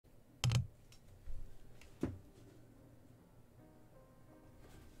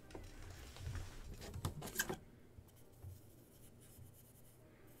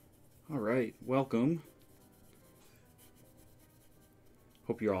welcome.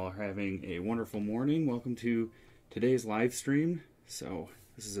 Hope you're all having a wonderful morning. Welcome to today's live stream. So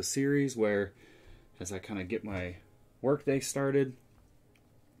this is a series where, as I kind of get my workday started,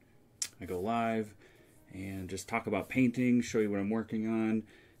 I go live and just talk about painting, show you what I'm working on.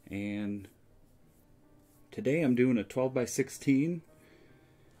 And today I'm doing a 12 by 16,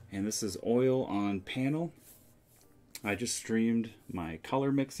 and this is oil on panel. I just streamed my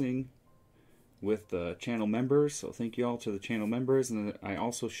color mixing with the channel members, so thank you all to the channel members, and I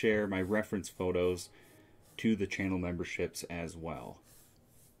also share my reference photos to the channel memberships as well.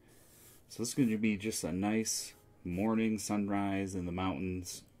 So this is going to be just a nice morning sunrise in the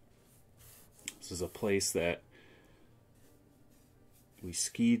mountains. This is a place that we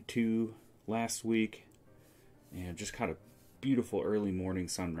skied to last week, and just caught a beautiful early morning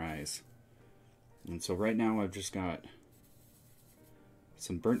sunrise. And so right now I've just got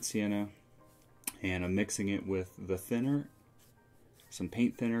some burnt sienna, and I'm mixing it with the thinner, some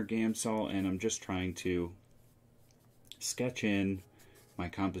paint thinner, Gamsol, and I'm just trying to sketch in my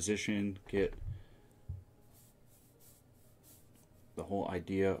composition, get the whole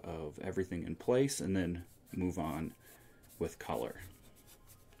idea of everything in place, and then move on with color.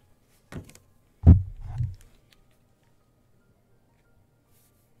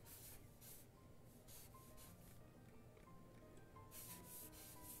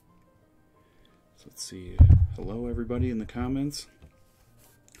 So let's see. Hello everybody in the comments.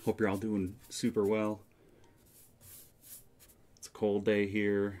 Hope you're all doing super well. It's a cold day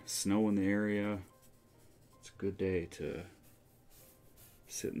here, snow in the area. It's a good day to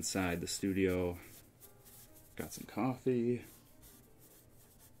sit inside the studio. Got some coffee.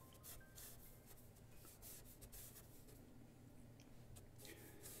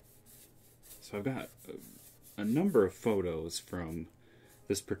 So I've got a number of photos from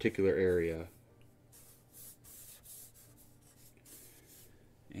this particular area.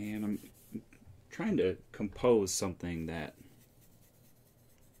 And I'm trying to compose something that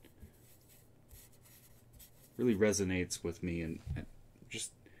really resonates with me, and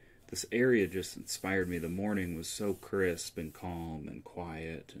just this area just inspired me. The morning was so crisp and calm and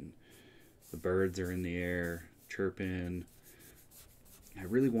quiet, and the birds are in the air chirping. I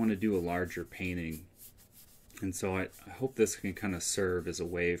really want to do a larger painting, and so I hope this can kind of serve as a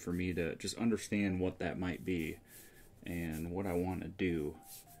way for me to just understand what that might be and what I want to do.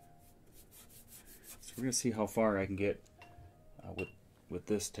 So we're going to see how far I can get with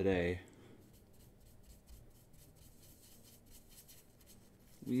this today.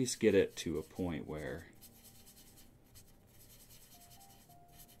 At least get it to a point where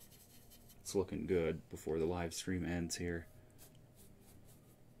it's looking good before the live stream ends here.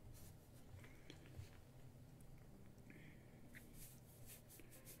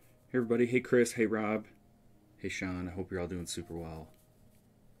 Hey everybody, hey Chris, hey Rob, hey Sean, I hope you're all doing super well.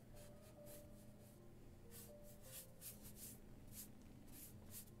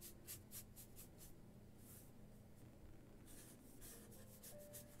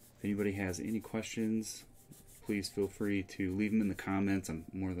 If anybody has any questions, please feel free to leave them in the comments. I'm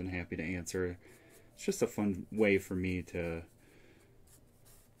more than happy to answer. It's just a fun way for me to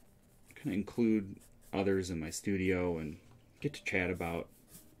kind of include others in my studio and get to chat about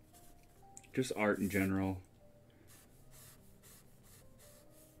just art in general.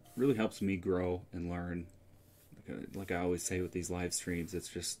 It really helps me grow and learn. Like I always say with these live streams,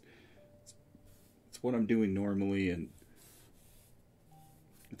 it's what I'm doing normally, and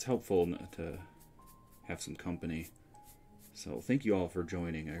it's helpful to have some company. So thank you all for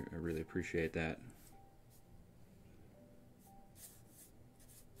joining. I really appreciate that.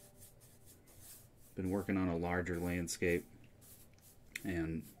 Been working on a larger landscape,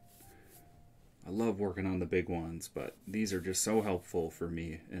 and I love working on the big ones, but these are just so helpful for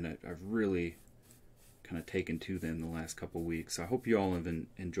me, and I've really kind of taken to them the last couple weeks. So I hope you all have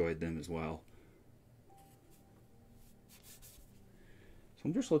enjoyed them as well. So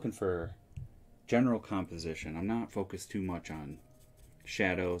I'm just looking for general composition. I'm not focused too much on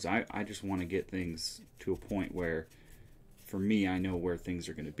shadows. I just want to get things to a point where, for me, I know where things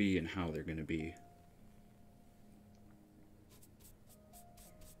are going to be and how they're going to be.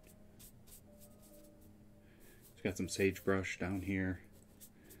 Got some sagebrush down here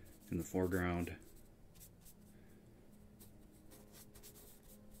in the foreground.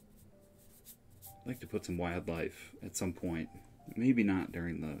 I'd like to put some wildlife at some point. Maybe not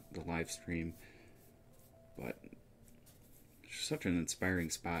during the live stream, but it's such an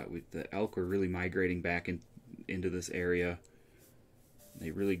inspiring spot. The elk are really migrating back into this area. They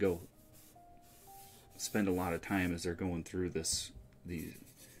really spend a lot of time as they're going through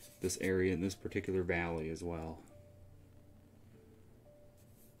this area in this particular valley as well.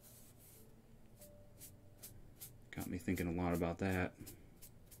 Got me thinking a lot about that.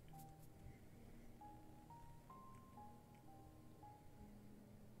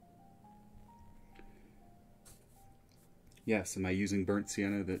 Yes, am I using burnt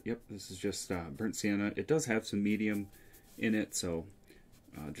sienna? Yep, this is just burnt sienna. It does have some medium in it, so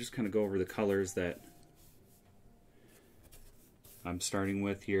just kind of go over the colors that I'm starting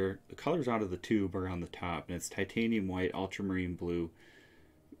with here. The colors out of the tube are on the top, and it's titanium white, ultramarine blue.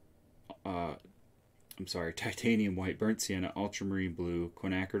 Titanium white, burnt sienna, ultramarine blue,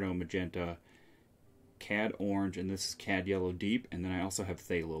 quinacridone magenta, cad orange, and this is cad yellow deep, and then I also have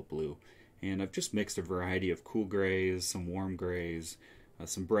phthalo blue. And I've just mixed a variety of cool grays, some warm grays,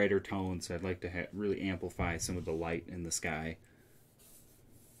 some brighter tones. I'd like to really amplify some of the light in the sky.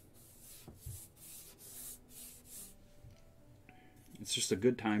 It's just a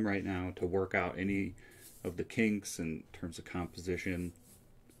good time right now to work out any of the kinks in terms of composition.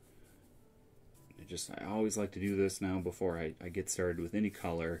 I always like to do this now before I get started with any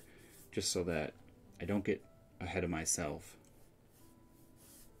color, just so that I don't get ahead of myself.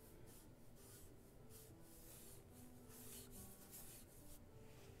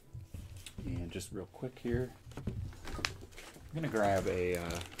 And just real quick here, I'm going to grab a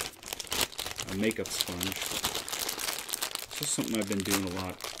makeup sponge. It's just something I've been doing a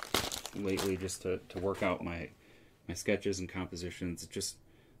lot lately, just to work out my sketches and compositions.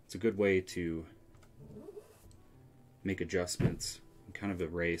 It's a good way to make adjustments and kind of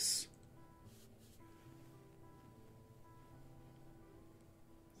erase.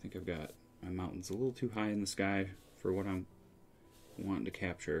 I think I've got my mountains a little too high in the sky for what I'm wanting to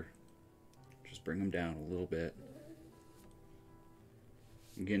capture. Just bring them down a little bit.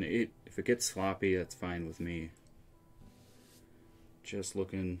 Again, if it gets sloppy, that's fine with me. Just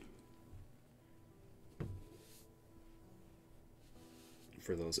looking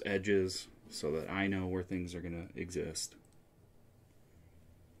for those edges so that I know where things are going to exist.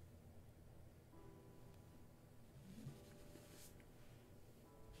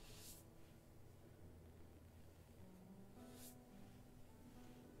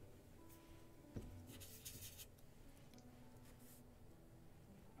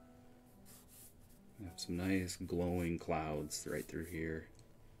 Some nice glowing clouds right through here.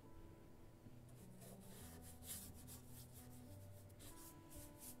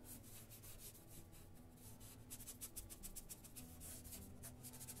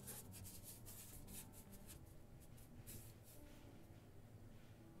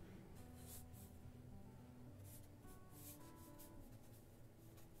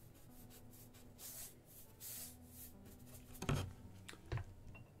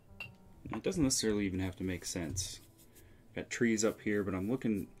 It doesn't necessarily even have to make sense. Got trees up here, but I'm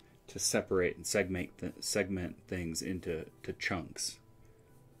looking to separate and segment things into chunks.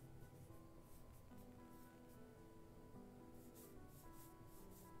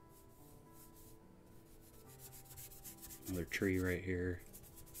 Another tree right here.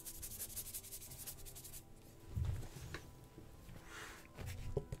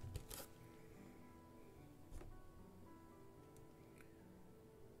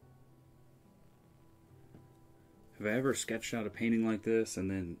 Have I ever sketched out a painting like this and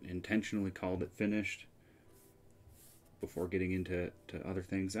then intentionally called it finished before getting into other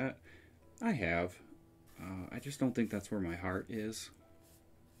things? I have. I just don't think that's where my heart is.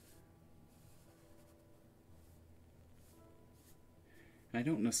 And I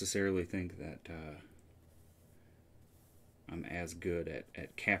don't necessarily think that I'm as good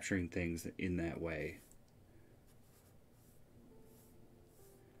at capturing things in that way.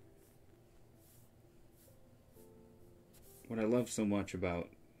 What I love so much about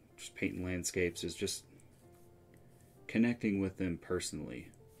just painting landscapes is just connecting with them personally.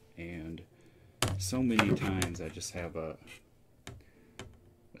 And so many times I just have a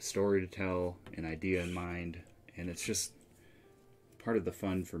story to tell, an idea in mind, and it's just part of the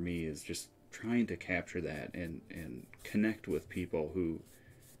fun for me is just trying to capture that and connect with people who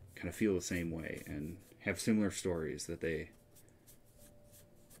kind of feel the same way and have similar stories that they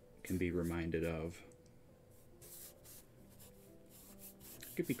can be reminded of.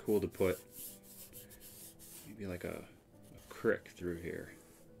 It could be cool to put maybe like a crick through here.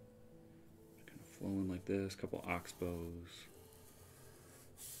 Kind of flowing like this, a couple oxbows.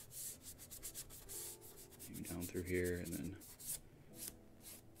 Maybe down through here and then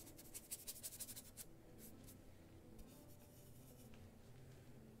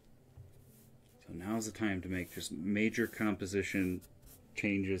so now's the time to make just major composition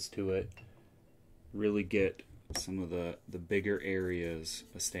changes to it. Really get some of the bigger areas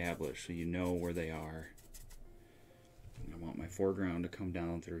established so you know where they are. I want my foreground to come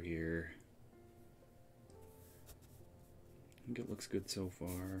down through here. I think it looks good so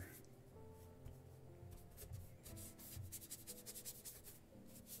far.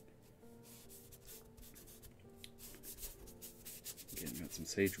 Again, got some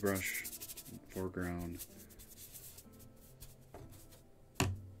sagebrush in the foreground.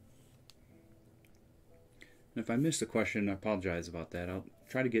 And if I missed a question, I apologize about that. I'll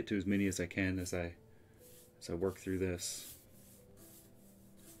try to get to as many as I can as I work through this.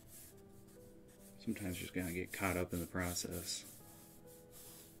 Sometimes you just gotta get caught up in the process.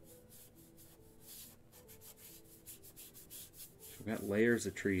 So I've got layers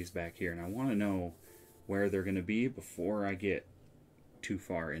of trees back here, and I want to know where they're going to be before I get too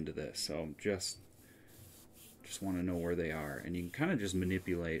far into this. So just want to know where they are, and you can kind of just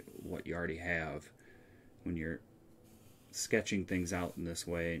manipulate what you already have when you're sketching things out in this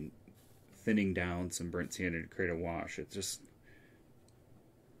way and thinning down some burnt sienna to create a wash. It just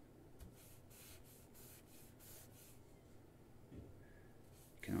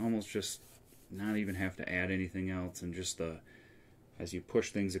can almost just not even have to add anything else, and just as you push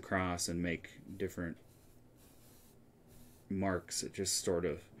things across and make different marks, it just sort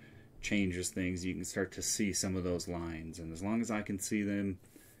of changes things. You can start to see some of those lines, and as long as I can see them,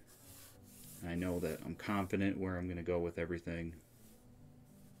 I know that I'm confident where I'm going to go with everything.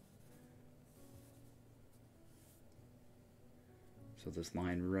 So this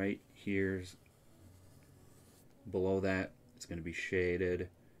line right here, below that, it's going to be shaded,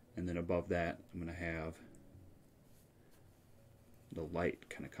 and then above that I'm going to have the light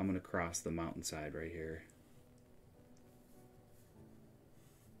kind of coming across the mountainside right here.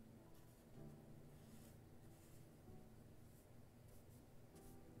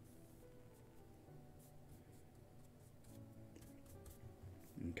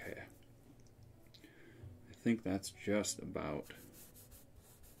 Okay, I think that's just about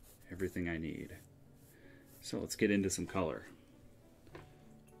everything I need. So let's get into some color.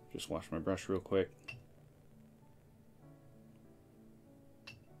 Just wash my brush real quick.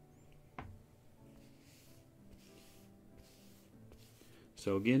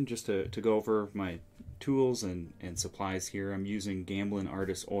 So again, just to go over my tools and supplies here, I'm using Gamblin'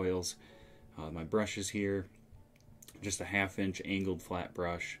 Artist oils. My brush is here, just a 1/2 inch angled flat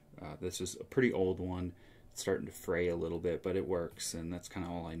brush. This is a pretty old one. It's starting to fray a little bit, but it works, and that's kind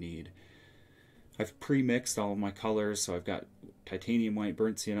of all I need. I've pre-mixed all of my colors, so I've got titanium white,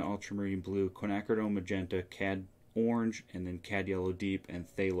 burnt sienna, ultramarine blue, quinacridone magenta, cad orange, and then cad yellow deep, and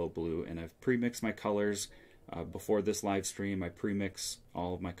phthalo blue. And I've pre-mixed my colors before this live stream. I pre-mix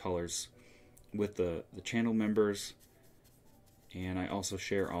all of my colors with the channel members, and I also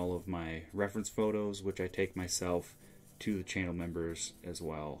share all of my reference photos, which I take myself, to the channel members as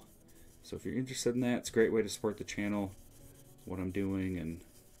well. So if you're interested in that, it's a great way to support the channel, what I'm doing. And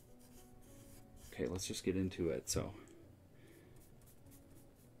okay, let's just get into it. So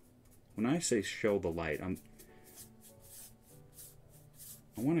when I say show the light, I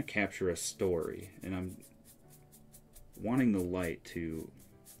want to capture a story, and I'm wanting the light to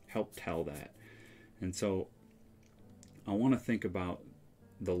help tell that. And so I want to think about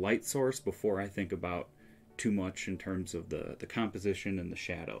the light source before I think about too much in terms of the composition and the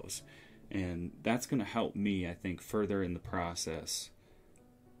shadows. And that's going to help me, I think, further in the process,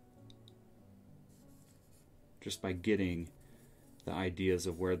 just by getting the ideas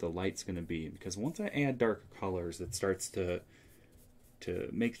of where the light's going to be. Because once I add darker colors, it starts to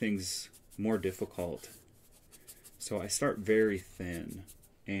make things more difficult. So I start very thin,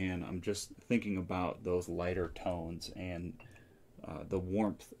 and I'm just thinking about those lighter tones and the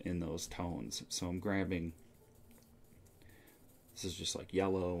warmth in those tones. So I'm grabbing, this is just like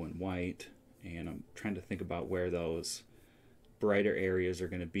yellow and white, and I'm trying to think about where those brighter areas are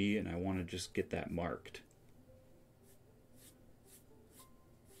going to be, and I want to just get that marked.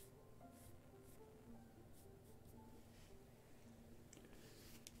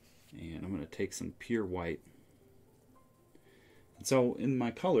 And I'm going to take some pure white. And so in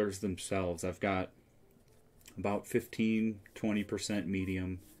my colors themselves, I've got about 15-20%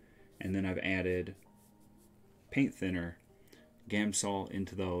 medium, and then I've added paint thinner, Gamsol,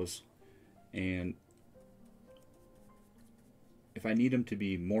 into those. And if I need them to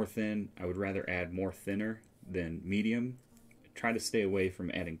be more thin, I would rather add more thinner than medium. Try to stay away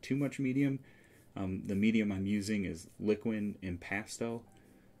from adding too much medium. The medium I'm using is Liquin Impasto.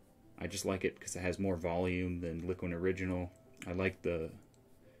 I just like it because it has more volume than Liquin Original. I like the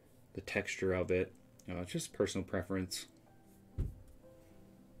texture of it. It's just personal preference.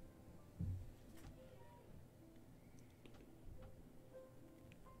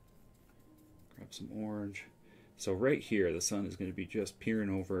 up some orange. So right here, the sun is going to be just peering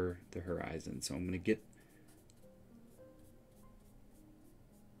over the horizon. So I'm going to get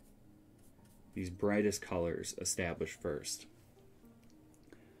these brightest colors established first.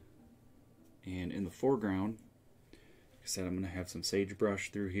 And in the foreground, like I said, I'm going to have some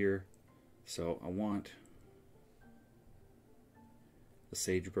sagebrush through here. So I want the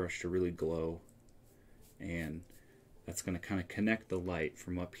sagebrush to really glow. And that's going to kind of connect the light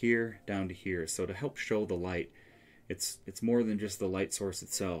from up here down to here. So to help show the light, it's more than just the light source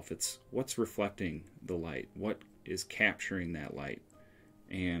itself. It's what's reflecting the light, what is capturing that light.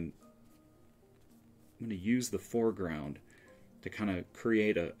 And I'm going to use the foreground to kind of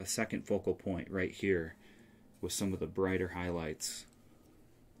create a second focal point right here with some of the brighter highlights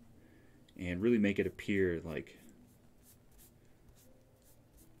and really make it appear like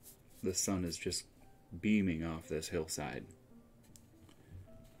the sun is just beaming off this hillside.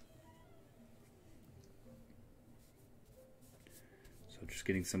 So just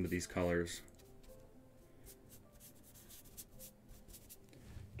getting some of these colors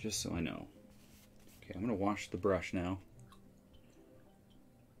just so I know. Okay, I'm going to wash the brush now.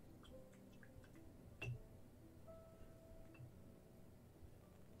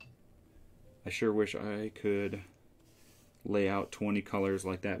 I sure wish I could lay out 20 colors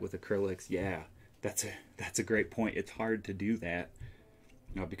like that with acrylics. Yeah, that's a great point. It's hard to do that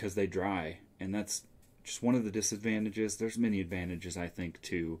because they dry, and that's just one of the disadvantages. There's many advantages, I think,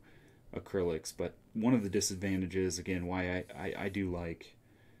 to acrylics, but one of the disadvantages, again, why I do like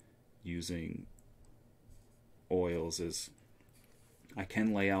using oils is I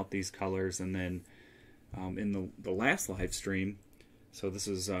can lay out these colors, and then in the last live stream, so this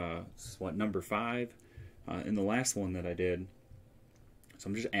is what, number 5, in the last one that I did, so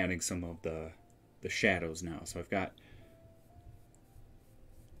I'm just adding some of the shadows now. So I've got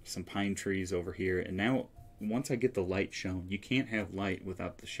some pine trees over here, and now once I get the light shown, you can't have light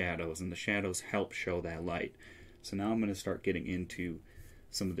without the shadows, and the shadows help show that light. So now I'm going to start getting into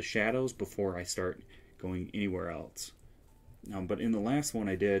some of the shadows before I start going anywhere else. But in the last one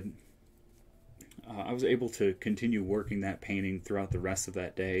I did, I was able to continue working that painting throughout the rest of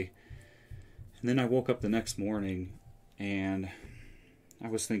that day. And then I woke up the next morning and I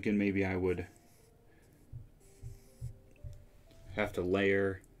was thinking maybe I would have to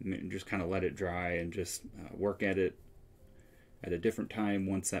layer and just kind of let it dry and just work at it at a different time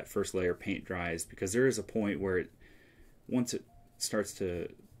once that first layer of paint dries, because there is a point where once it starts to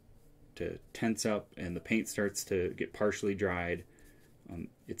tense up and the paint starts to get partially dried,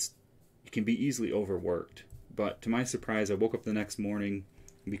 it can be easily overworked. But to my surprise, I woke up the next morning,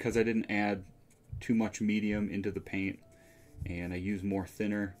 because I didn't add too much medium into the paint and I used more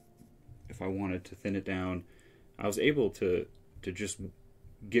thinner if I wanted to thin it down, I was able to just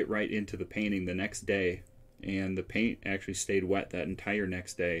get right into the painting the next day, and the paint actually stayed wet that entire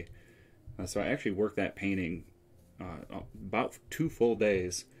next day. So I actually worked that painting about 2 full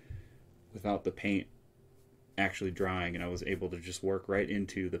days without the paint actually drying, and I was able to just work right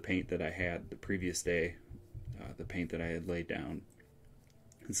into the paint that I had the previous day, the paint that I had laid down.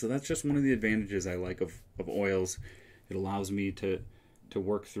 And so that's just one of the advantages I like of oils. It allows me to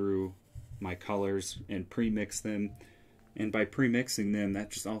work through my colors and pre-mix them, and by pre-mixing them,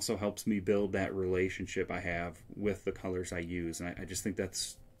 that just also helps me build that relationship I have with the colors I use. And I just think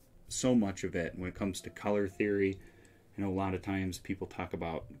that's so much of it when it comes to color theory. I know a lot of times people talk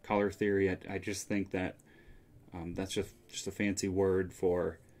about color theory. I just think that that's just a fancy word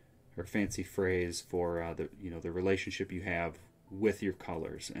for, or fancy phrase for the relationship you have with your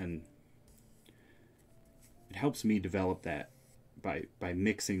colors, and it helps me develop that by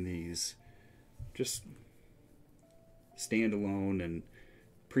mixing these, just standalone and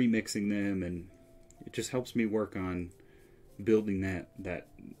pre-mixing them, and it just helps me work on building that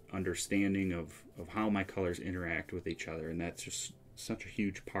understanding of how my colors interact with each other, and that's just such a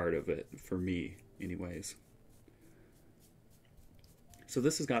huge part of it for me anyways. So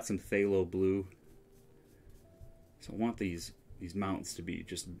this has got some phthalo blue, so I want these mountains to be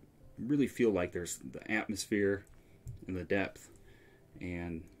just really feel like there's the atmosphere and the depth,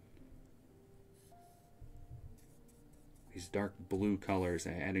 and these dark blue colors,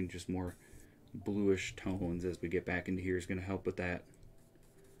 adding just more bluish tones as we get back into here is going to help with that.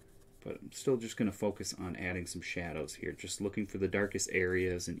 But I'm still just going to focus on adding some shadows here, just looking for the darkest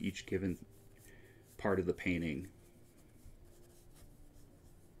areas in each given part of the painting.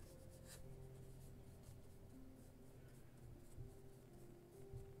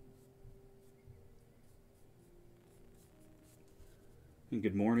 And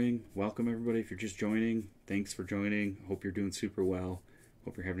good morning. Welcome everybody. If you're just joining, thanks for joining. Hope you're doing super well.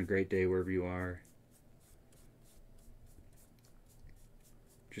 Hope you're having a great day wherever you are.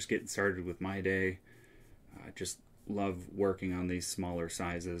 Just getting started with my day. I just love working on these smaller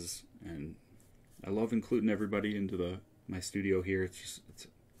sizes, and I love including everybody into my studio here. It's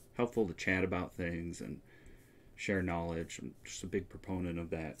helpful to chat about things and share knowledge. I'm just a big proponent of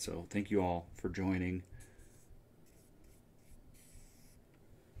that. So thank you all for joining.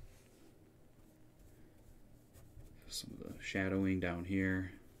 Some of the shadowing down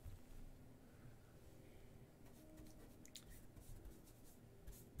here.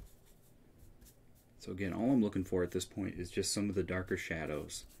 So again, all I'm looking for at this point is just some of the darker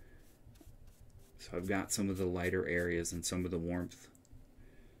shadows. So I've got some of the lighter areas and some of the warmth.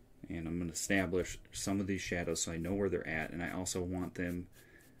 And I'm going to establish some of these shadows so I know where they're at. And I also want them,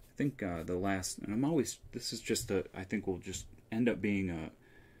 I think the last, and this is just I think will just end up being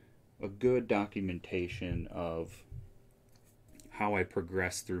a good documentation of how I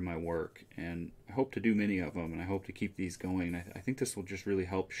progress through my work. And I hope to do many of them, and I hope to keep these going. I think this will just really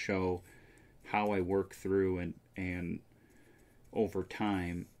help show how I work through and over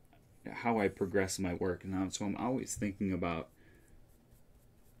time, how I progress in my work. And so I'm always thinking about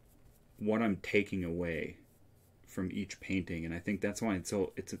what I'm taking away from each painting, and I think that's why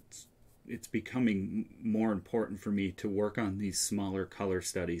it's becoming more important for me to work on these smaller color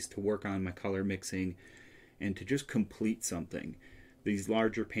studies, to work on my color mixing, and to just complete something. These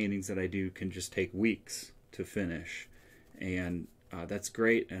larger paintings that I do can just take weeks to finish, and that's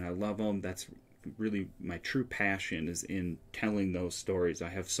great, and I love them. That's really my true passion, is in telling those stories. I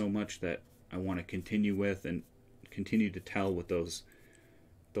have so much that I want to continue with and continue to tell with those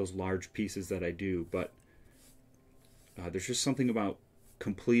large pieces that I do, but there's just something about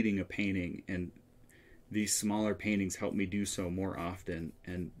completing a painting, and these smaller paintings help me do so more often,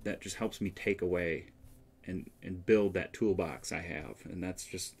 and that just helps me take away and build that toolbox I have. And that's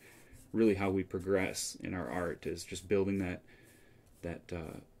just really how we progress in our art, is just building that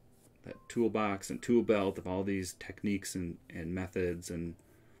toolbox and tool belt of all these techniques and methods and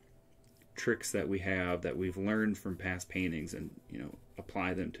tricks that we have, that we've learned from past paintings, and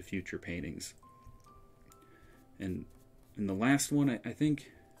apply them to future paintings. And in the last one, I think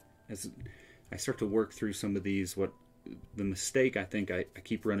as I start to work through some of these, what the mistake I think I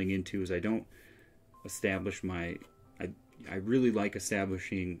keep running into is I don't establish I really like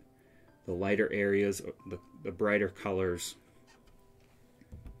establishing the lighter areas, the brighter colors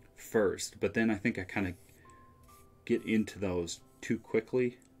first, but then I think I kind of get into those too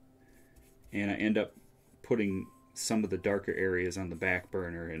quickly, and I end up putting some of the darker areas on the back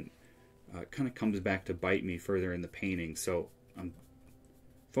burner, and it kind of comes back to bite me further in the painting. So I'm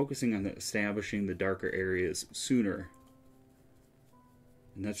focusing on establishing the darker areas sooner,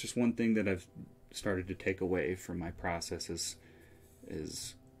 and that's just one thing that I've started to take away from my process,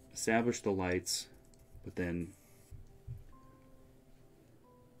 is establish the lights, but then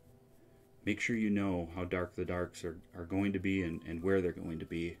make sure you know how dark the darks are going to be, and where they're going to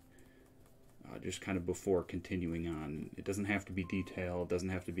be, just kind of before continuing on. It doesn't have to be detailed, it doesn't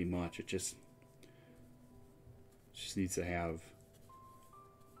have to be much, it just needs to have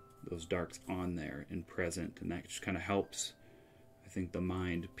those darks on there and present, and that just kind of helps, I think, the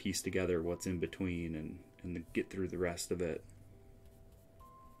mind piece together what's in between and get through the rest of it.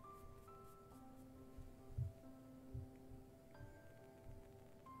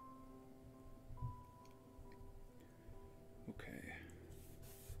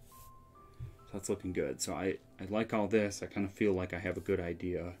 That's looking good. So I like all this. I kind of feel like I have a good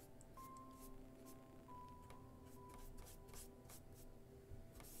idea.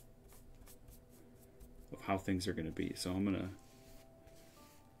 Of how things are going to be. So I'm going to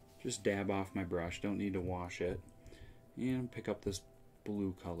just dab off my brush. Don't need to wash it. And pick up this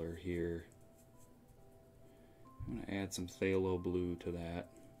blue color here. I'm going to add some phthalo blue to that.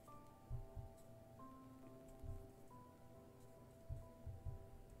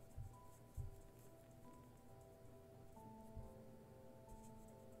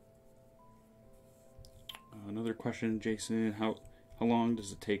 Another question, Jason, how long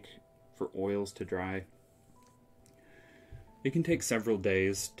does it take for oils to dry? It can take several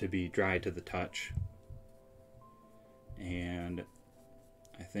days to be dry to the touch, and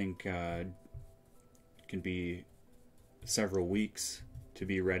I think it can be several weeks to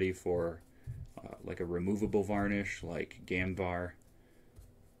be ready for like a removable varnish like Gamvar,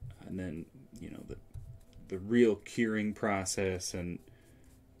 and then the real curing process and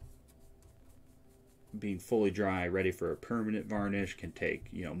being fully dry, ready for a permanent varnish, can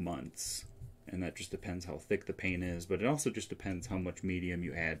take months, and that just depends how thick the paint is. But it also just depends how much medium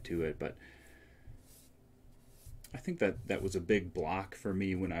you add to it. But I think that was a big block for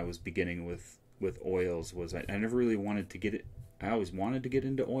me when I was beginning with oils. Was I never really wanted to get it. I always wanted to get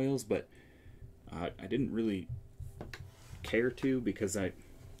into oils, but I didn't really care to, because I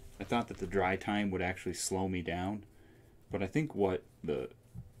thought that the dry time would actually slow me down. But I think what the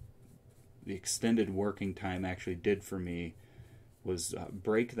extended working time actually did for me was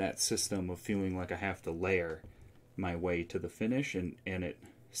break that system of feeling like I have to layer my way to the finish, and it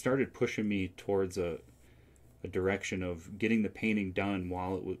started pushing me towards a direction of getting the painting done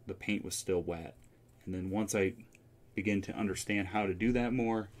while the paint was still wet. And then once I began to understand how to do that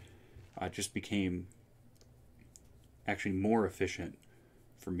more, it just became actually more efficient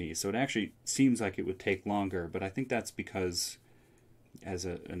for me. So it actually seems like it would take longer, but I think that's because as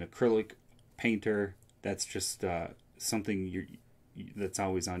an acrylic painter, that's just something that's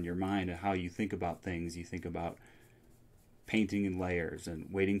always on your mind, and how you think about things. You think about painting in layers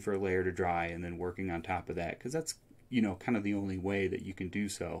and waiting for a layer to dry and then working on top of that, because that's, kind of the only way that you can do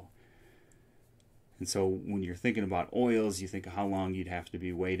so. And so when you're thinking about oils, you think of how long you'd have to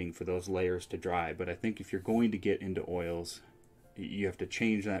be waiting for those layers to dry. But I think if you're going to get into oils, you have to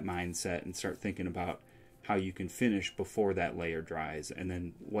change that mindset and start thinking about how you can finish before that layer dries. And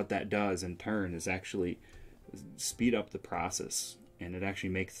then what that does in turn is actually speed up the process, and it actually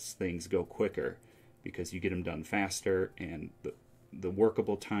makes things go quicker, because you get them done faster, and the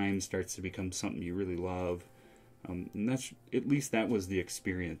workable time starts to become something you really love. And that's, at least that was the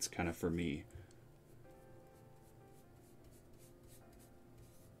experience kind of for me.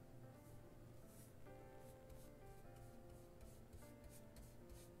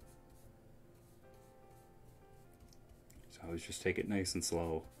 So I always just take it nice and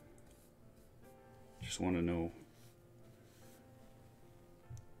slow. Just want to know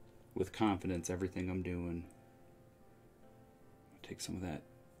with confidence everything I'm doing. I'll take some of that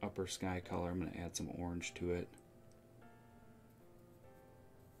upper sky color. I'm going to add some orange to it.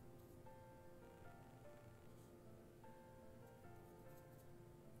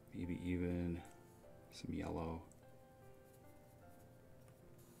 Maybe even some yellow.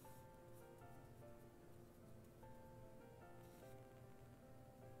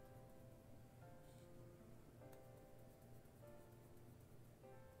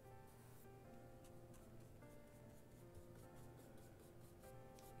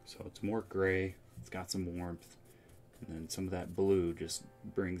 So it's more gray, it's got some warmth, and then some of that blue just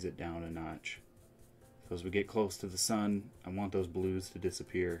brings it down a notch. So as we get close to the sun, I want those blues to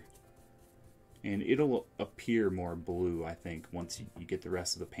disappear. And it'll appear more blue, I think, once you get the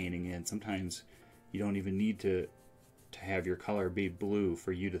rest of the painting in. Sometimes you don't even need to have your color be blue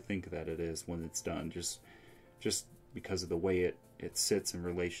for you to think that it is when it's done, just because of the way it sits in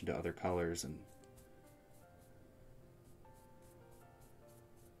relation to other colors. And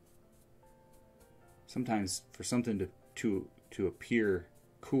sometimes for something to appear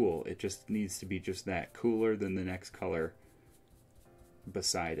cool, it just needs to be just that, cooler than the next color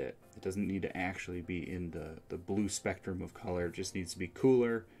beside it. It doesn't need to actually be in the blue spectrum of color. It just needs to be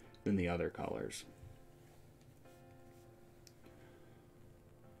cooler than the other colors.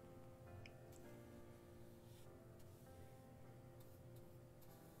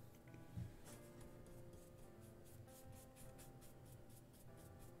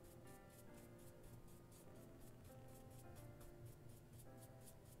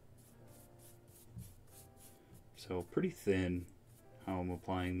 So pretty thin how I'm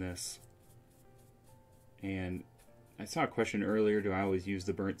applying this. And I saw a question earlier, do I always use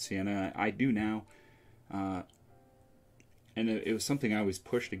the burnt sienna? I do now. And it was something I was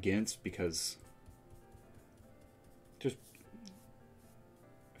pushed against, because just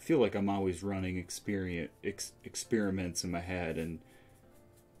I feel like I'm always running experiments in my head.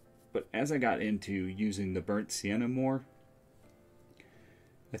 But as I got into using the burnt sienna more,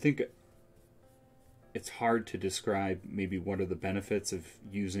 I think it's hard to describe maybe what are the benefits of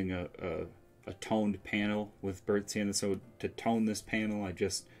using a toned panel with burnt sienna. So to tone this panel, I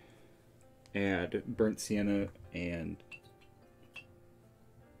just add burnt sienna and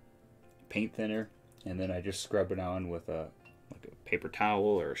paint thinner, and then I just scrub it on with a paper towel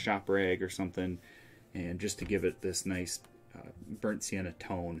or a shop rag or something, and just to give it this nice burnt sienna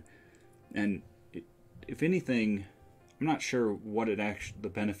tone. And if anything, I'm not sure what the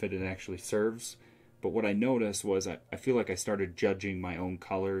benefit it actually serves. But what I noticed was I feel like I started judging my own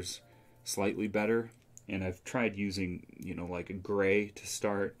colors slightly better. And I've tried using, like a gray to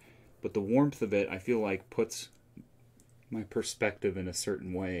start. But the warmth of it, I feel like, puts my perspective in a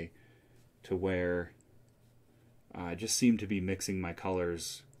certain way to where I just seem to be mixing my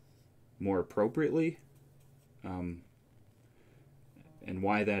colors more appropriately. And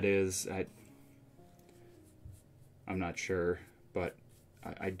why that is, I'm not sure, but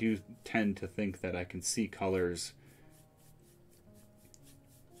I do tend to think that I can see colors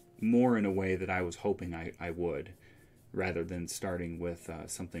more in a way that I was hoping I would, rather than starting with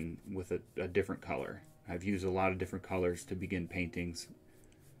something with a different color. I've used a lot of different colors to begin paintings,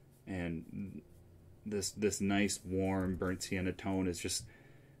 and this nice warm burnt sienna tone is just,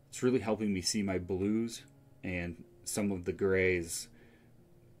 it's really helping me see my blues and some of the grays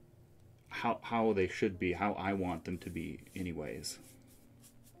how they should be, how I want them to be anyways.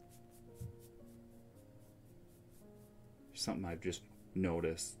 Something I've just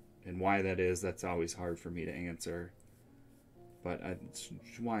noticed, and why that is, that's always hard for me to answer, but it's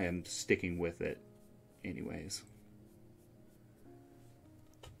why I'm sticking with it anyways.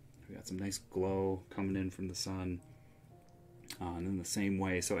 We got some nice glow coming in from the sun, and in the same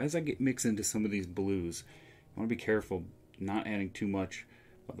way, so as I mix into some of these blues, I want to be careful not adding too much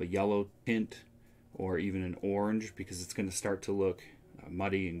of a yellow tint or even an orange, because it's going to start to look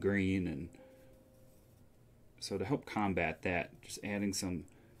muddy and green. And so to help combat that, just adding some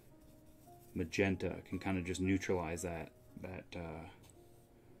magenta can kind of just neutralize that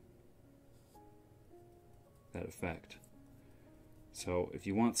effect. So if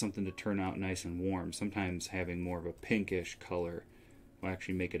you want something to turn out nice and warm, sometimes having more of a pinkish color will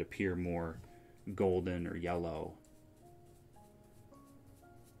actually make it appear more golden or yellow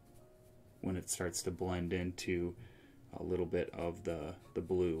when it starts to blend into a little bit of the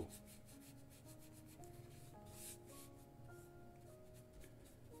blue.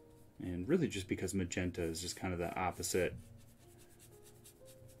 And really just because magenta is just kind of the opposite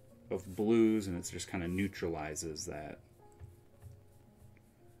of blues, and it just kind of neutralizes that.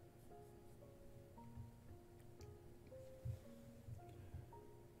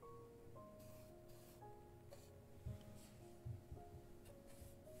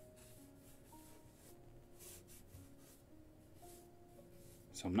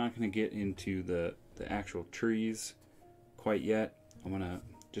 So I'm not going to get into the actual trees quite yet. I'm going to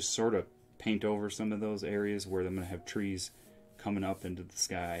just sort of paint over some of those areas where I'm going to have trees coming up into the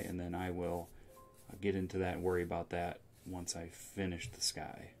sky, and then I will get into that and worry about that once I finish the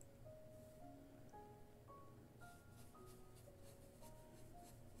sky.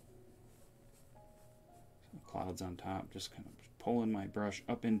 Some clouds on top, just kind of pulling my brush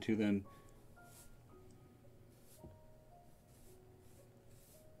up into them.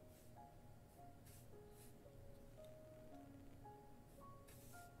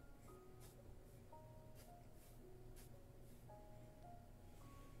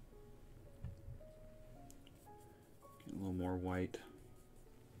 Get a little more white,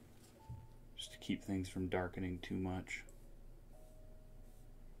 just to keep things from darkening too much.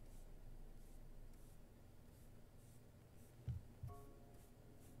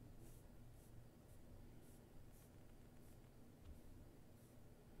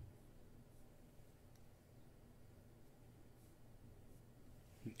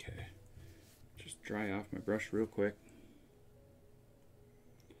 Okay, just dry off my brush real quick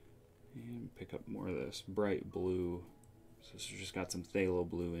and pick up more of this bright blue. So this has just got some phthalo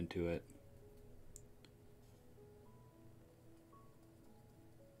blue into it.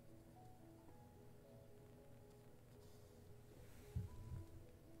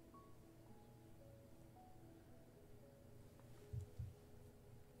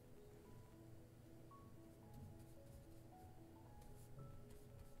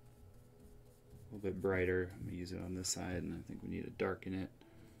 A little bit brighter. I'm going to use it on this side, and I think we need to darken it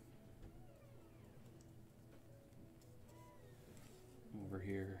over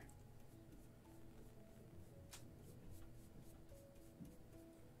here.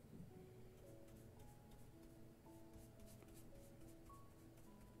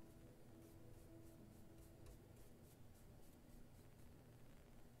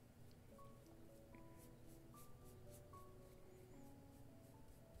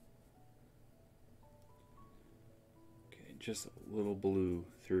 Just a little blue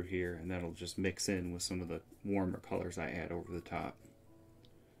through here, and that'll just mix in with some of the warmer colors I add over the top.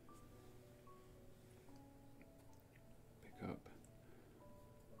 Pick up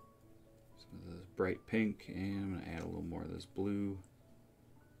some of this bright pink, and I'm going to add a little more of this blue,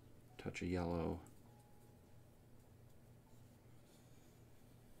 touch of yellow.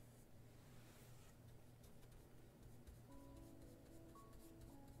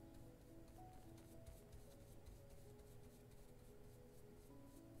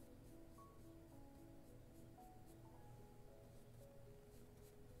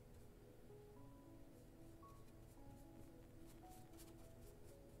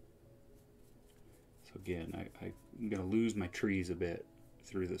 So again, I'm going to lose my trees a bit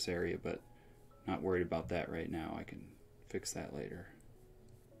through this area, but Not worried about that right now. I can fix that later.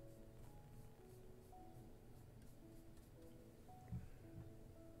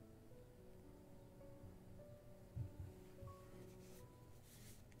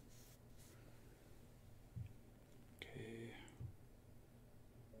 Okay.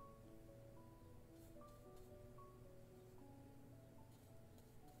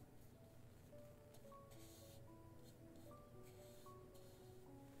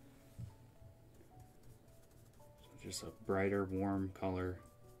 Just a brighter, warm color.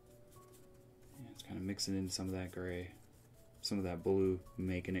 Yeah, it's kind of mixing in some of that gray, some of that blue,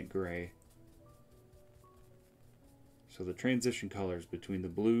 making it gray. So the transition colors between the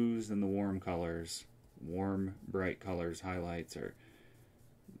blues and the warm colors, warm, bright colors, highlights, are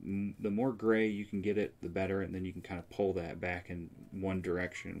the more gray you can get it, the better, and then you can kind of pull that back in one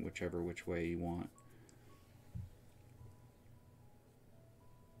direction, which way you want.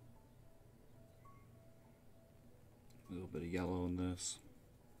 A little bit of yellow in this.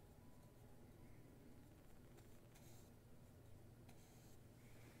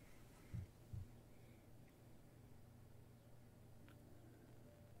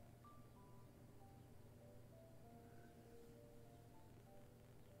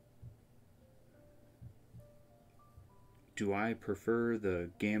 Do I prefer the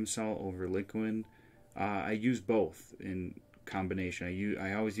Gamsol over Liquin? I use both in combination.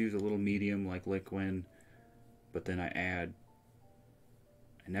 I always use a little medium like Liquin, but then I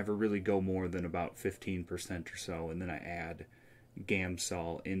never really go more than about 15% or so, and then I add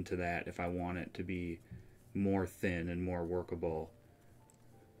Gamsol into that if I want it to be more thin and more workable.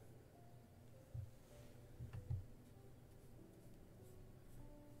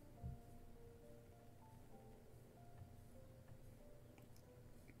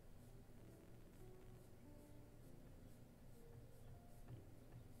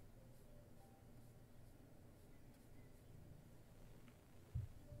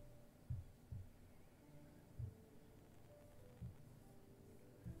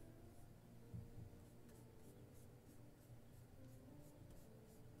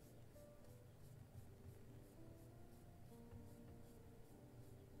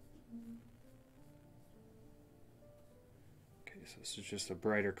 So this is just a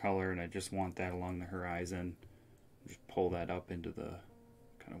brighter color, and I just want that along the horizon. Just pull that up into the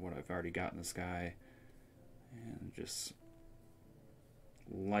kind of what I've already got in the sky, and just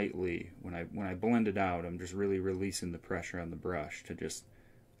lightly, when I blend it out, I'm just really releasing the pressure on the brush to just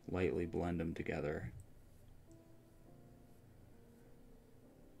lightly blend them together.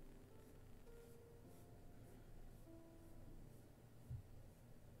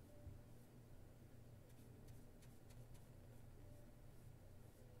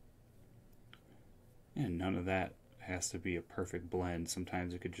 And none of that has to be a perfect blend.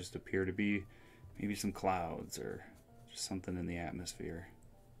 Sometimes it could just appear to be maybe some clouds or just something in the atmosphere.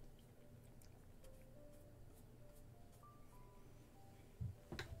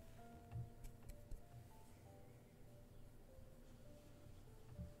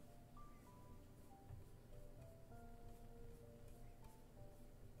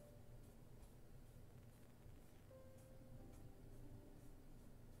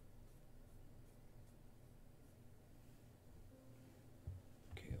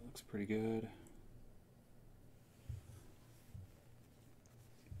 Looks pretty good.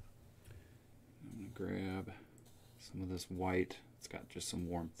 I'm going to grab some of this white. It's got just some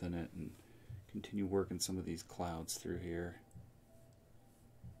warmth in it, and continue working some of these clouds through here.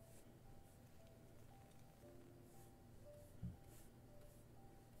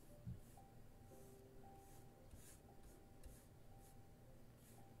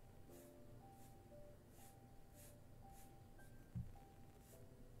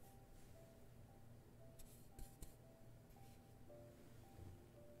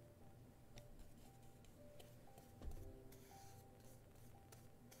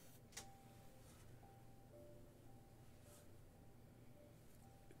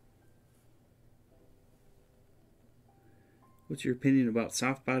 What's your opinion about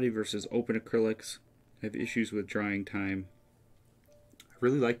soft body versus open acrylics? I have issues with drying time. I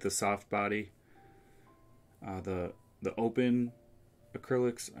really like the soft body. The open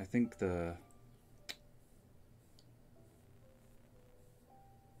acrylics, I think what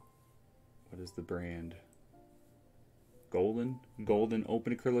is the brand? Golden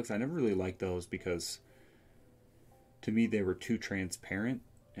open acrylics. I never really liked those because to me they were too transparent.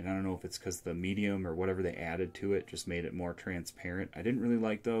 And I don't know if it's because the medium or whatever they added to it just made it more transparent. I didn't really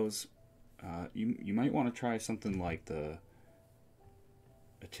like those. You might want to try something like the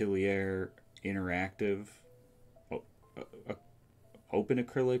Atelier Interactive open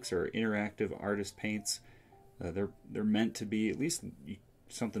acrylics or interactive artist paints. They're meant to be at least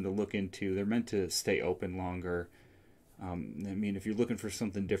something to look into. They're meant to stay open longer. I mean, if you're looking for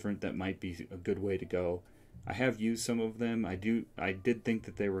something different, that might be a good way to go. I have used some of them. I did think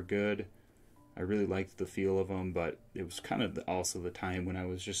that they were good. I really liked the feel of them, but it was kind of also the time when I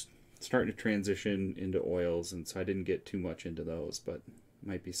was just starting to transition into oils, and so I didn't get too much into those, but it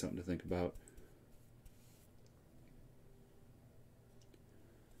might be something to think about.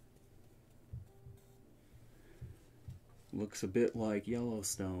 Looks a bit like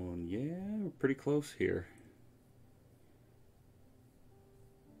Yellowstone. Yeah, we're pretty close here.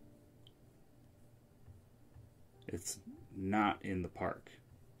 It's not in the park.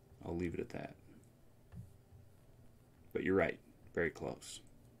 I'll leave it at that. But you're right, very close.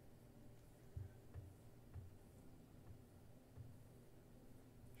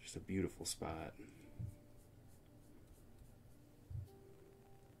 Just a beautiful spot.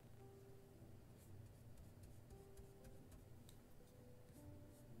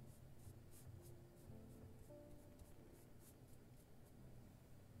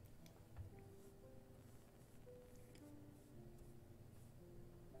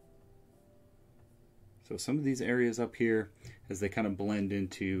 So some of these areas up here, as they kind of blend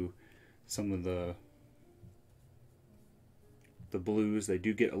into some of the blues, they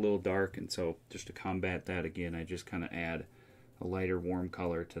do get a little dark, and so just to combat that, again, I just kind of add a lighter warm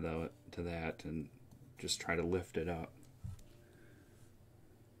color to that and just try to lift it up.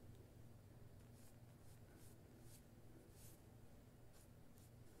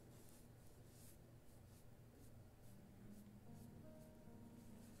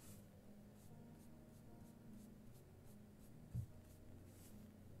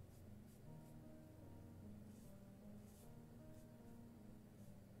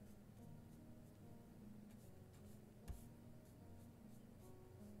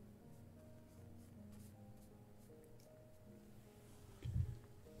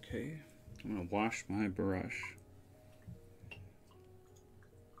 Okay, I'm going to wash my brush.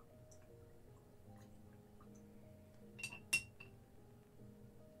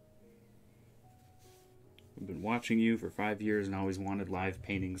 I've been watching you for 5 years and always wanted live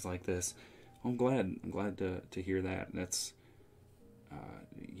paintings like this. I'm glad to hear that. That's,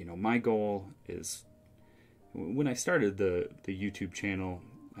 you know, my goal is, when I started the YouTube channel,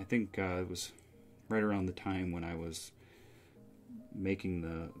 I think it was right around the time when I was making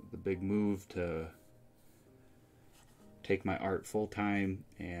the big move to take my art full-time,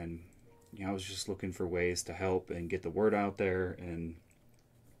 and you know, I was just looking for ways to help and get the word out there and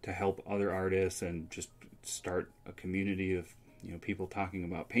to help other artists and just start a community of, you know, people talking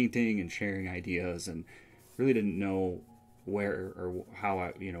about painting and sharing ideas, and really didn't know where or how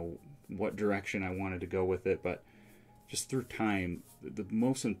I, you know, what direction I wanted to go with it. But just through time, the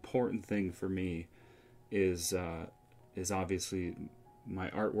most important thing for me is obviously my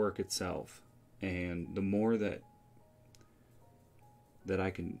artwork itself, and the more that I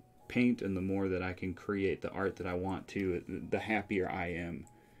can paint and the more that I can create the art that I want to, the happier I am.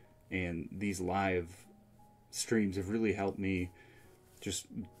 And these live streams have really helped me just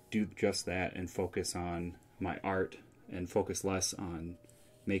do just that and focus on my art and focus less on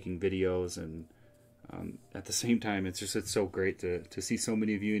making videos. And at the same time, it's so great to see so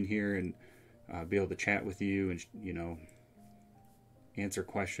many of you in here and be able to chat with you and, you know, answer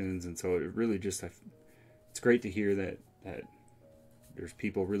questions. And so it really just, it's great to hear that there's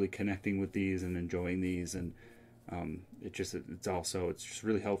people really connecting with these and enjoying these. And it's just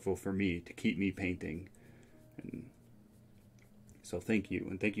really helpful for me to keep me painting. And so thank you,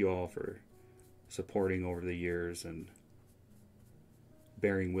 and thank you all for supporting over the years and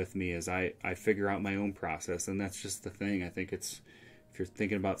bearing with me as I figure out my own process. And that's just the thing. I think if you're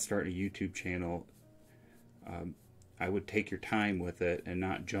thinking about starting a YouTube channel, I would take your time with it and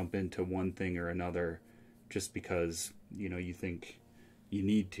not jump into one thing or another just because, you know, you think you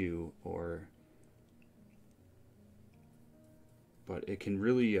need to, but it can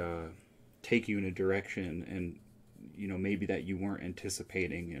really take you in a direction, and, you know, maybe that you weren't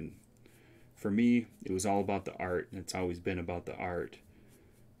anticipating. And for me, it was all about the art, and it's always been about the art,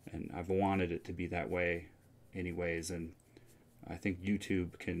 and I've wanted it to be that way anyways. And I think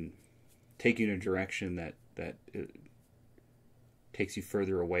YouTube can take you in a direction that it takes you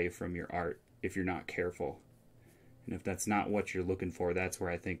further away from your art if you're not careful. And if that's not what you're looking for, that's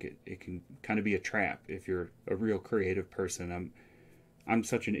where I think it can kind of be a trap if you're a real creative person. I'm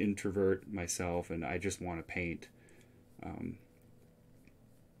such an introvert myself, and I just want to paint.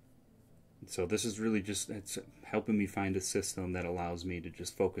 So this is really it's helping me find a system that allows me to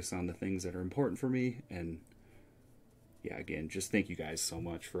just focus on the things that are important for me, and yeah, again, just thank you guys so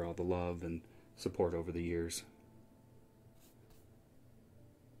much for all the love and support over the years.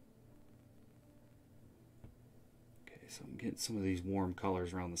 Okay, so I'm getting some of these warm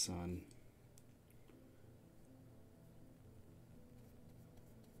colors around the sun.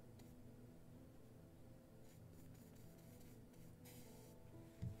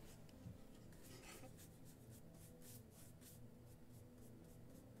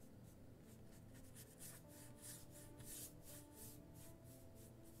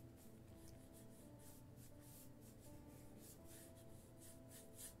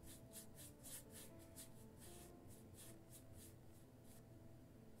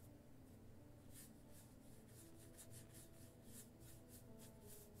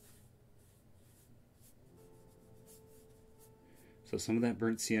 So some of that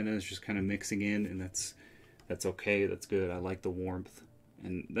burnt sienna is just kind of mixing in, and that's okay. That's good. I like the warmth,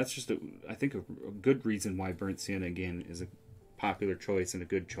 and that's just I think a good reason why burnt sienna again is a popular choice and a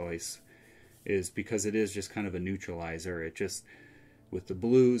good choice is because it is just kind of a neutralizer. It just, with the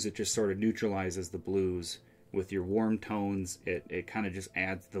blues, it just sort of neutralizes the blues. With your warm tones, it kind of just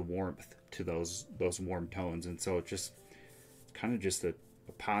adds the warmth to those warm tones, and so it just kind of just a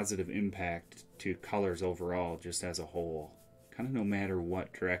positive impact to colors overall, just as a whole. Kind of no matter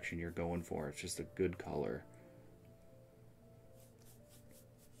what direction you're going for, it's just a good color.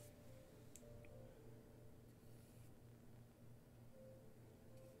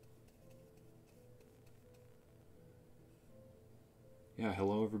 Yeah,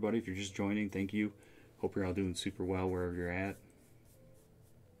 hello everybody. If you're just joining, thank you. Hope you're all doing super well wherever you're at.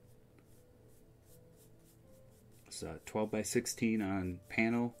 It's 12 by 16 on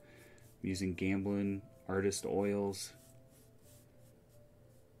panel. I'm using Gamblin Artist Oils.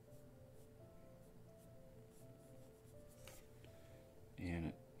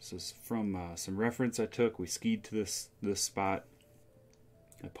 And this is from some reference I took. We skied to this spot.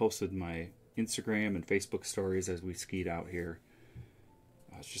 I posted my Instagram and Facebook stories as we skied out here.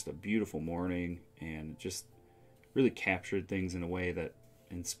 It's just a beautiful morning, and just really captured things in a way that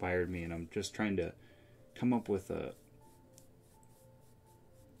inspired me. And I'm just trying to come up with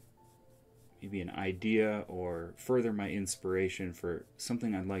maybe an idea or further my inspiration for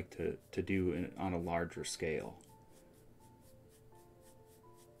something I'd like to do on a larger scale.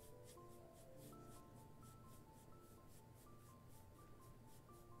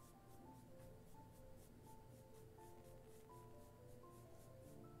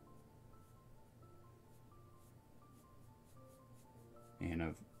 And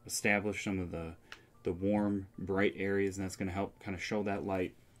I've established some of the warm, bright areas, and that's going to help kind of show that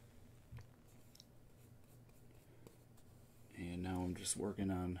light. And now I'm just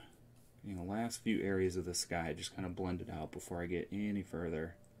working on the last few areas of the sky, just kind of blend it out before I get any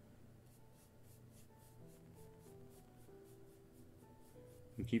further.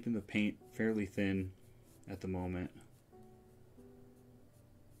 I'm keeping the paint fairly thin at the moment.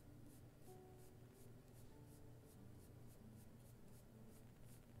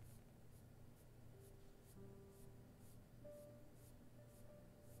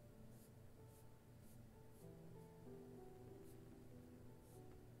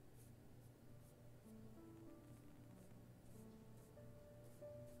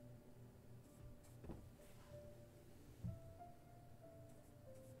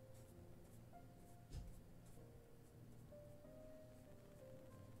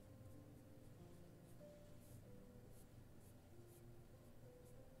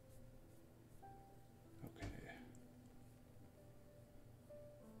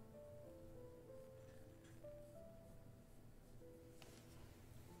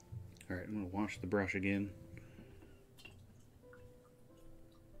 Alright, I'm going to wash the brush again.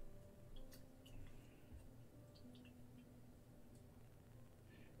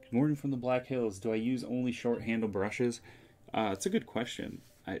 Good morning from the Black Hills. Do I use only short handle brushes? It's a good question.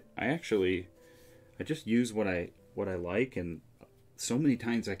 I just use what I like, and so many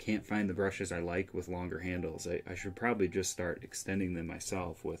times I can't find the brushes I like with longer handles. I should probably just start extending them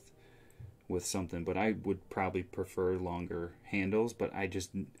myself with something, but I would probably prefer longer handles, but I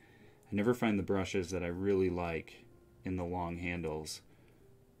never find the brushes that I really like in the long handles.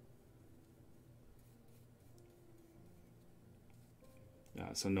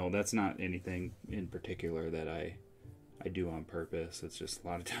 So no, that's not anything in particular that I do on purpose. It's just a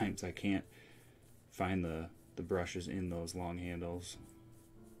lot of times I can't find the brushes in those long handles.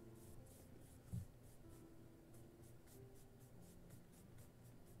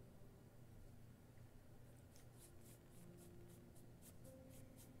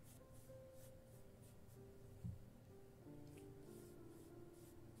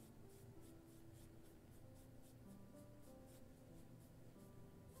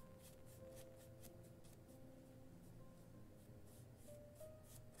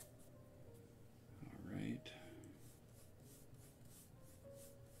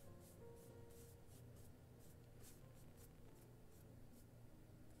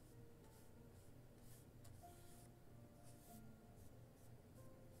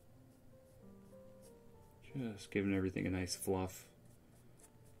 Just giving everything a nice fluff.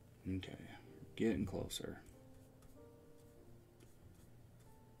 Okay, getting closer.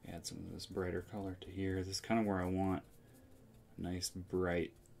 Add some of this brighter color to here. This is kind of where I want a nice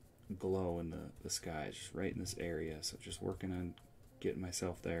bright glow in the sky, just right in this area. So just working on getting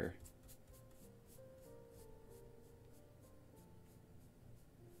myself there.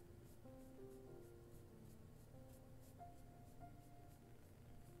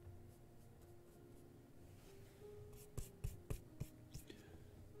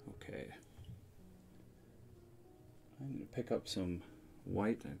 Okay. I'm going to pick up some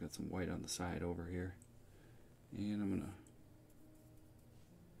white. I've got some white on the side over here. And I'm going to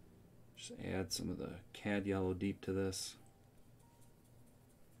just add some of the cad yellow deep to this.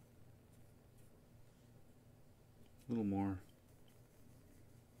 A little more.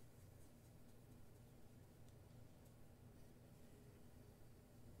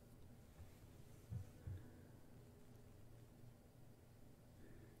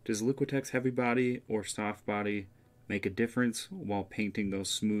 Does Liquitex heavy body or soft body make a difference while painting those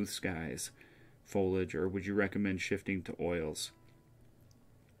smooth skies, foliage, or would you recommend shifting to oils?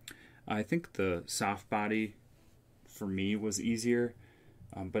 I think the soft body for me was easier,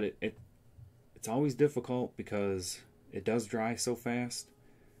 but it's always difficult because it does dry so fast.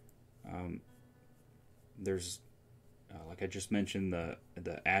 There's, like I just mentioned,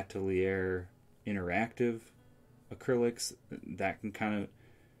 the Atelier interactive acrylics that can kind of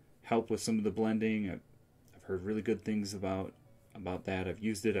help with some of the blending. I've heard really good things about that. I've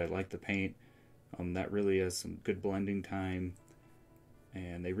used it. I like the paint. That really has some good blending time,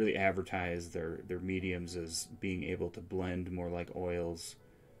 and they really advertise their mediums as being able to blend more like oils.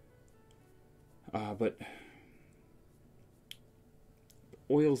 But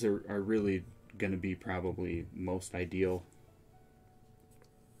oils are really going to be probably most ideal.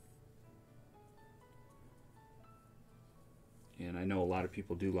 And I know a lot of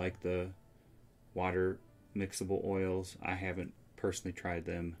people do like the water mixable oils. I haven't personally tried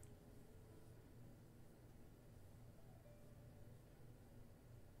them.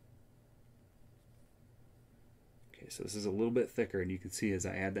 Okay, so this is a little bit thicker, and you can see as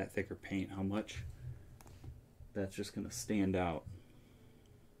I add that thicker paint how much that's just going to stand out.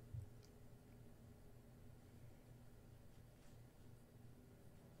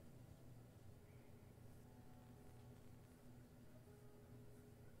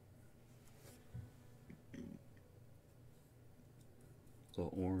 A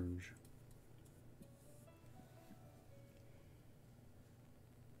little orange.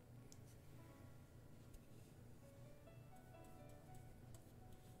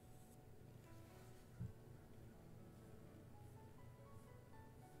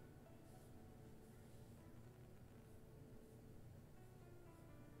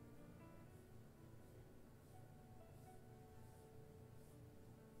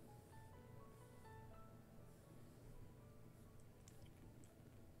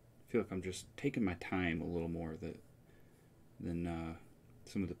 I feel like I'm just taking my time a little more than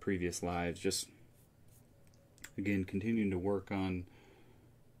some of the previous lives. Just, again, continuing to work on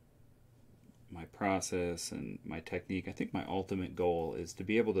my process and my technique. I think my ultimate goal is to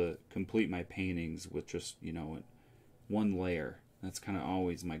be able to complete my paintings with just, one layer. That's kind of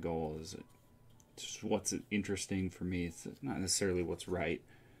always my goal. Is just what's interesting for me. It's not necessarily what's right.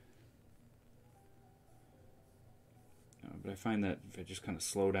 But I find that if I just kind of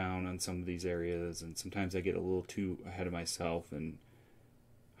slow down on some of these areas, and sometimes I get a little too ahead of myself and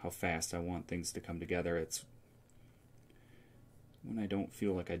how fast I want things to come together, it's when I don't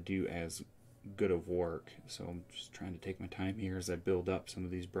feel like I do as good of work. So I'm just trying to take my time here as I build up some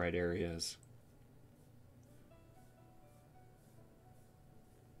of these bright areas.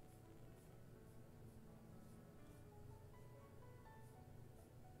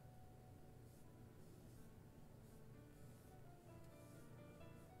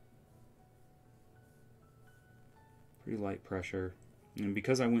 Pretty light pressure, and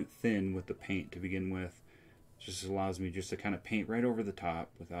because I went thin with the paint to begin with, it just allows me just to kind of paint right over the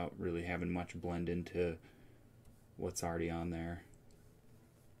top without really having much blend into what's already on there.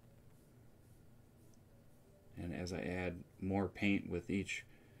 And as I add more paint with each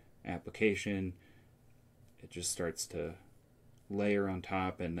application, it just starts to layer on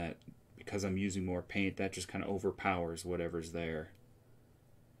top, and that, because I'm using more paint, that just kind of overpowers whatever's there.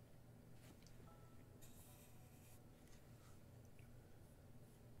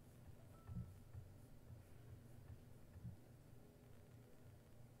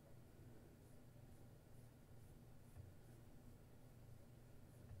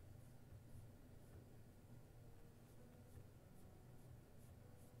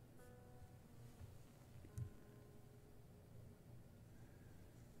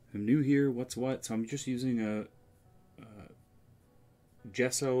 I'm new here, what's what, so I'm just using a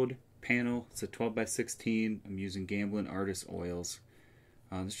gessoed panel. It's a 12x16. I'm using Gamblin Artist Oils.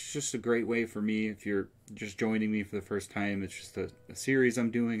 This is just a great way for me, if you're just joining me for the first time. It's just a series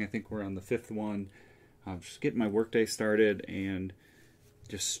I'm doing. I think we're on the 5th one. Just getting my workday started and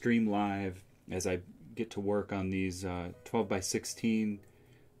just stream live as I get to work on these 12x16,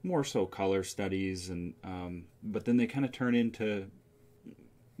 more so color studies, and but then they kind of turn into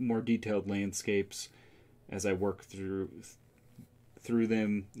more detailed landscapes as I work through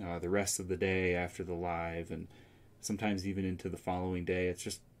them the rest of the day after the live, and sometimes even into the following day. It's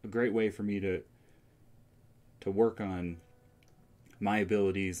just a great way for me to work on my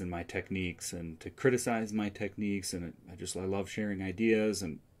abilities and my techniques, and to criticize my techniques, and I love sharing ideas,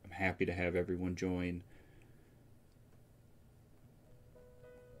 and I'm happy to have everyone join.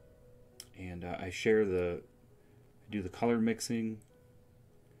 And I do the color mixing.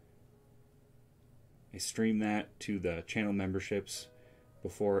 I stream that to the channel memberships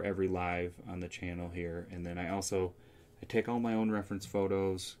before every live on the channel here, and then I take all my own reference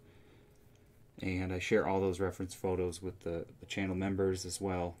photos, and I share all those reference photos with the channel members as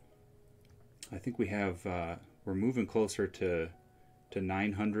well. I think we're moving closer to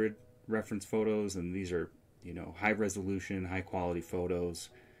 900 reference photos, and these are, high resolution, high quality photos.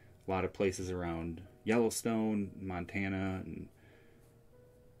 A lot of places around Yellowstone, Montana, and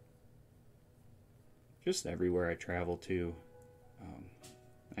just everywhere I travel to.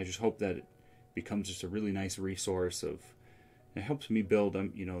 I just hope that it becomes just a really nice resource it helps me build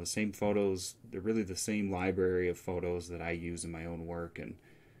the same photos. They're really the same library of photos that I use in my own work, and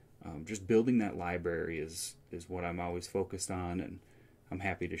just building that library is what I'm always focused on, and I'm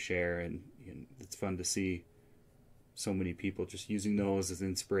happy to share, and it's fun to see so many people just using those as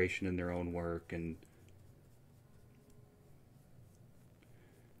inspiration in their own work. And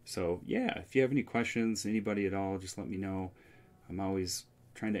so yeah, if you have any questions, anybody at all, just let me know. I'm always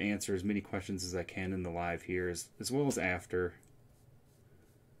trying to answer as many questions as I can in the live here, as well as after.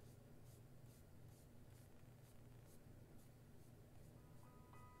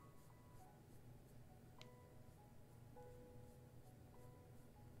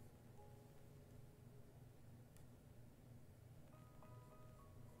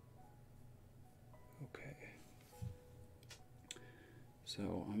 Okay.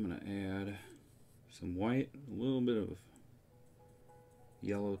 So I'm going to add some white, a little bit of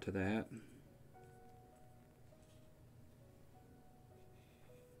yellow to that. And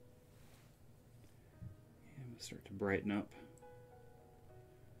we'll start to brighten up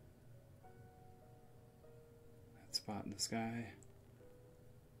that spot in the sky.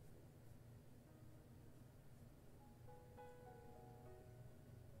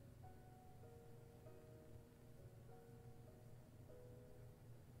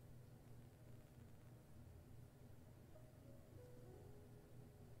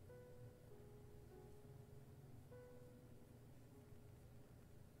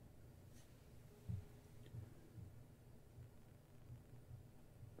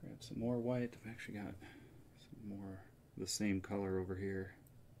 Some more white. I've actually got some more of the same color over here.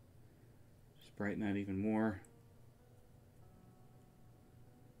 Just brighten that even more.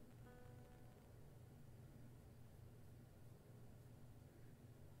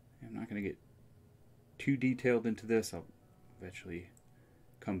 I'm not going to get too detailed into this. I'll eventually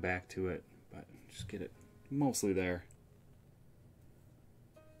come back to it, but just get it mostly there.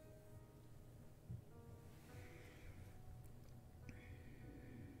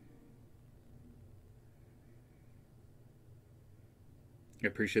 I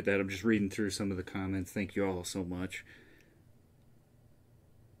appreciate that. I'm just reading through some of the comments. Thank you all so much.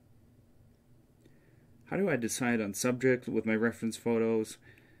 How do I decide on subject with my reference photos,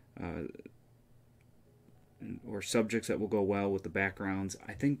 or subjects that will go well with the backgrounds?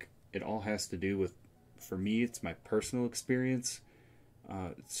 I think it all has to do with, for me, it's my personal experience.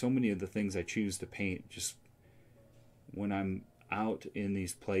 So many of the things I choose to paint, just when I'm out in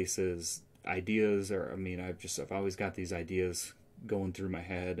these places, ideas are, I've always got these ideas going through my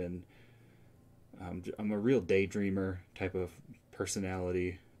head, and I'm a real daydreamer type of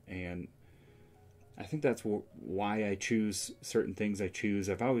personality, and I think that's why I choose certain things I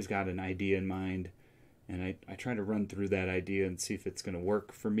choose. I've always got an idea in mind, and I try to run through that idea and see if it's going to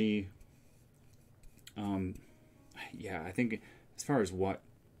work for me. Yeah, I think as far as what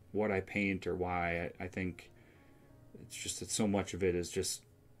I paint or why, I think it's just that so much of it is just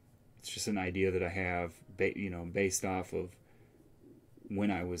an idea that I have, based off of when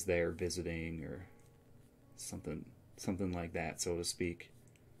I was there visiting, or something like that, so to speak.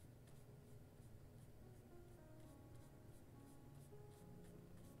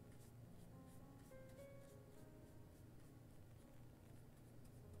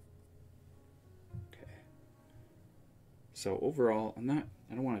 So overall, I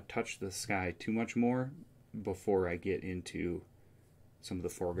don't want to touch the sky too much more before I get into some of the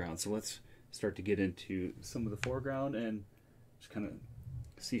foreground. So let's start to get into some of the foreground and just kind of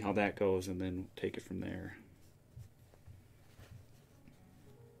see how that goes, and then take it from there.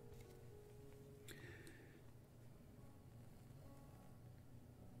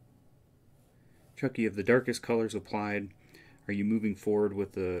 Chucky, of the darkest colors applied, are you moving forward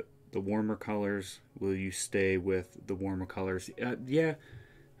with the warmer colors? Will you stay with the warmer colors? Yeah,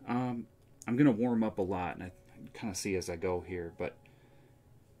 I'm going to warm up a lot, and I kind of see as I go here, but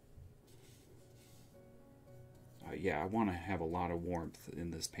yeah, I want to have a lot of warmth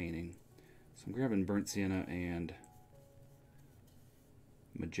in this painting. So I'm grabbing burnt sienna and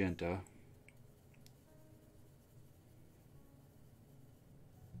magenta.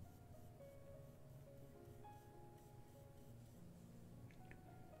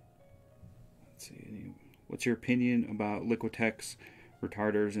 Let's see, what's your opinion about Liquitex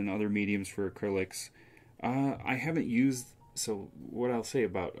retarders and other mediums for acrylics? I haven't used, so what I'll say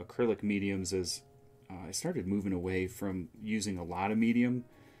about acrylic mediums is I started moving away from using a lot of medium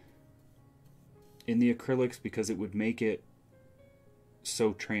in the acrylics because it would make it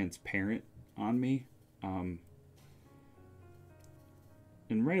so transparent on me. And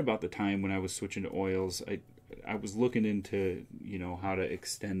right about the time when I was switching to oils, I was looking into, you know, how to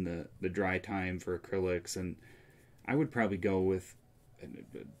extend the dry time for acrylics, and I would probably go with,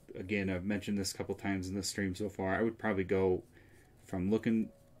 again, I've mentioned this a couple times in the stream so far, I would probably go from looking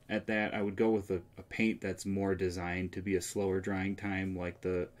at that, I would go with a paint that's more designed to be a slower drying time, like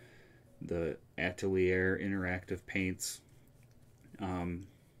the Atelier interactive paints. I've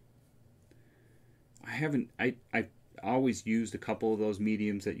always used a couple of those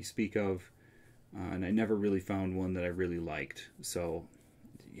mediums that you speak of, and I never really found one that I really liked. So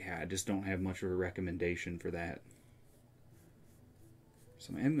yeah, I just don't have much of a recommendation for that.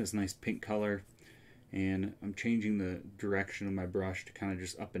 So I'm adding this nice pink color, and I'm changing the direction of my brush to kind of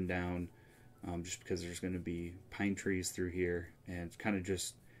just up and down, just because there's going to be pine trees through here, and it's kind of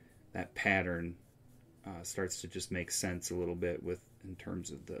just that pattern starts to just make sense a little bit in terms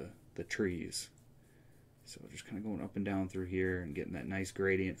of the trees. So just kind of going up and down through here and getting that nice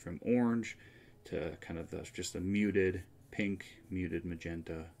gradient from orange to kind of just a muted pink, muted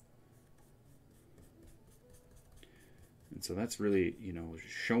magenta. And so that's really, you know,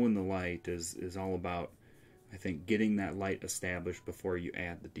 showing the light is all about, I think, getting that light established before you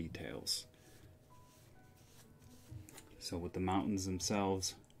add the details. So with the mountains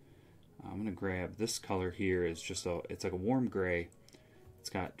themselves, I'm going to grab this color here. It's like a warm gray.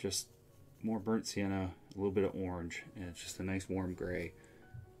 It's got just more burnt sienna, a little bit of orange, and it's just a nice warm gray.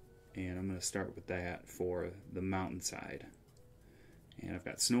 And I'm going to start with that for the mountainside. And I've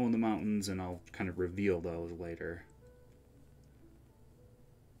got snow in the mountains, and I'll kind of reveal those later.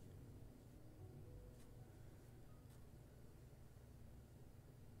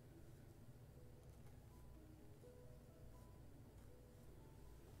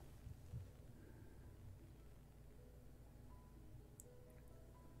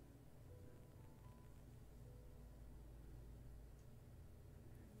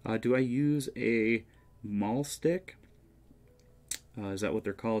 Do I use a maul stick? Is that what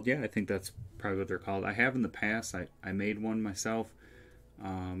they're called? Yeah, I think that's probably what they're called. I have in the past. I made one myself.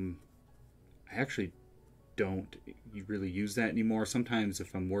 I actually don't really use that anymore. Sometimes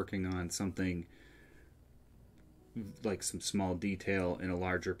if I'm working on something like some small detail in a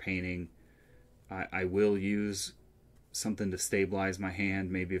larger painting, I will use something to stabilize my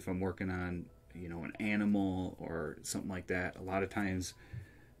hand. Maybe if I'm working on, you know, an animal or something like that. A lot of times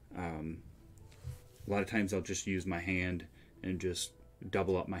I'll just use my hand and just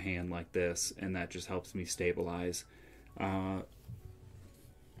double up my hand like this, and that just helps me stabilize. I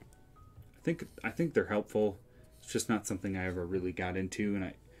think they're helpful. It's just not something I ever really got into, and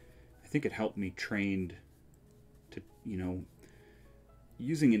I think it helped me trained to, you know,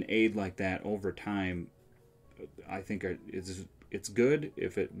 using an aid like that over time. I think it's good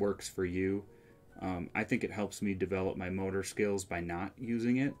if it works for you. I think it helps me develop my motor skills by not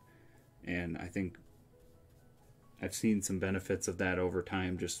using it, and I think I've seen some benefits of that over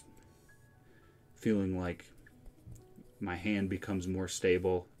time, just feeling like my hand becomes more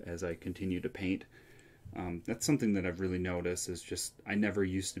stable as I continue to paint. That's something that I've really noticed, is just I never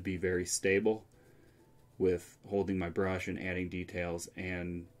used to be very stable with holding my brush and adding details,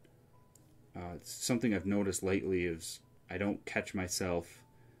 and something I've noticed lately is I don't catch myself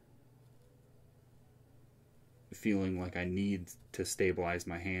feeling like I need to stabilize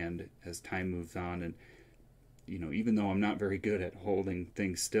my hand as time moves on. And you know, even though I'm not very good at holding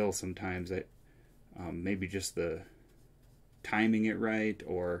things still sometimes, maybe just the timing it right,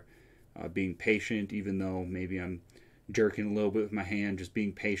 or being patient, even though maybe I'm jerking a little bit with my hand, just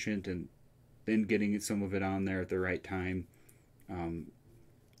being patient and then getting some of it on there at the right time.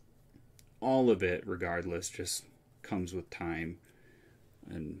 All of it, regardless, just comes with time.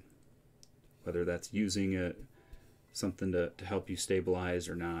 And whether that's using something to help you stabilize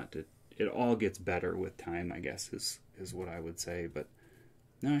or not, it all gets better with time, I guess, is what I would say. But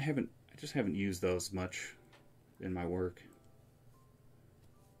no, I just haven't used those much in my work.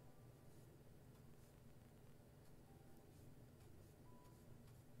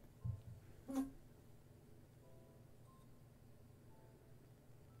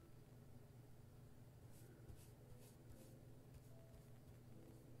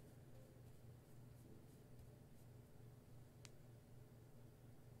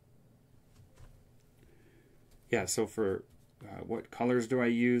 Yeah, so for what colors do I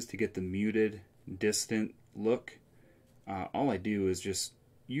use to get the muted, distant look? All I do is just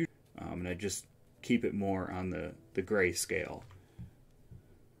use, and I just keep it more on the gray scale.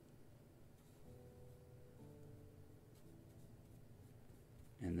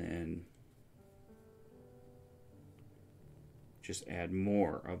 And then just add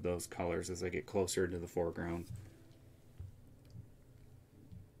more of those colors as I get closer to the foreground.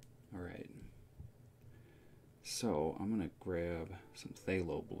 All right. So I'm going to grab some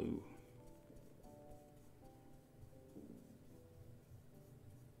phthalo blue.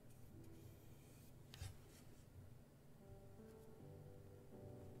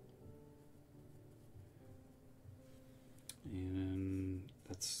 And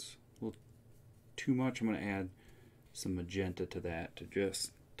that's a little too much. I'm going to add some magenta to that to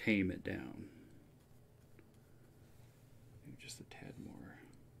just tame it down. Maybe just a tad more.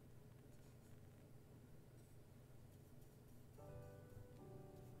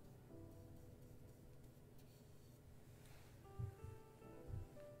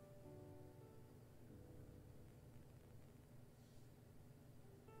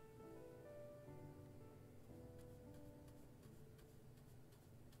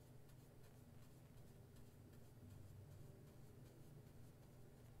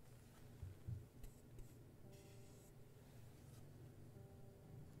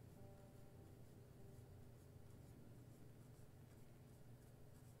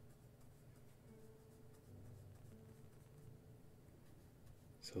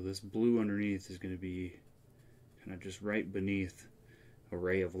 So this blue underneath is going to be kind of just right beneath a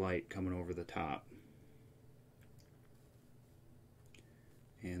ray of light coming over the top.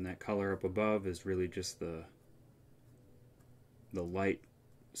 And that color up above is really just the light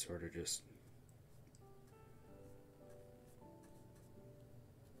sort of just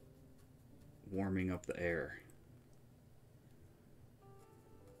warming up the air.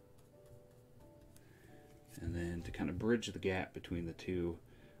 And then to kind of bridge the gap between the two,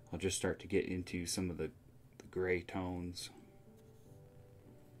 I'll just start to get into some of the gray tones.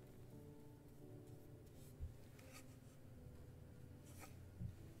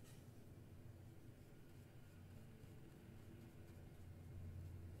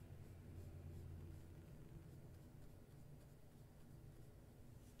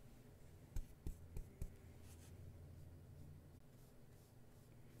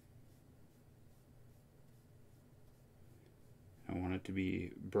 I want it to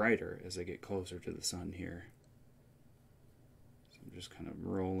be brighter as I get closer to the sun here. So I'm just kind of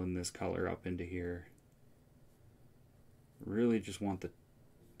rolling this color up into here. Really just want the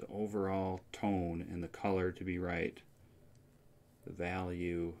overall tone and the color to be right. The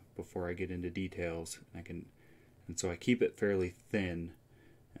value before I get into details. And so I keep it fairly thin,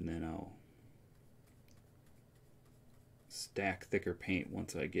 and then I'll stack thicker paint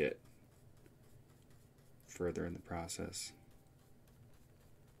once I get further in the process.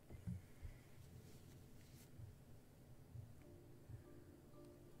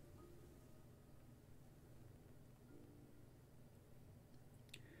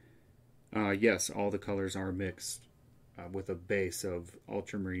 Yes, all the colors are mixed with a base of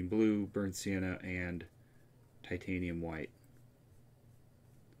ultramarine blue, burnt sienna, and titanium white.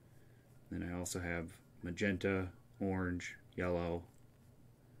 Then I also have magenta, orange, yellow,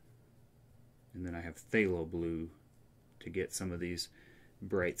 and then I have phthalo blue to get some of these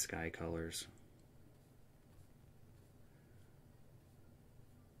bright sky colors.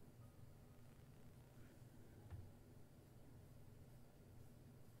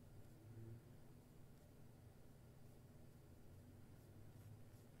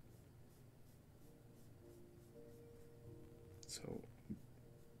 So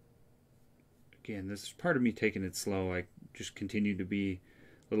again, this is part of me taking it slow. I just continue to be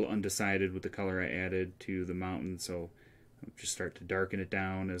a little undecided with the color I added to the mountain, so I'll just start to darken it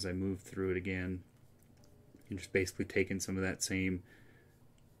down as I move through it again. And just basically taking some of that same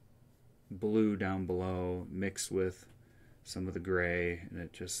blue down below mixed with some of the gray, and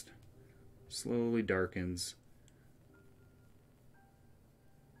it just slowly darkens.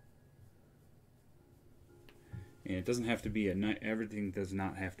 And it doesn't have to be everything does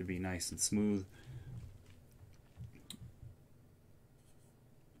not have to be nice and smooth.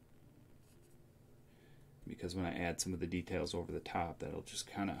 Because when I add some of the details over the top, that'll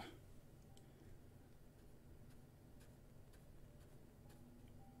just kind of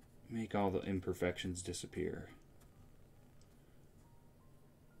make all the imperfections disappear.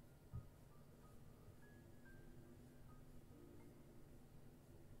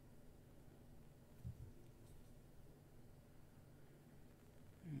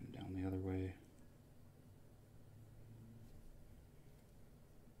 And down the other way.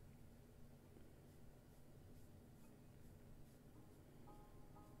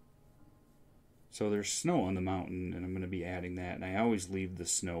 So there's snow on the mountain, and I'm going to be adding that. And I always leave the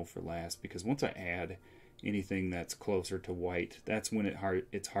snow for last, because once I add anything that's closer to white, that's when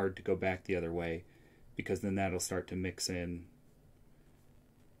it's hard to go back the other way, because then that'll start to mix in.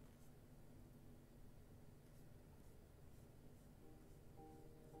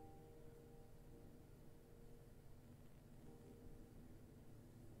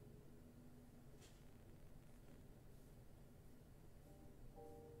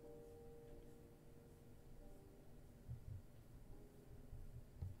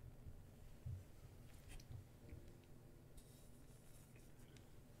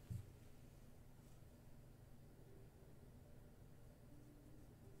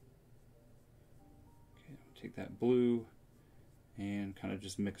 Take that blue and kind of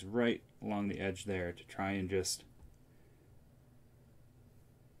just mix right along the edge there to try and just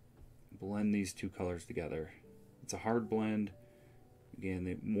blend these two colors together. It's a hard blend. Again,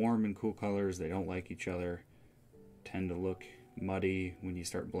 the warm and cool colors, they don't like each other, tend to look muddy when you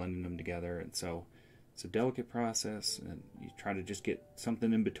start blending them together, and so it's a delicate process, and you try to just get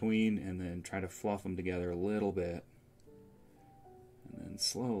something in between and then try to fluff them together a little bit, and then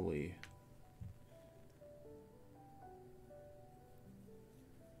slowly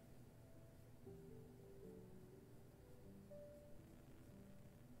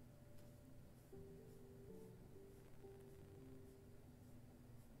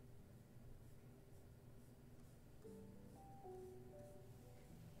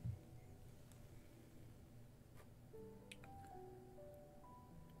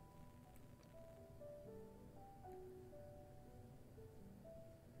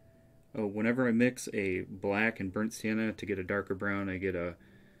whenever I mix a black and burnt sienna to get a darker brown, I get a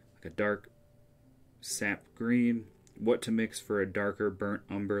dark sap green. What to mix for a darker burnt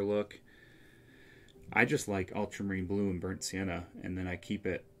umber look? I just like ultramarine blue and burnt sienna, and then I keep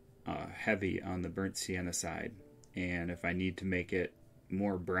it heavy on the burnt sienna side. And if I need to make it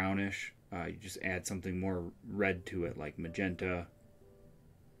more brownish, you just add something more red to it, like magenta,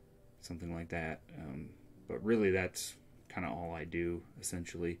 something like that. But really, that's kind of all I do,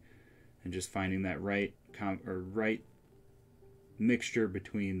 essentially. And just finding that right mixture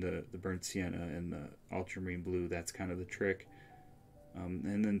between the burnt sienna and the ultramarine blue, that's kind of the trick.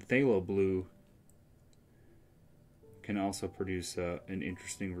 And then phthalo blue can also produce an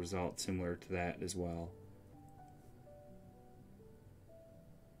interesting result similar to that as well.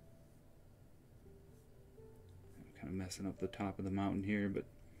 I'm kind of messing up the top of the mountain here, but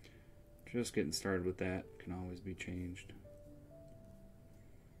just getting started with that can always be changed.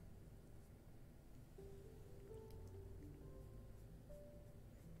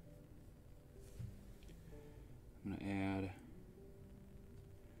 I'm going to add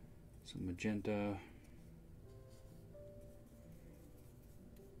some magenta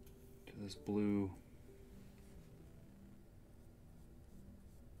to this blue.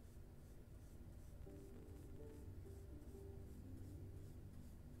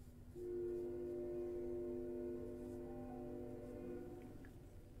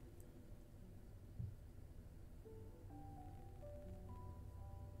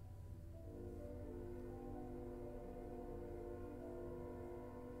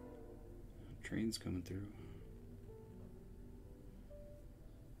 Train's coming through.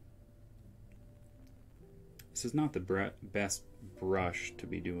 This is not the best brush to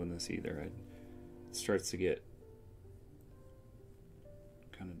be doing this either. It starts to get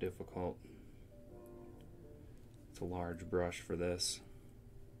kind of difficult. It's a large brush for this.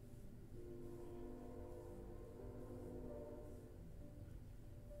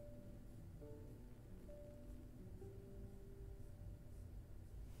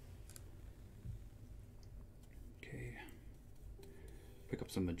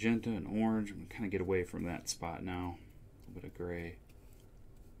 some magenta and orange. I'm going to kind of get away from that spot now. A little bit of gray.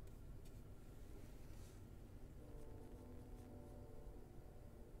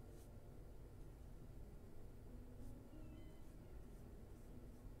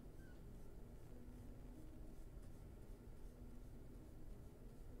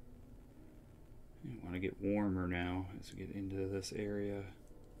 I want to get warmer now as we get into this area.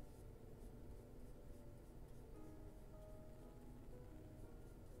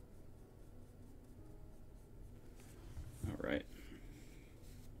 Alright.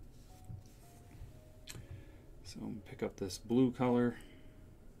 So I'm going to pick up this blue color,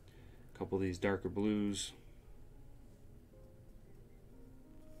 a couple of these darker blues.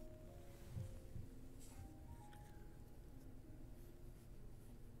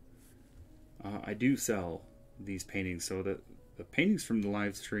 I do sell these paintings, so the paintings from the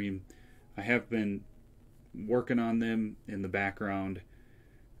live stream, I have been working on them in the background,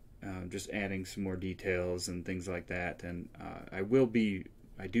 just adding some more details and things like that. And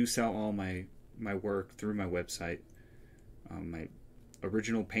I do sell all my work through my website. My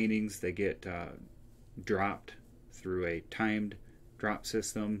original paintings, they get dropped through a timed drop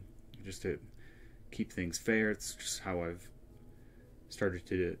system, just to keep things fair. It's just how I've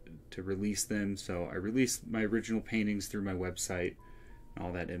started to release them. So I release my original paintings through my website.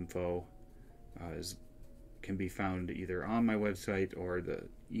 All that info can be found either on my website, or the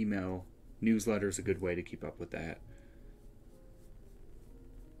email newsletter is a good way to keep up with that.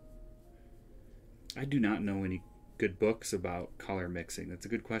 I do not know any good books about color mixing. That's a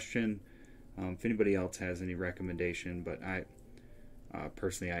good question. If anybody else has any recommendation, but I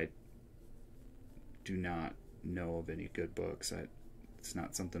personally, I do not know of any good books. It's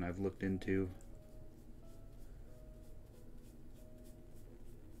not something I've looked into.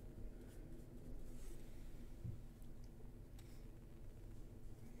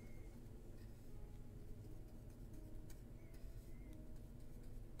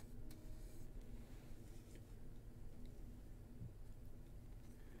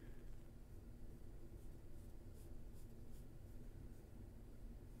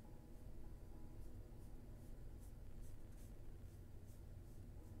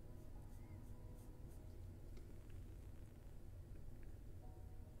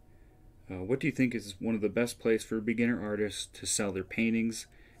 What do you think is one of the best places for beginner artists to sell their paintings,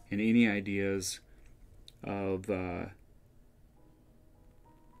 and any ideas of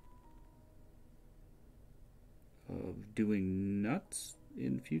doing nuts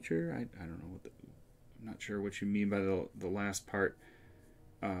in the future? I don't know I'm not sure what you mean by the last part.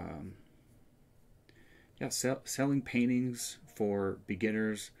 Yeah, selling paintings for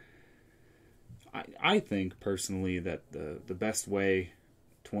beginners. I think personally that the best way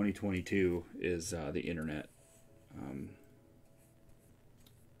 2022 is the internet,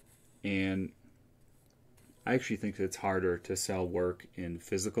 and I actually think that it's harder to sell work in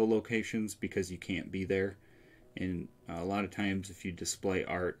physical locations because you can't be there. And a lot of times if you display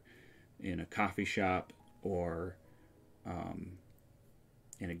art in a coffee shop, or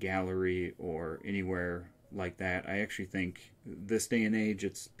in a gallery, or anywhere like that, I actually think this day and age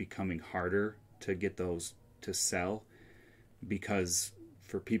it's becoming harder to get those to sell, because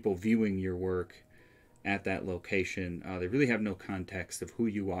for people viewing your work at that location, they really have no context of who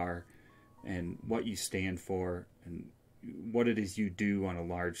you are and what you stand for and what it is you do on a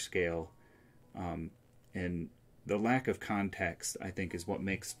large scale. And the lack of context, I think, is what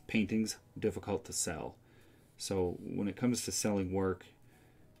makes paintings difficult to sell. So when it comes to selling work,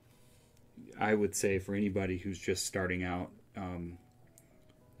 I would say for anybody who's just starting out,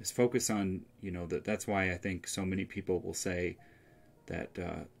 is focus on, that's why I think so many people will say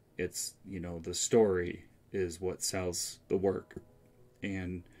that it's, the story is what sells the work.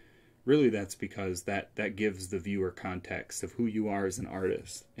 And really that's because that gives the viewer context of who you are as an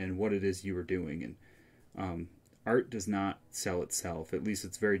artist and what it is you are doing. And art does not sell itself. At least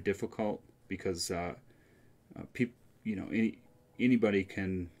it's very difficult, because people, anybody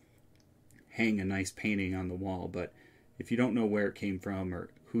can hang a nice painting on the wall, but if you don't know where it came from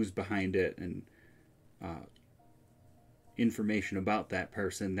or who's behind it, and information about that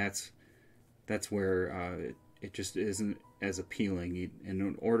person, that's where it just isn't as appealing. And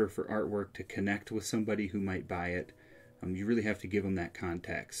in order for artwork to connect with somebody who might buy it, you really have to give them that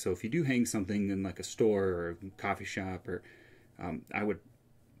context. So if you do hang something in like a store or a coffee shop, or I would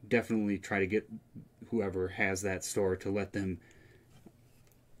definitely try to get whoever has that store to let them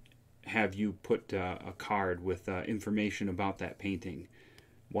have you put a card with information about that painting,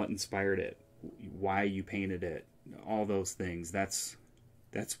 what inspired it, why you painted it, all those things. That's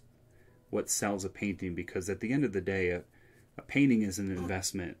what sells a painting, because at the end of the day, a painting is an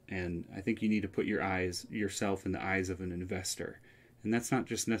investment, and I think you need to put yourself in the eyes of an investor. And that's not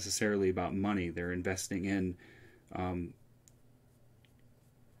just necessarily about money. They're investing in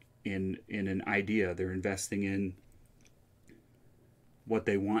an idea. They're investing in what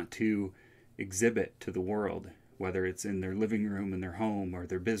they want to exhibit to the world, whether it's in their living room, in their home, or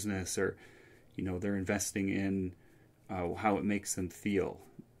their business, or they're investing in how it makes them feel.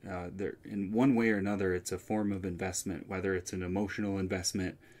 In one way or another, it's a form of investment, whether it's an emotional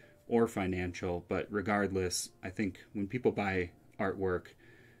investment or financial. But regardless, I think when people buy artwork,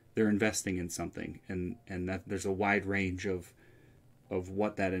 they're investing in something, and that there's a wide range of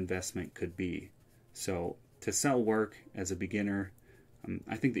what that investment could be. So to sell work as a beginner,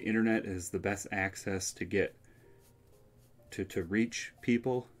 I think the internet is the best access to get to reach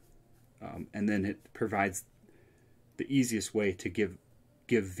people, and then it provides the easiest way to give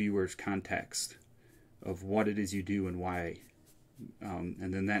viewers context of what it is you do and why,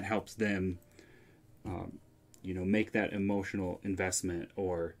 and then that helps them make that emotional investment,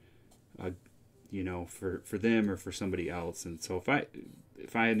 or for them or for somebody else. And so if I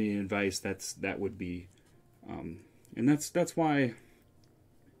had any advice, that would be, and that's why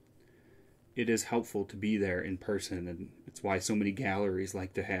it is helpful to be there in person, and it's why so many galleries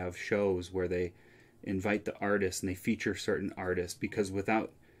like to have shows where they invite the artist and they feature certain artists, because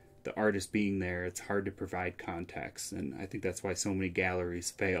without the artist being there, it's hard to provide context. And I think that's why so many galleries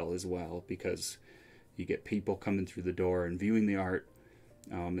fail as well, because you get people coming through the door and viewing the art,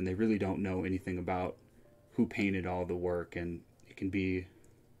 and they really don't know anything about who painted all the work, and it can be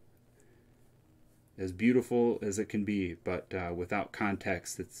as beautiful as it can be, but without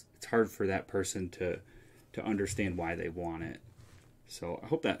context, it's hard for that person to understand why they want it. So I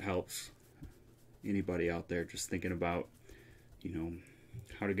hope that helps anybody out there just thinking about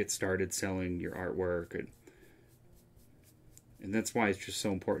how to get started selling your artwork, and that's why it's just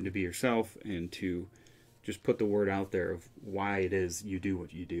so important to be yourself and to just put the word out there of why it is you do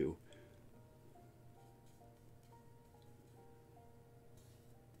what you do.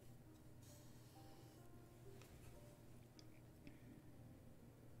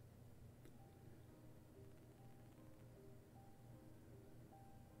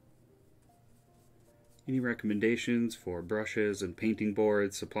 Any recommendations for brushes and painting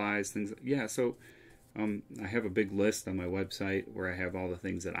boards, supplies, things? Yeah, so I have a big list on my website where I have all the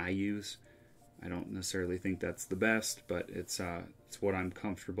things that I use. I don't necessarily think that's the best, but it's what I'm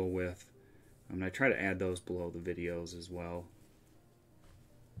comfortable with. I try to add those below the videos as well.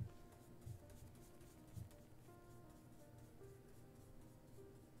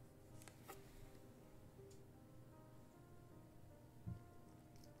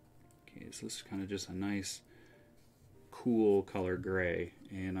 Okay, so this is kind of just a nice, cool color gray,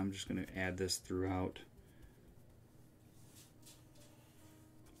 and I'm just going to add this throughout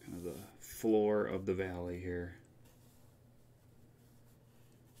kind of the floor of the valley here.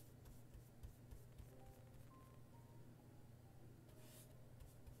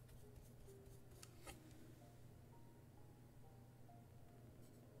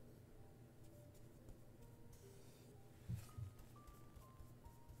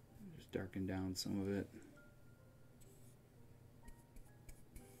 Just darken down some of it.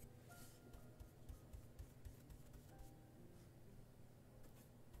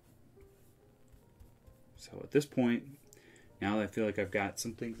 So at this point, now that I feel like I've got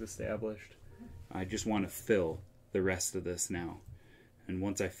some things established, I just want to fill the rest of this now. And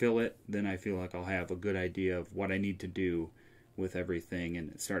once I fill it, then I feel like I'll have a good idea of what I need to do with everything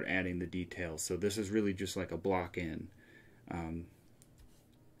and start adding the details. So this is really just like a block in. And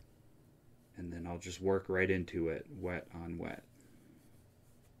then I'll just work right into it, wet on wet.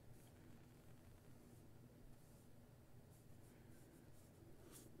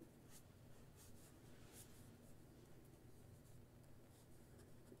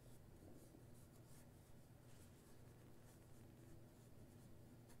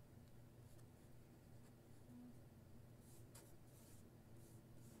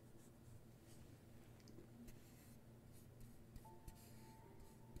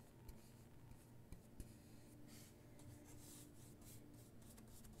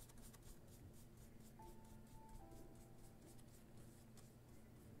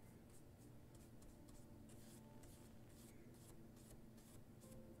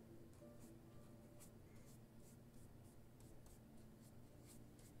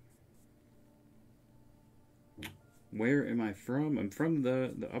 Where am I from? I'm from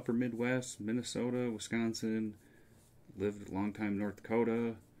the upper Midwest, Minnesota, Wisconsin. Lived a long time in North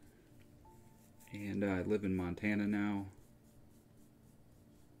Dakota. And I live in Montana now.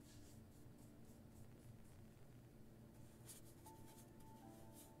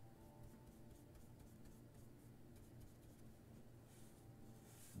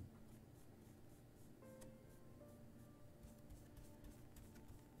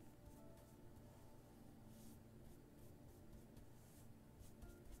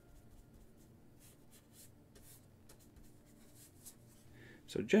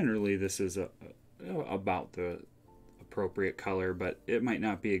 So generally this is about the appropriate color, but it might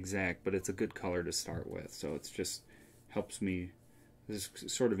not be exact, but it's a good color to start with. So it's just helps me. This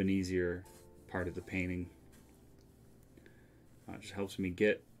is sort of an easier part of the painting. It just helps me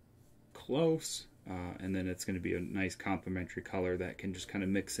get close, and then it's going to be a nice complementary color that can just kind of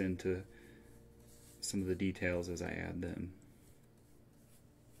mix into some of the details as I add them.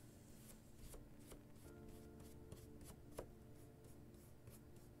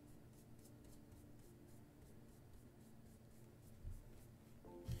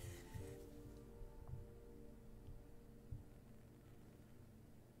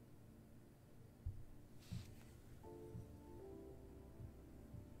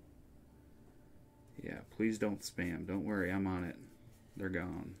 Yeah, please don't spam. Don't worry, I'm on it. They're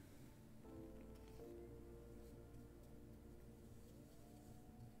gone.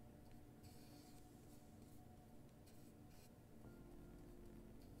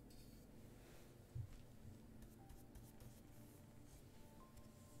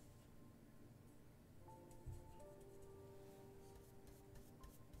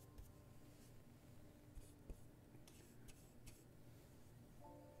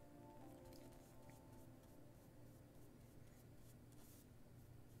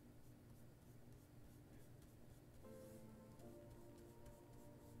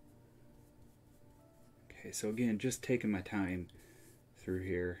 Okay, so again, just taking my time through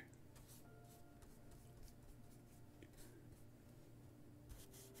here.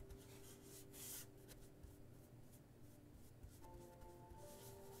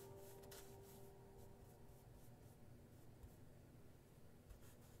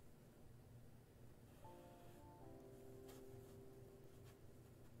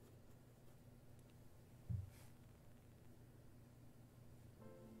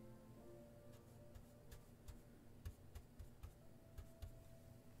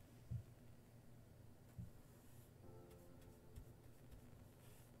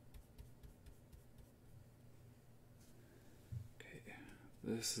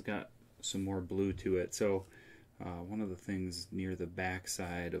 This has got some more blue to it. So one of the things near the back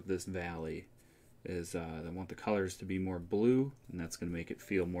side of this valley is I want the colors to be more blue, and that's going to make it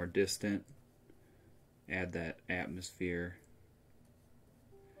feel more distant. Add that atmosphere,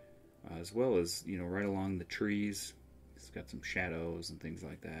 as well as, you know, right along the trees. It's got some shadows and things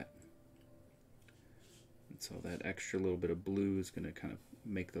like that. And so that extra little bit of blue is going to kind of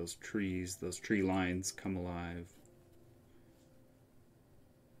make those trees, those tree lines come alive.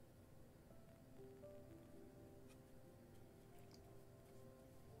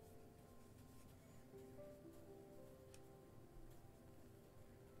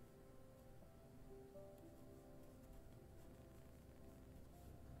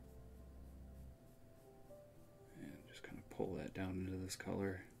 Pull that down into this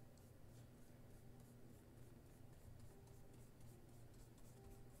color.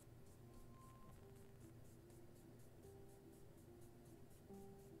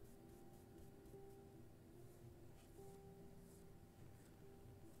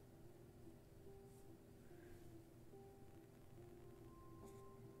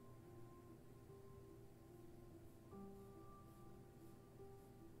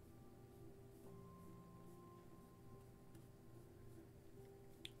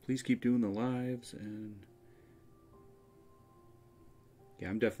 Please keep doing the lives, and yeah,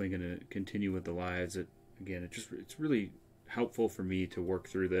 I'm definitely going to continue with the lives. Again, it's really helpful for me to work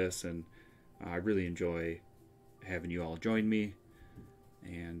through this, and I really enjoy having you all join me,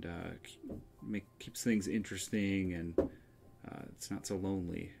 and keeps things interesting, and it's not so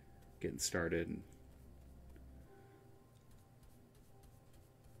lonely getting started. And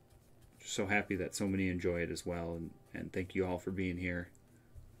just so happy that so many enjoy it as well, and thank you all for being here.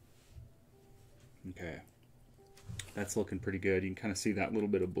 Okay, that's looking pretty good. You can kind of see that little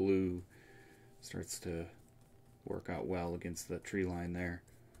bit of blue starts to work out well against the tree line there.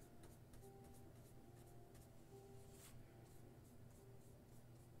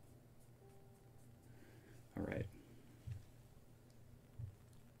 All right.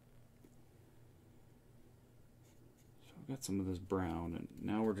 So I've got some of this brown, and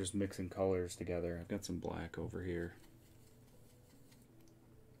now we're just mixing colors together. I've got some black over here.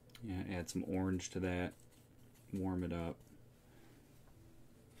 Yeah, add some orange to that, warm it up.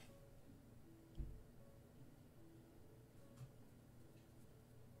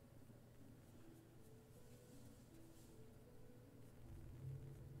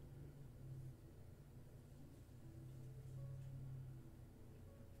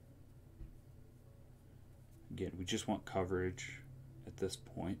 Again, we just want coverage at this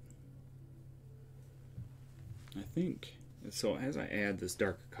point. I think So as I add this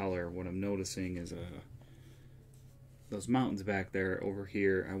darker color, what I'm noticing is those mountains back there over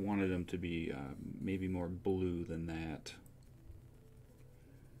here, I wanted them to be maybe more blue than that.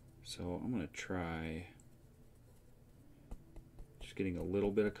 So I'm going to try just getting a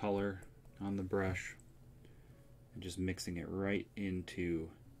little bit of color on the brush and just mixing it right into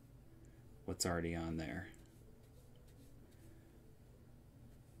what's already on there.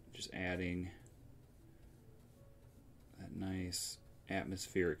 Just adding that nice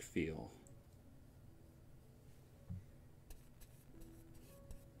atmospheric feel.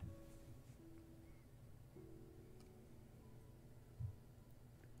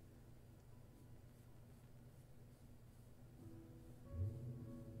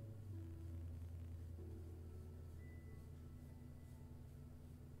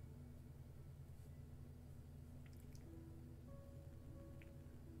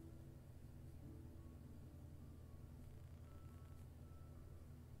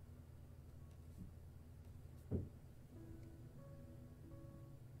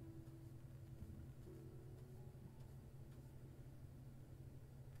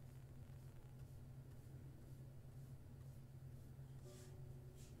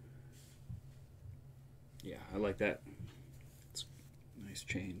 Yeah, I like that. It's a nice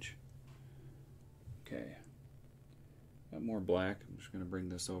change. Okay. Got more black. I'm just going to bring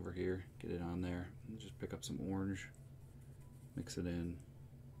this over here, get it on there, and just pick up some orange, mix it in.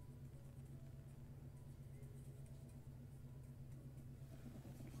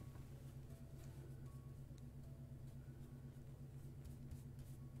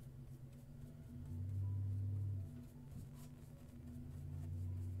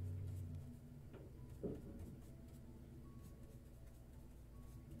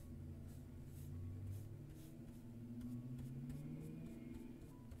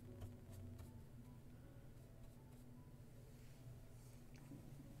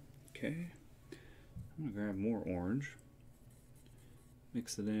 Okay, I'm going to grab more orange,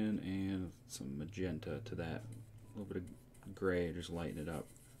 mix it in, and some magenta to that. A little bit of gray, just lighten it up.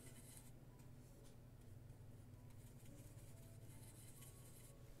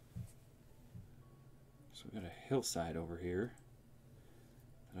 So we've got a hillside over here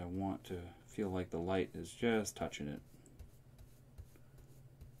that I want to feel like the light is just touching it.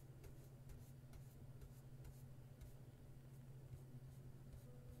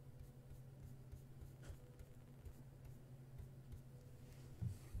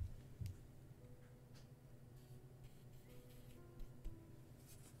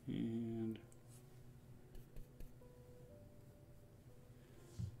 And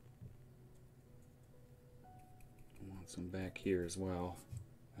I want some back here as well.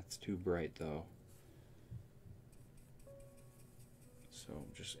 That's too bright though. So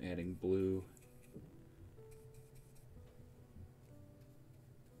just adding blue.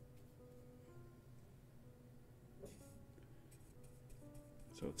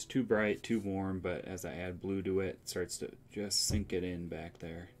 So it's too bright, too warm, but as I add blue to it, it starts to just sink it in back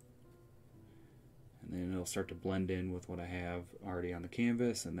there. And then it'll start to blend in with what I have already on the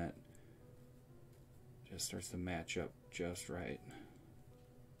canvas, and that just starts to match up just right.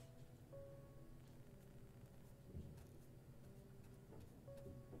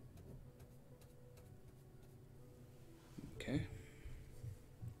 Okay.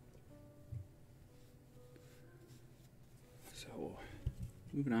 So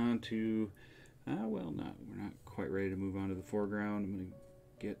moving on to, we're not quite ready to move on to the foreground. I'm going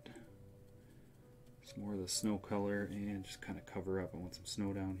to get some more of the snow color and just kind of cover up. I want some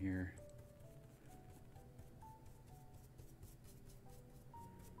snow down here.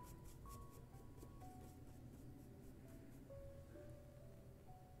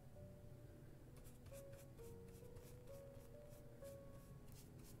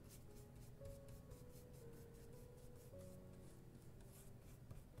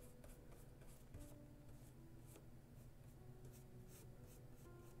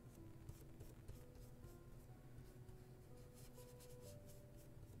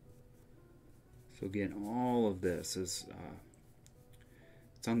 So again, all of this is,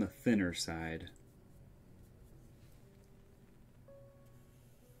 it's on the thinner side.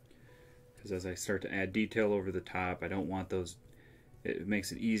 Because as I start to add detail over the top, I don't want those, it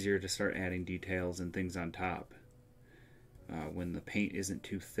makes it easier to start adding details and things on top when the paint isn't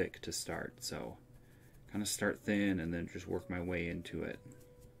too thick to start. So kind of start thin and then just work my way into it.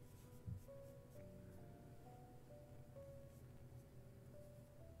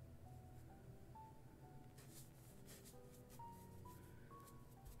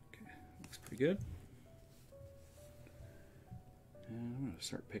 Pretty good. And I'm going to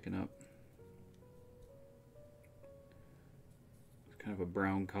start picking up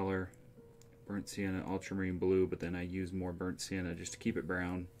brown color, burnt sienna, ultramarine blue, but then I use more burnt sienna just to keep it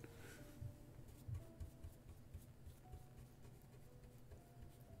brown.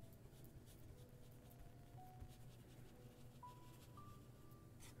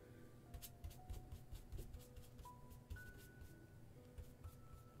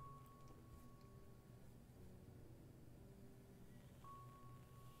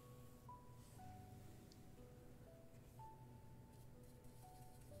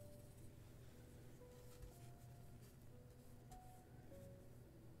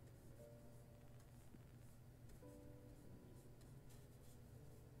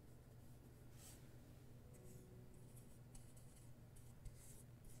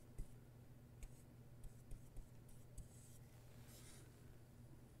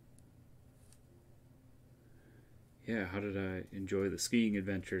 Yeah, how did I enjoy the skiing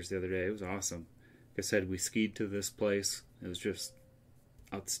adventures the other day? It was awesome. Like I said, we skied to this place. It was just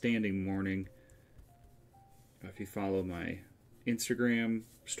outstanding morning. If you follow my Instagram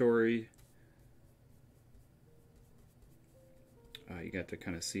story, you got to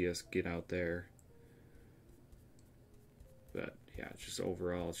kind of see us get out there. But yeah, it's just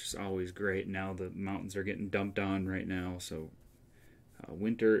overall, it's just always great. Now the mountains are getting dumped on right now, so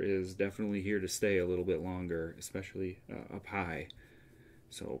winter is definitely here to stay a little bit longer, especially up high.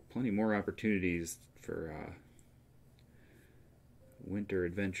 So plenty more opportunities for winter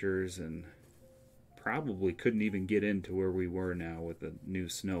adventures, and probably couldn't even get into where we were now with the new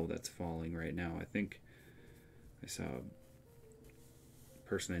snow that's falling right now. I think I saw a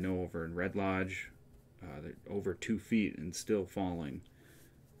person I know over in Red Lodge, they're over 2 feet and still falling,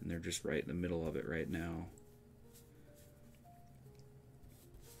 and they're just right in the middle of it right now.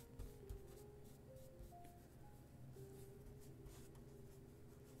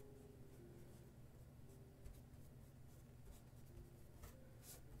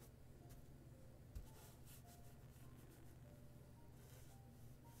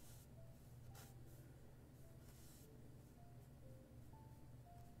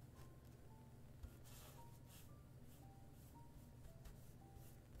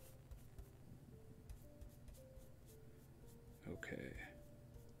 Okay,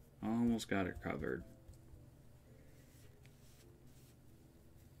 almost got it covered.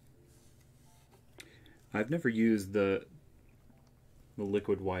 I've never used the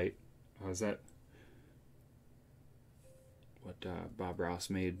liquid white. Is that what Bob Ross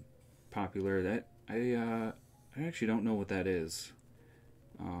made popular? That I actually don't know what that is.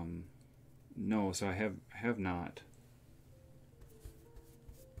 No, so I have not.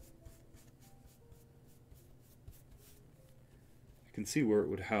 I can see where it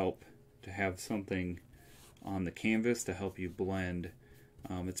would help to have something on the canvas to help you blend.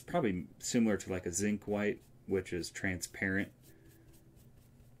 It's probably similar to like a zinc white, which is transparent.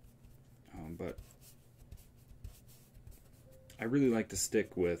 But I really like to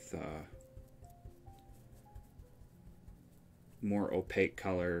stick with more opaque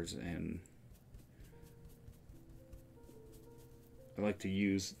colors, and I like to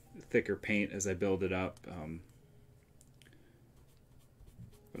use thicker paint as I build it up.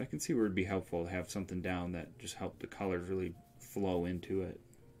 But I can see where it'd be helpful to have something down that just helped the colors really flow into it.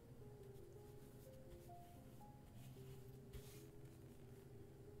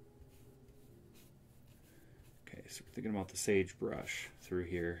 Okay, so we're thinking about the sagebrush through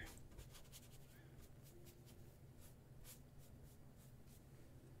here.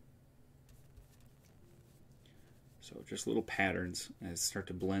 So just little patterns. As I start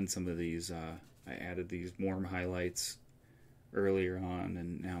to blend some of these, I added these warm highlights earlier on,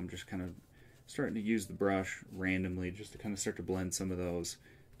 and now I'm just kind of starting to use the brush randomly just to kind of start to blend some of those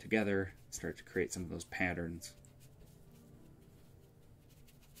together, start to create some of those patterns.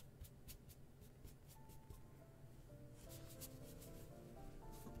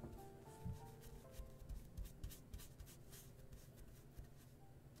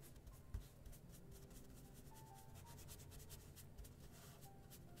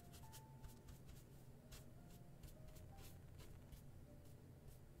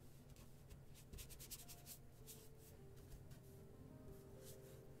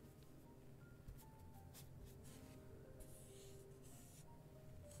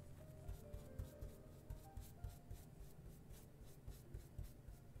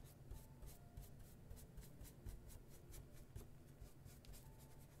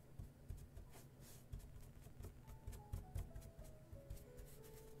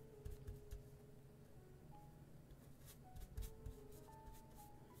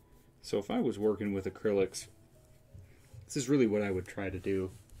 So if I was working with acrylics, this is really what I would try to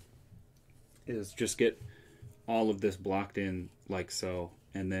do, is just get all of this blocked in like so,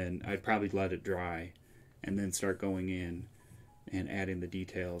 and then I'd probably let it dry and then start going in and adding the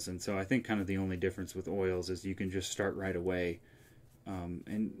details. And so I think kind of the only difference with oils is you can just start right away,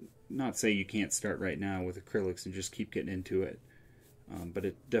 and not say you can't start right now with acrylics and just keep getting into it, but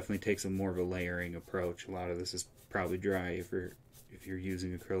it definitely takes a more of a layering approach. A lot of this is probably dry if you're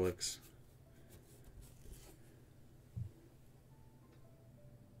using acrylics.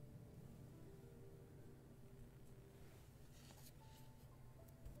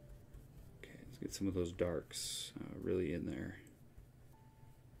 Okay, let's get some of those darks really in there.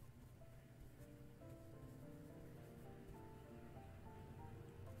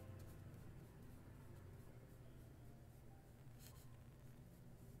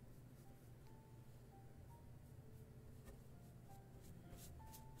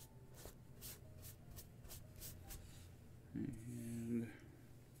 And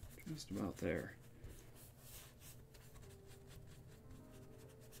just about there.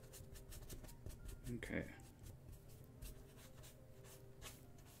 Okay.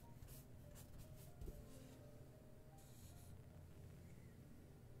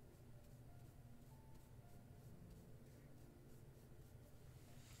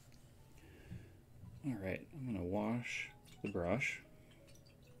 All right, I'm going to wash the brush.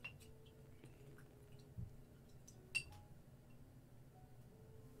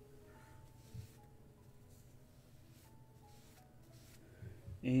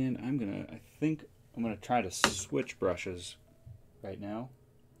 And I think I'm gonna try to switch brushes right now,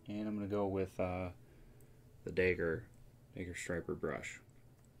 and I'm gonna go with the Dagger Striper brush.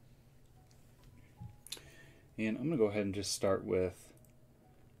 And I'm gonna go ahead and just start with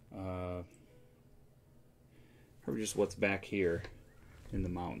probably just what's back here in the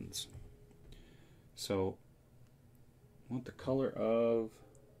mountains. So I want the color of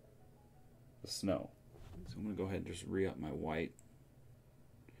the snow. So I'm gonna go ahead and just re-up my white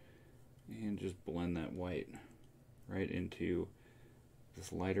and just blend that white right into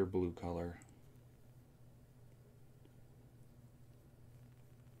this lighter blue color.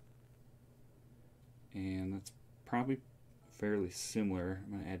 And that's probably fairly similar.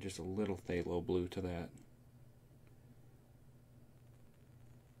 I'm going to add just a little phthalo blue to that.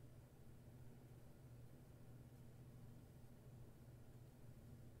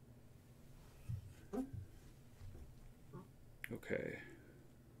 Okay.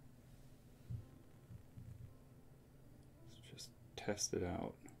 Let's just test it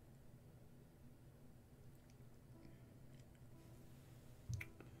out.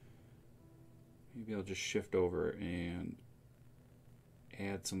 Maybe I'll just shift over and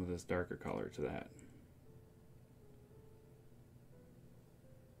add some of this darker color to that.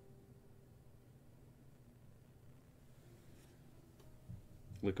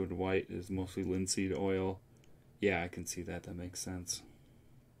 Liquid white is mostly linseed oil. Yeah, I can see that. That makes sense.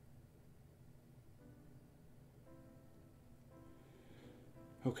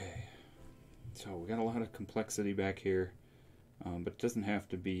 Okay, so we got a lot of complexity back here, but it doesn't have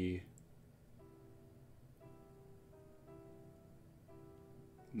to be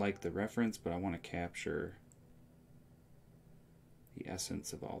like the reference, but I want to capture the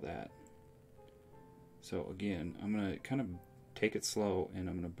essence of all that. So again, I'm going to kind of take it slow, and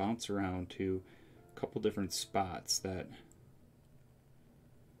I'm going to bounce around to a couple different spots that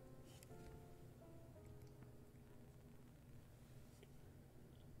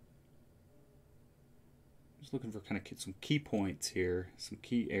just looking for kind of some key points here, some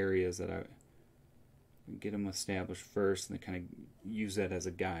key areas that I get them established first, and then kind of use that as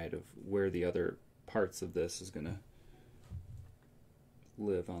a guide of where the other parts of this is going to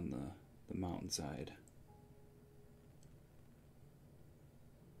live on the mountainside.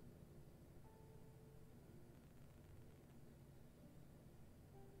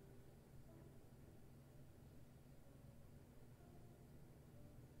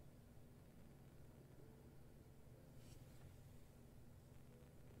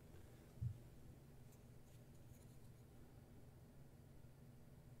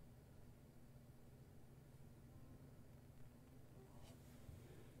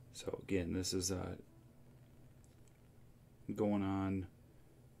 So again, this is going on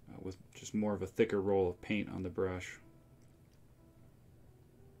with just more of a thicker roll of paint on the brush.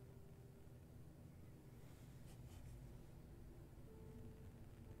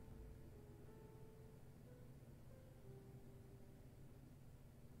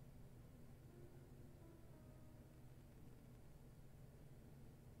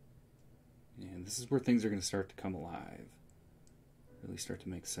 And this is where things are going to start to come alive, really start to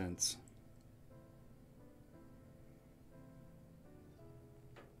make sense.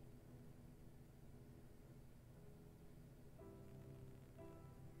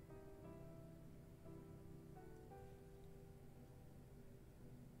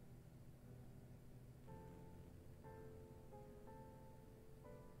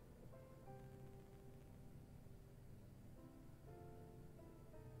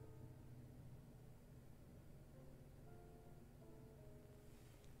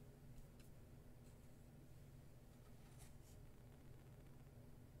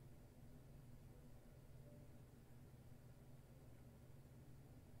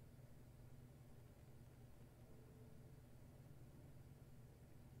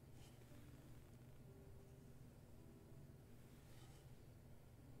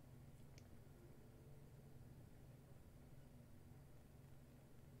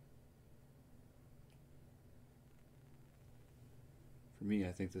 for me,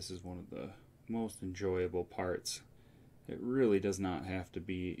 I think this is one of the most enjoyable parts. It really does not have to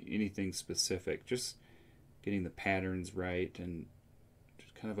be anything specific, just getting the patterns right and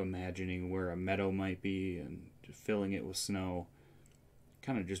just kind of imagining where a meadow might be and just filling it with snow.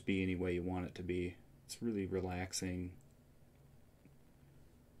 Kind of just be any way you want it to be. It's really relaxing.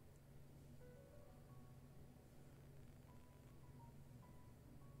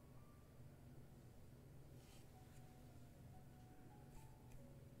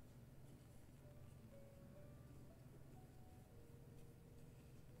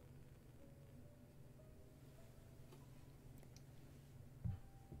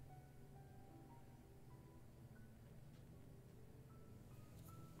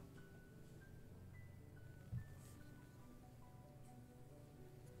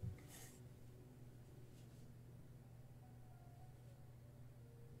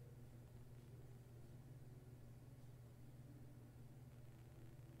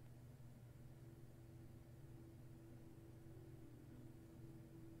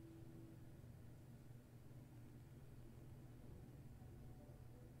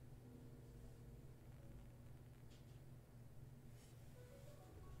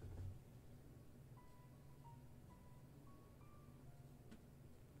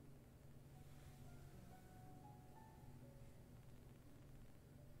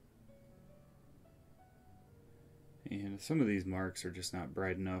 And if some of these marks are just not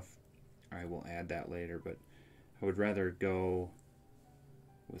bright enough, I will add that later, but I would rather go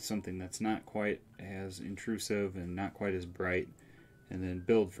with something that's not quite as intrusive and not quite as bright, and then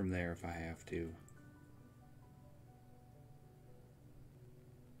build from there if I have to.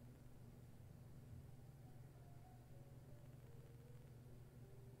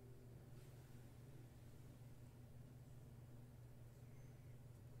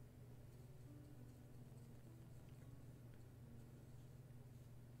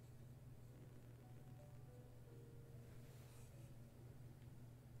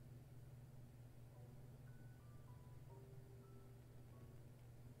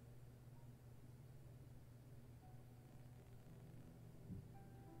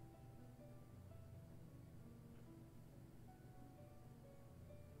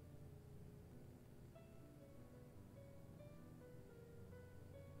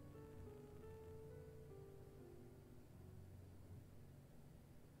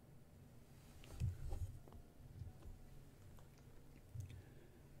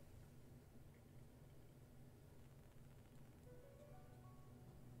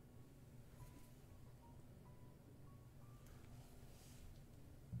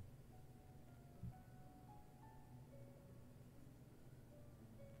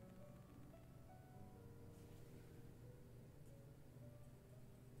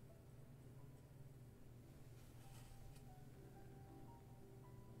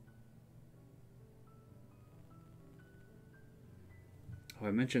 Oh,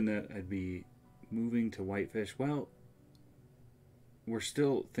 I mentioned that I'd be moving to whitefish. Well, we're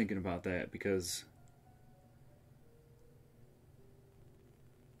still thinking about that because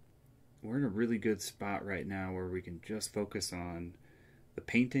we're in a really good spot right now where we can just focus on the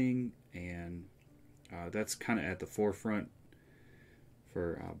painting, and that's kind of at the forefront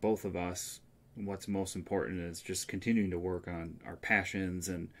for both of us. What's most important is just continuing to work on our passions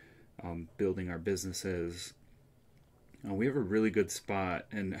and building our businesses. We have a really good spot,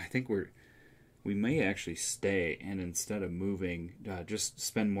 and I think we may actually stay, and instead of moving, just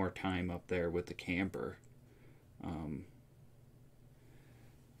spend more time up there with the camper.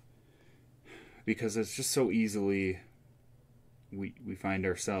 Because it's just so easily we find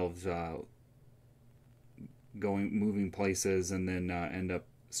ourselves moving places, and then end up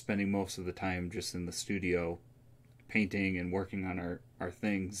spending most of the time just in the studio painting and working on our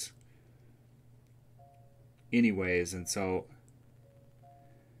things anyways. And so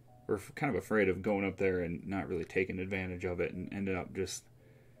we're kind of afraid of going up there and not really taking advantage of it, and ended up just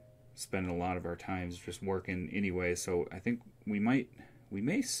spending a lot of our times just working anyway. So I think we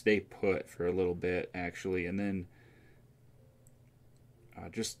may stay put for a little bit actually, and then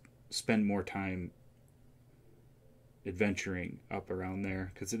just spend more time adventuring up around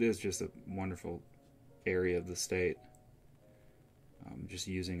there, because it is just a wonderful area of the state. Just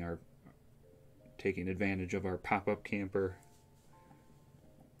taking advantage of our pop-up camper.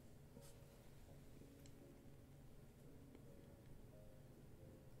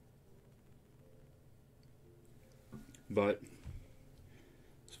 But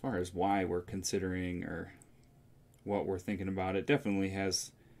as far as why we're considering or what we're thinking about, it definitely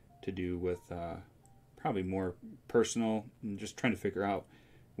has to do with probably more personal, and just trying to figure out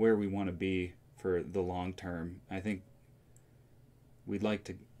where we want to be for the long term. I think we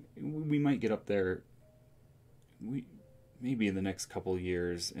might get up there, maybe in the next couple of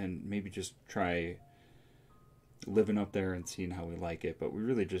years, and maybe just try living up there and seeing how we like it. But we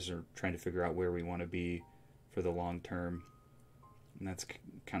really just are trying to figure out where we want to be for the long term, and that's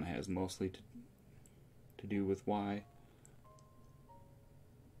kind of has mostly to do with why.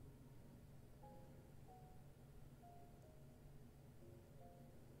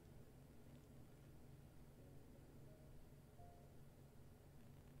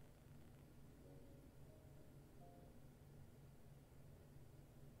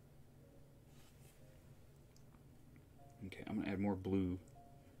 Okay, I'm going to add more blue.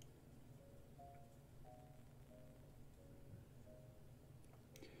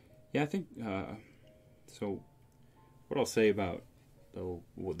 Yeah, I think, so what I'll say about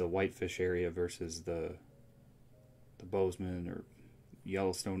the Whitefish area versus the Bozeman or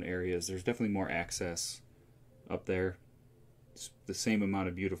Yellowstone areas, there's definitely more access up there. It's the same amount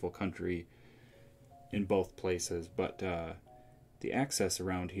of beautiful country in both places, but the access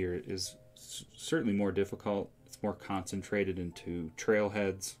around here is certainly more difficult. It's more concentrated into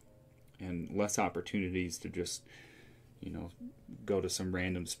trailheads and less opportunities to just, go to some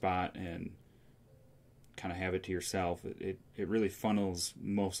random spot and kind of have it to yourself. It really funnels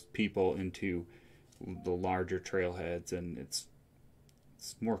most people into the larger trailheads, and it's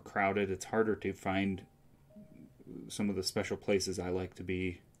more crowded. It's harder to find some of the special places I like to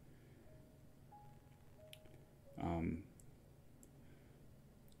be.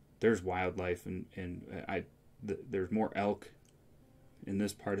 There's wildlife, and there's more elk in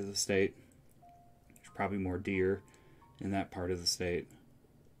this part of the state. There's probably more deer in that part of the state.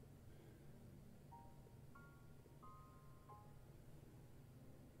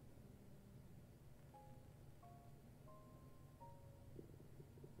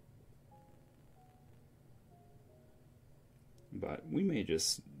 But we may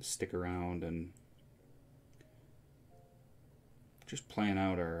just stick around and just plan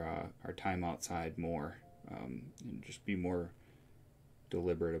out our time outside more, and just be more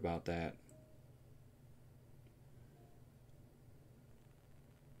deliberate about that.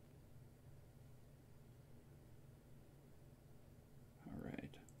 All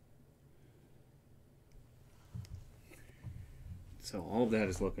right. So all of that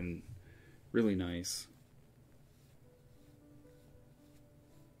is looking really nice.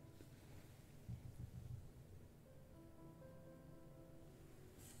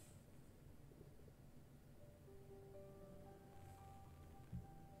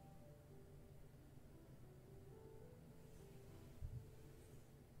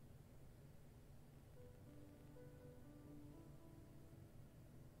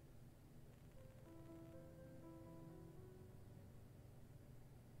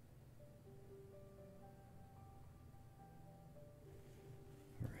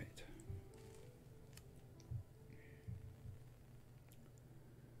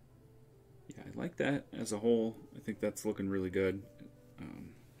 I like that as a whole. I think that's looking really good.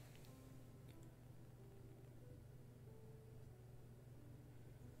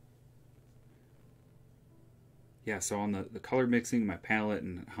 Yeah, so on the color mixing, my palette,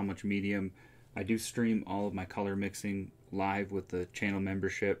 and how much medium, I do stream all of my color mixing live with the channel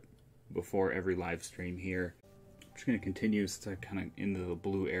membership before every live stream here. I'm just going to continue, since I'm kind of into the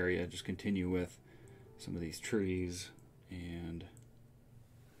blue area, just continue with some of these trees. And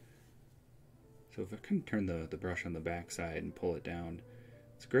so if I kind of turn the brush on the back side and pull it down,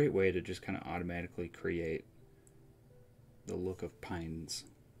 it's a great way to just kind of automatically create the look of pines.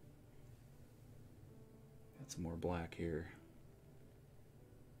 Got some more black here.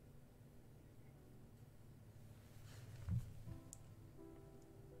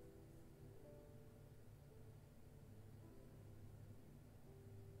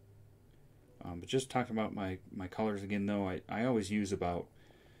 But just talking about my colors again, though, I always use about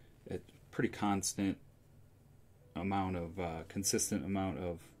a pretty constant amount of, consistent amount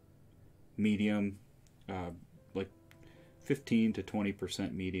of medium, like 15 to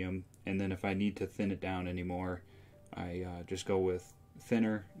 20% medium, and then if I need to thin it down anymore, I just go with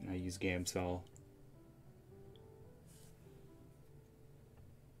thinner, and I use Gamsol.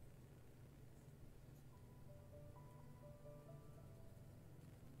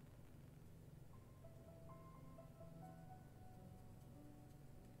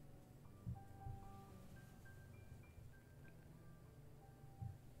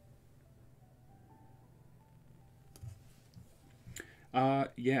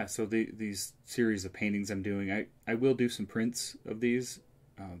 Yeah, so these series of paintings I'm doing, I will do some prints of these.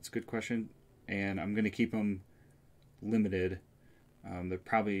 It's a good question, and I'm going to keep them limited. I'm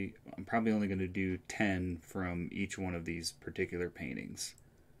probably only going to do 10 from each one of these particular paintings.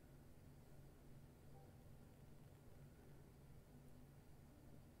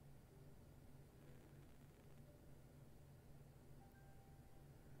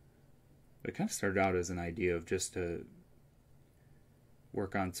 It kind of started out as an idea of just to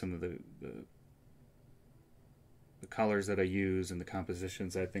work on some of the colors that I use and the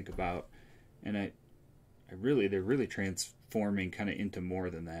compositions I think about, and they're really transforming kind of into more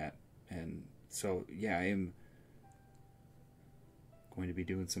than that. And so yeah, I am going to be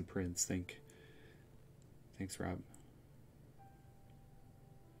doing some prints. Thanks, Rob.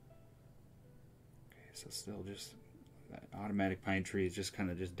 Okay, so still just that automatic pine tree is just kind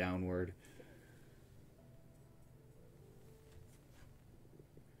of just downward.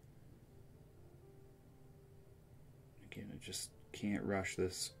 Again, I just can't rush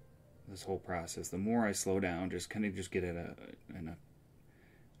this whole process. The more I slow down, just kind of just get at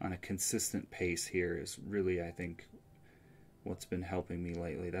on a consistent pace here is really, I think, what's been helping me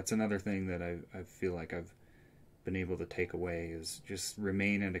lately. That's another thing that I feel like I've been able to take away, is just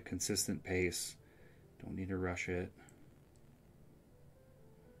remain at a consistent pace. Don't need to rush it.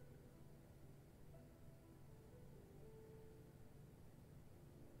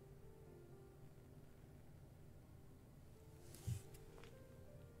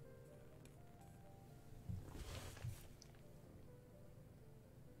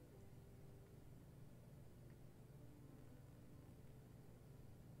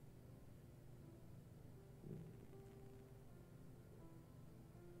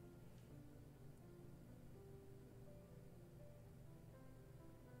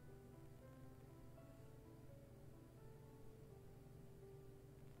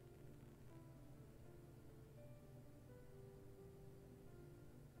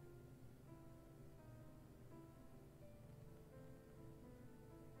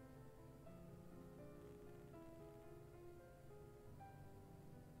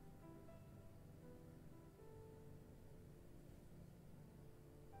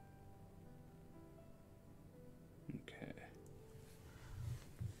 Okay,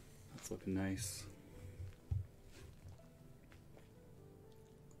 that's looking nice.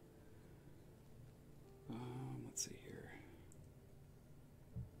 Let's see here.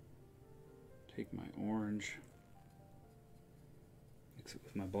 Take my orange, mix it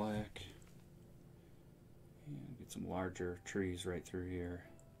with my black, and get some larger trees right through here.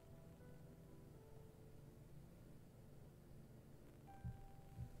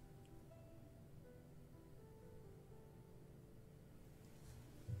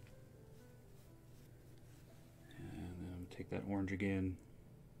 And then take that orange again.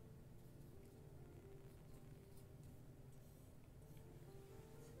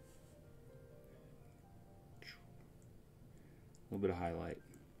 A little bit of highlight.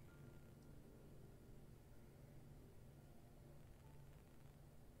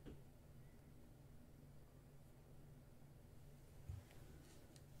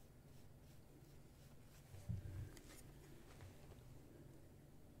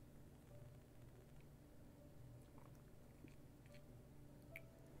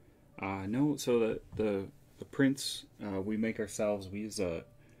 No, so the prints we make ourselves. We use a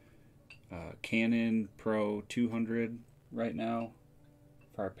Canon Pro 200 right now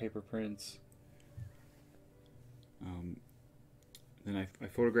for our paper prints. Then I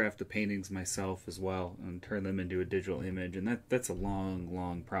photograph the paintings myself as well and turn them into a digital image, and that's a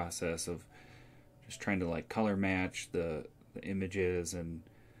long process of just trying to like color match the images. And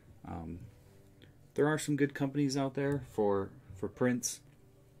there are some good companies out there for prints.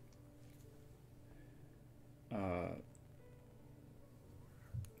 I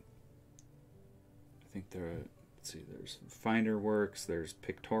think let's see, there's Finder Works, there's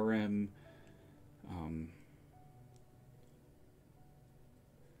Pictorim,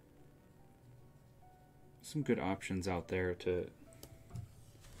 some good options out there to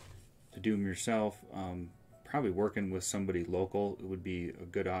do them yourself. Probably working with somebody local would be a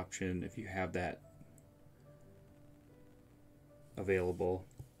good option if you have that available.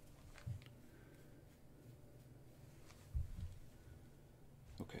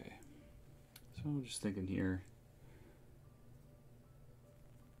 Okay, so I'm just thinking here,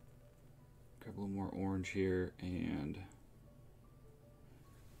 grab a little more orange here, and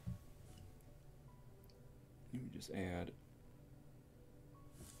let me just add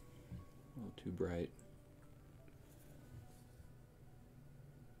a little too bright.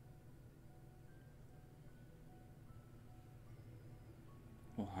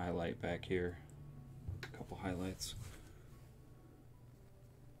 We'll highlight back here, a couple highlights.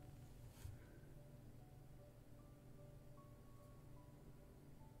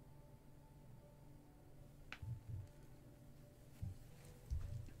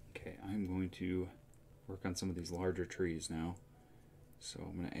 to work on some of these larger trees now. So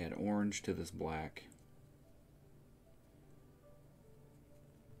I'm going to add orange to this black.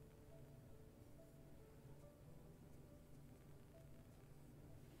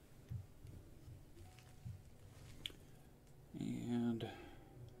 And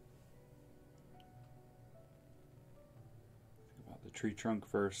about the tree trunk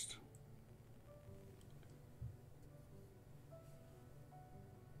first.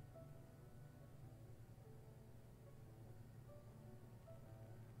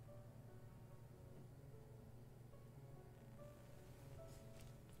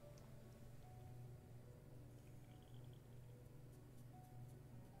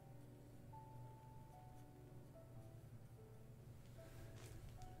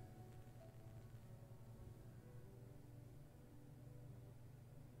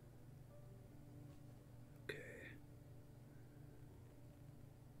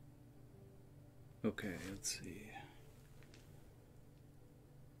 Okay, let's see.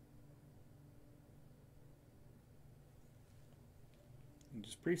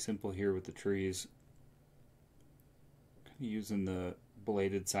 Just pretty simple here with the trees. Kind of using the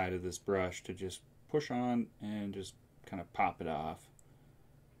bladed side of this brush to just push on and just kind of pop it off.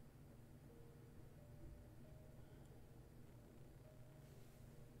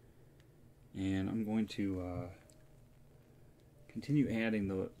 And I'm going to continue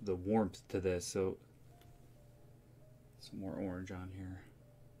adding the warmth to this, so some more orange on here.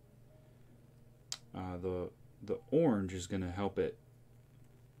 The orange is going to help it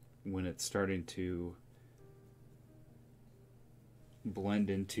when it's starting to blend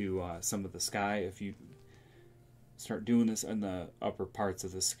into some of the sky. If you start doing this in the upper parts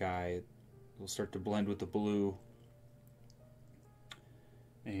of the sky, it will start to blend with the blue,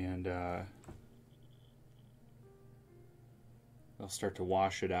 and they'll start to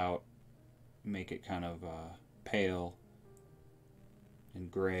wash it out, make it kind of pale and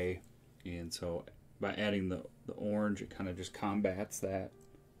gray. And so by adding the orange, it kind of just combats that.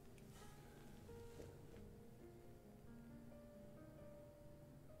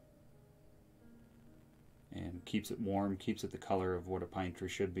 And keeps it warm, keeps it the color of what a pine tree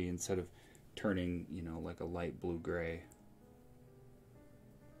should be, instead of turning, you know, like a light blue-gray.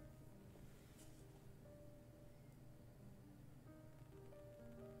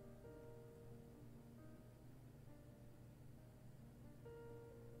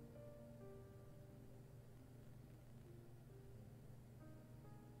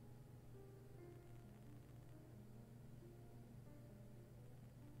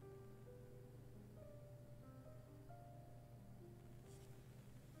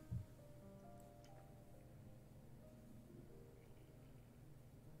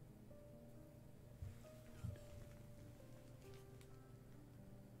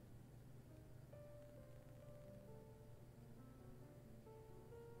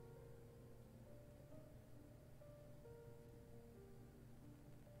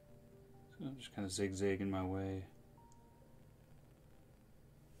 So I'm just kind of zigzagging my way.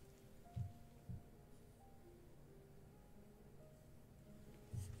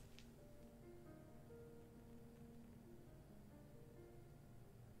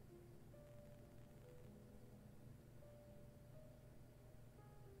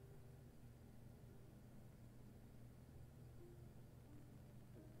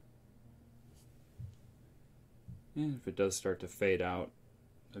 And if it does start to fade out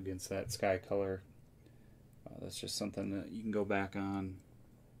against that sky color, that's just something that you can go back on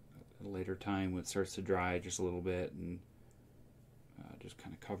at a later time when it starts to dry just a little bit, and just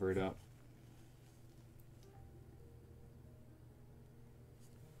kind of cover it up.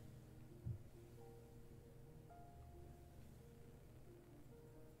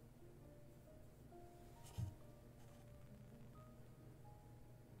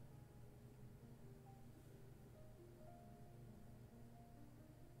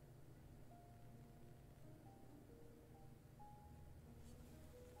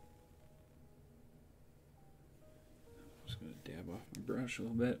 Just going to dab off my brush a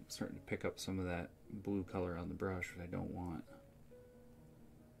little bit. I'm starting to pick up some of that blue color on the brush that I don't want.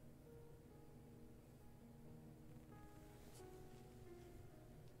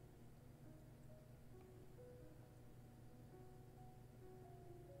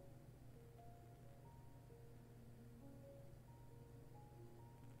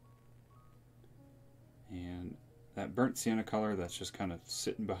 And that burnt sienna color that's just kind of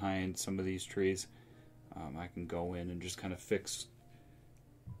sitting behind some of these trees, I can go in and just kind of fix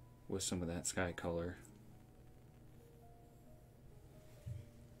with some of that sky color.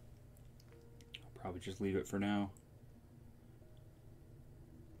 I'll probably just leave it for now.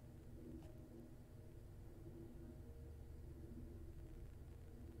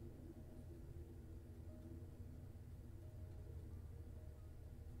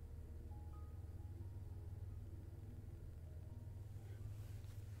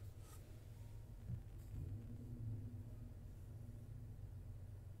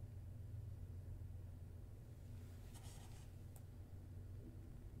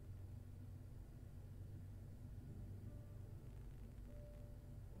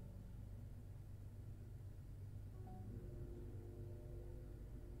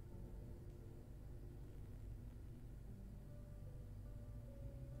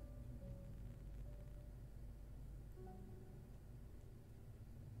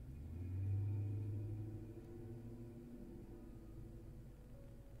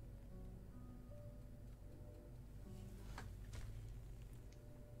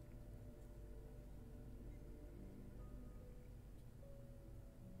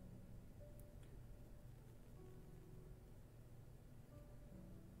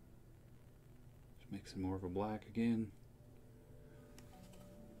 Mixing more of a black again.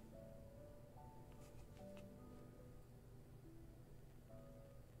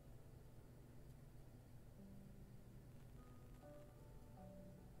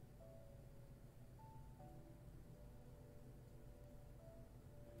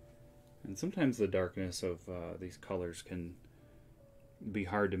 And sometimes the darkness of these colors can be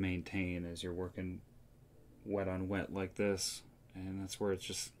hard to maintain as you're working wet on wet like this, and that's where it's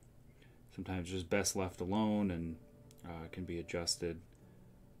just sometimes just best left alone, and can be adjusted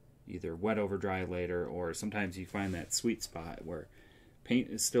either wet over dry later, or sometimes you find that sweet spot where paint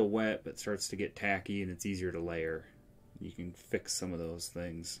is still wet but starts to get tacky and it's easier to layer. You can fix some of those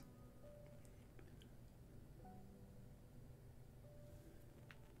things.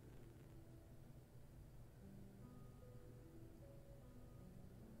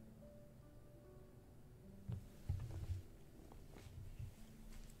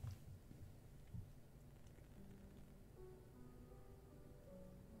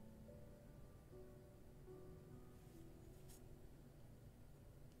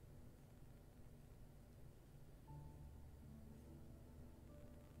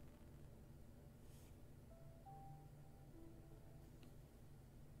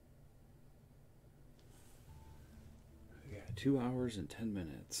 We got 2 hours and 10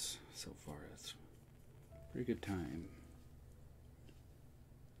 minutes so far. That's a pretty good time.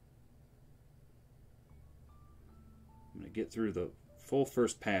 I'm going to get through the full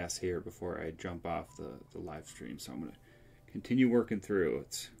first pass here before I jump off the live stream, so I'm going to continue working through.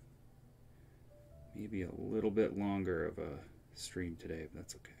 It's maybe a little bit longer of a stream today, but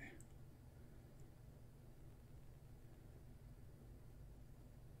that's okay.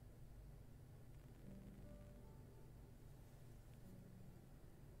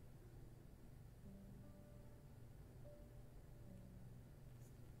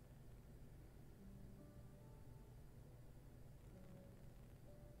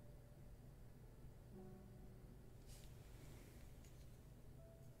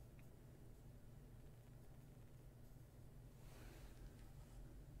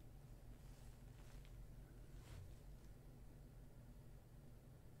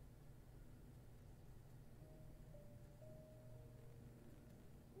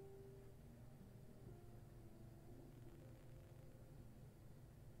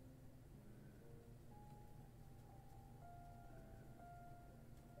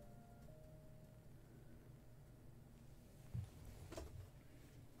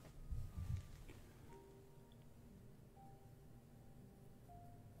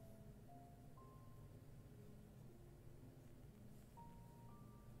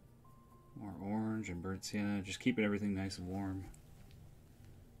 More orange and burnt sienna, just keeping everything nice and warm.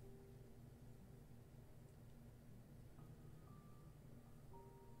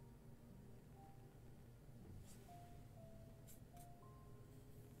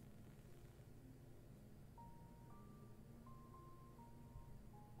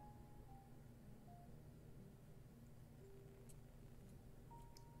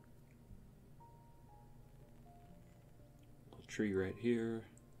 Little tree right here.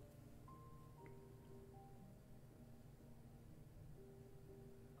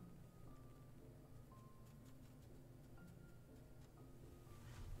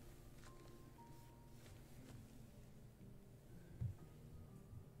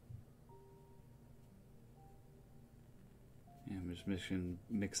 I'm just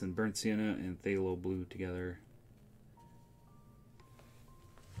mixing burnt sienna and phthalo blue together.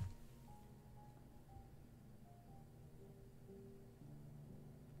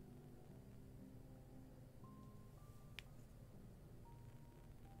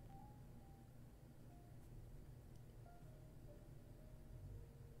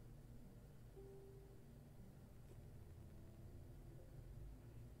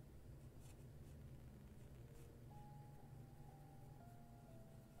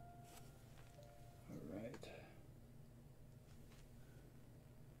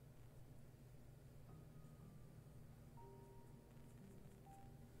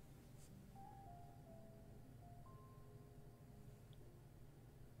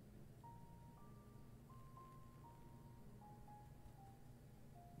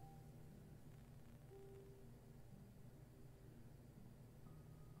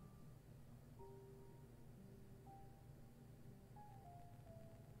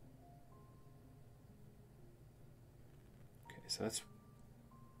 So that's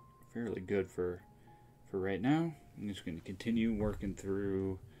fairly good for right now. I'm just going to continue working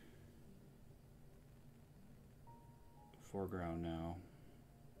through the foreground now.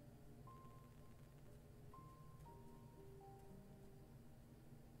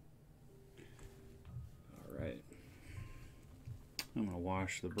 I'm going to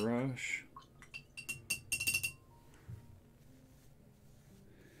wash the brush.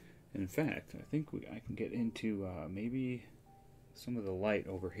 In fact, I think I can get into maybe some of the light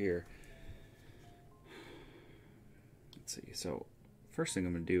over here. Let's see. So, first thing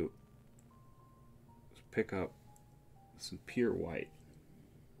I'm going to do is pick up some pure white.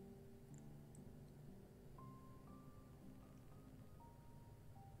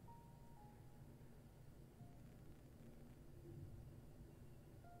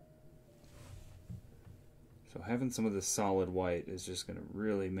 So having some of this solid white is just going to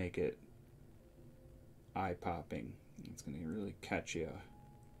really make it eye-popping. It's going to really catch you.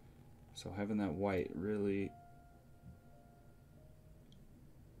 So having that white really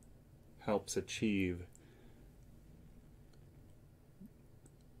helps achieve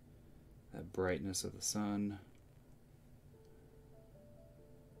that brightness of the sun.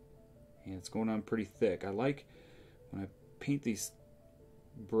 And it's going on pretty thick. I like, when I paint these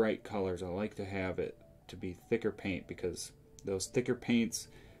bright colors, I like to have it to be thicker paint, because those thicker paints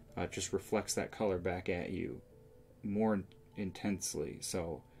just reflects that color back at you more intensely,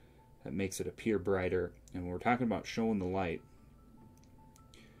 so that makes it appear brighter. And when we're talking about showing the light,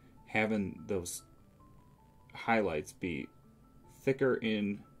 having those highlights be thicker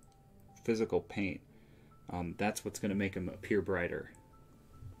in physical paint, that's what's going to make them appear brighter.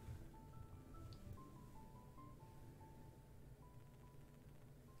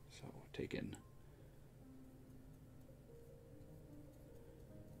 So taking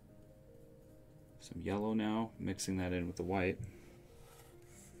some yellow now, mixing that in with the white.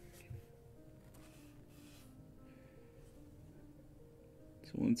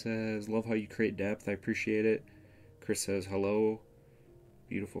 Someone says, love how you create depth, I appreciate it. Chris says, hello,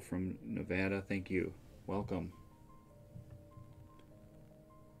 beautiful from Nevada, thank you, welcome.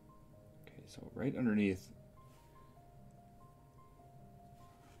 Okay, so right underneath,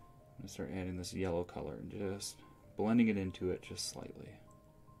 I'm going to start adding this yellow color and just blending it into it just slightly.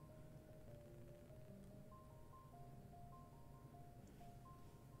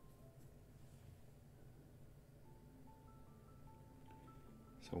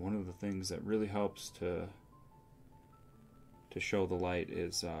 So one of the things that really helps to show the light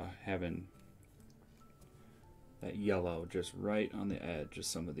is having that yellow just right on the edge of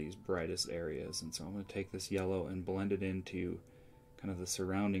some of these brightest areas. And so I'm going to take this yellow and blend it into kind of the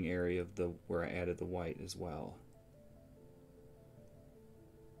surrounding area of where I added the white as well.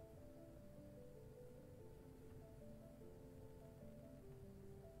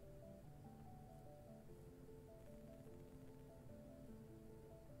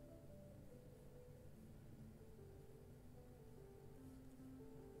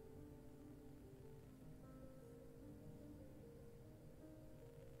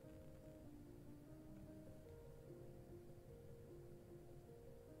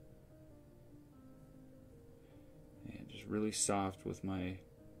 Really soft with the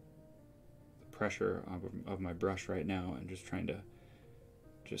pressure of my brush right now, and just trying to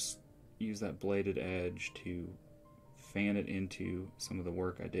just use that bladed edge to fan it into some of the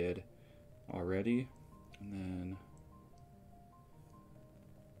work I did already. And then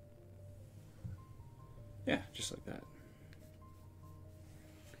yeah, just like that.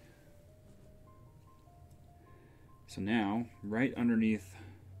 So now right underneath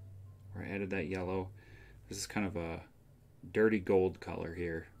where I added that yellow, this is kind of a dirty gold color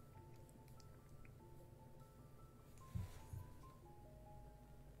here.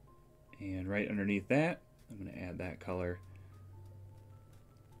 And right underneath that, I'm going to add that color.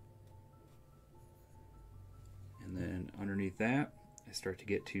 And then underneath that, I start to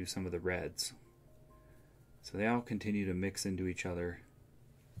get to some of the reds. So they all continue to mix into each other.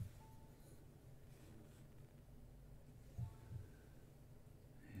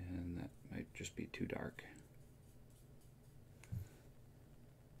 And that might just be too dark.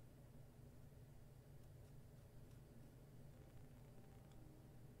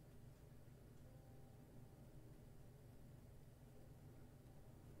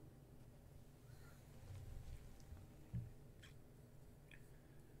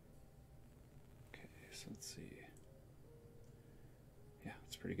 So let's see. Yeah,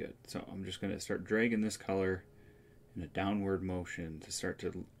 it's pretty good. So I'm just going to start dragging this color in a downward motion to start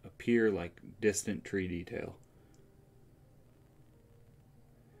to appear like distant tree detail.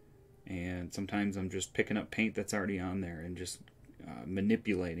 And sometimes I'm just picking up paint that's already on there and just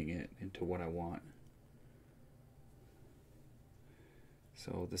manipulating it into what I want.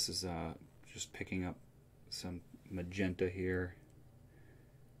 So this is just picking up some magenta here,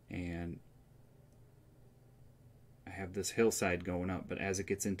 and I have this hillside going up, but as it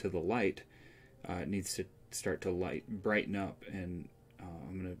gets into the light, it needs to start to brighten up, and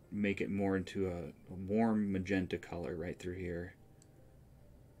I'm going to make it more into a warm magenta color right through here.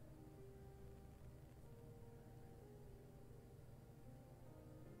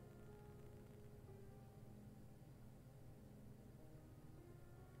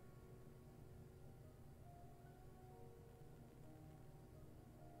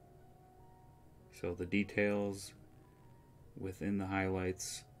 So the details within the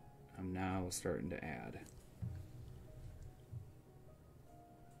highlights, I'm now starting to add.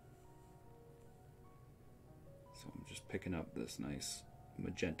 So I'm just picking up this nice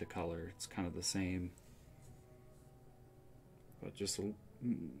magenta color. It's kind of the same, but just a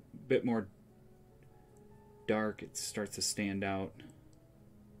bit more dark. It starts to stand out.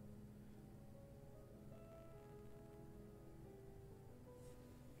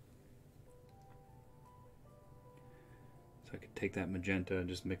 So I could take that magenta and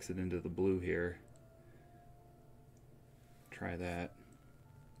just mix it into the blue here. Try that.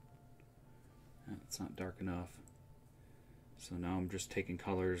 It's not dark enough. So now I'm just taking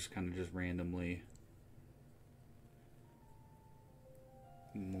colors kind of just randomly.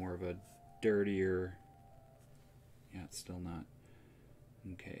 More of a dirtier, yeah, it's still not.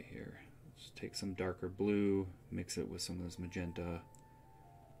 Okay, here. Let's take some darker blue, mix it with some of this magenta. A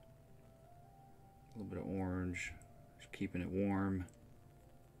little bit of orange, just keeping it warm.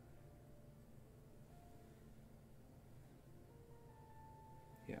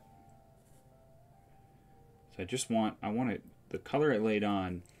 Yeah. So I want it, the color I laid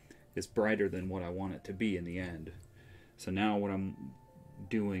on is brighter than what I want it to be in the end. So now what I'm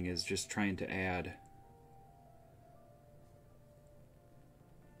doing is just trying to add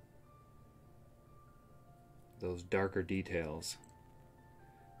those darker details,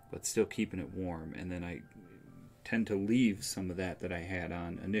 but still keeping it warm. And then I tend to leave some of that I had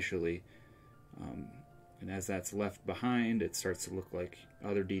on initially, and as that's left behind, it starts to look like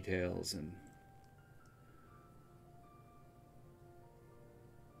other details. And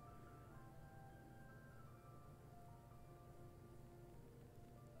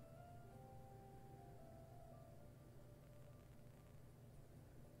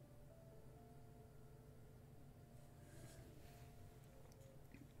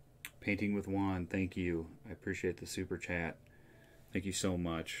Painting with Juan, thank you. I appreciate the super chat. Thank you so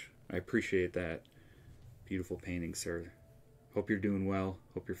much. I appreciate that. Beautiful painting, sir. Hope you're doing well.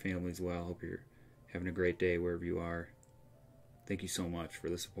 Hope your family's well. Hope you're having a great day wherever you are. Thank you so much for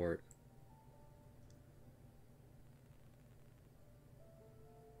the support.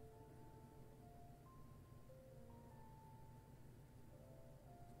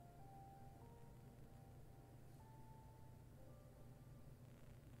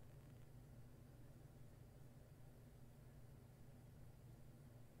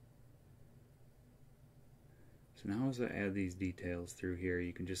 So now as I add these details through here,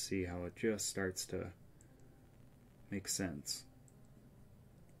 you can just see how it just starts to make sense.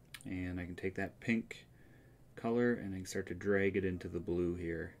 And I can take that pink color and I can start to drag it into the blue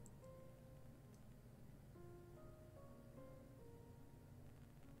here.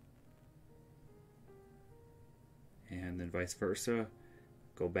 And then vice versa,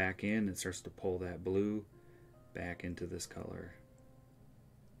 go back in, and starts to pull that blue back into this color.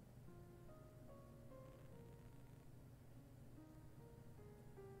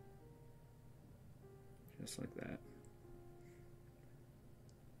 Just like that.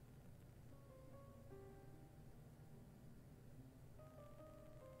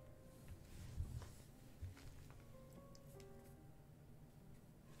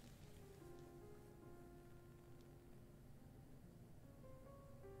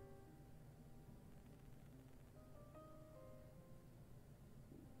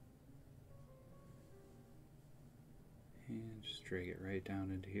 And just drag it right down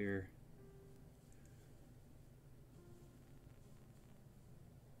into here.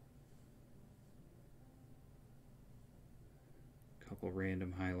 Couple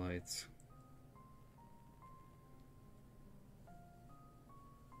random highlights.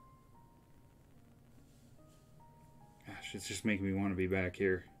 Gosh, it's just making me want to be back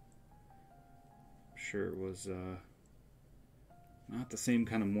here. I'm sure it was not the same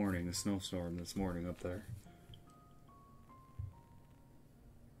kind of morning, the snowstorm this morning up there.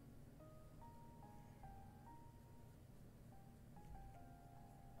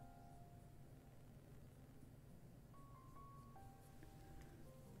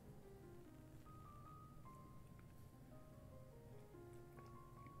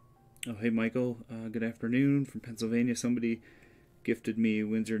 Oh, hey Michael, good afternoon from Pennsylvania. Somebody gifted me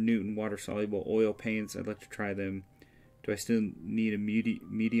Winsor Newton water-soluble oil paints. I'd like to try them. Do I still need a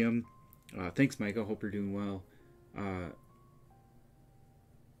medium? Thanks, Michael. Hope you're doing well. I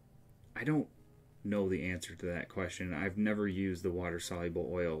don't know the answer to that question. I've never used the water-soluble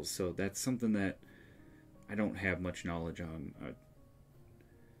oils, so that's something that I don't have much knowledge on. I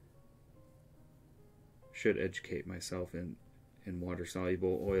should educate myself in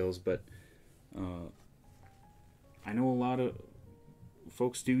water-soluble oils, but I know a lot of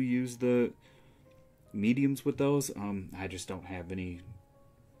folks do use the mediums with those. I just don't have any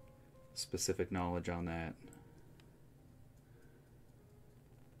specific knowledge on that.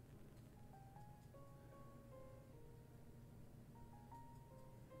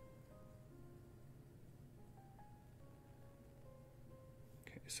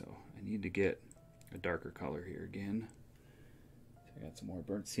 Okay, so I need to get a darker color here again. So I got some more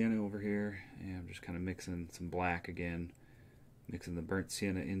burnt sienna over here, and I'm just kind of mixing some black again, mixing the burnt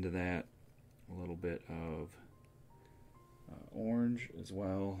sienna into that, a little bit of orange as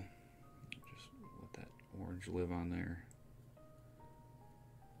well. Just let that orange live on there.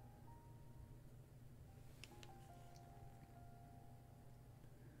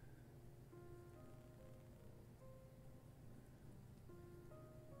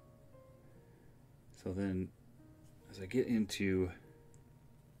 So then, as I get into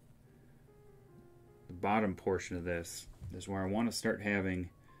the bottom portion of this, is where I want to start having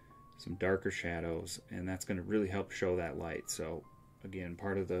some darker shadows, and that's going to really help show that light. So again,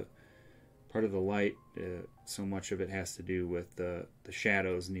 part of the light, so much of it has to do with the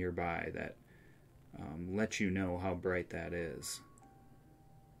shadows nearby that let you know how bright that is.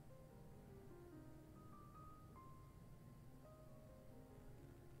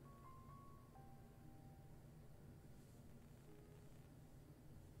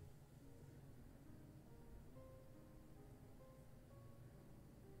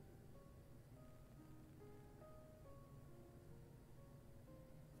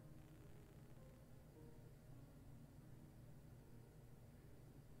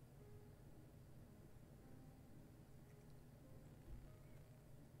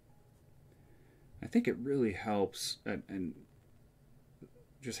 I think it really helps, and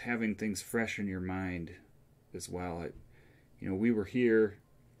just having things fresh in your mind as well. We were here.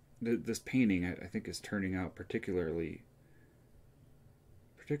 This painting, I think, is turning out particularly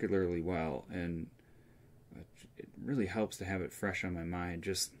well, and it really helps to have it fresh on my mind.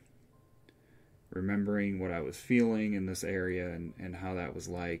 Just remembering what I was feeling in this area and how that was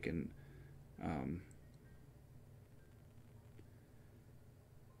like, and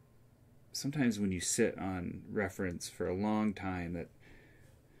sometimes when you sit on reference for a long time, that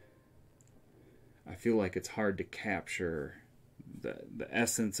I feel like it's hard to capture the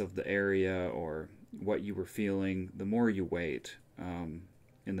essence of the area or what you were feeling. The more you wait, in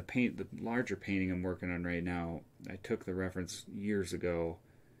the larger painting I'm working on right now, I took the reference years ago,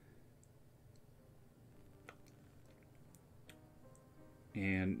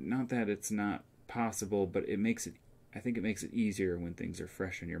 and not that it's not possible, but I think it makes it easier when things are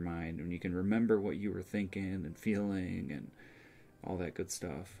fresh in your mind, when you can remember what you were thinking and feeling and all that good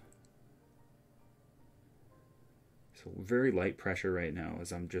stuff. So very light pressure right now,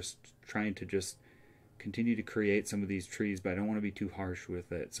 as I'm just trying to just continue to create some of these trees, but I don't want to be too harsh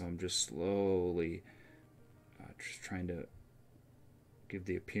with it, so I'm just slowly just trying to give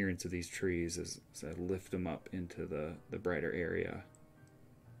the appearance of these trees as I lift them up into the brighter area.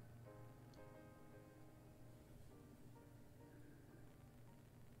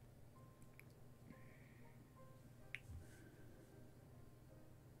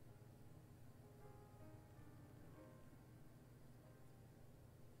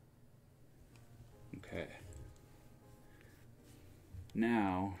 Okay.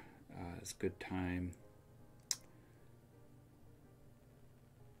 Now is a good time.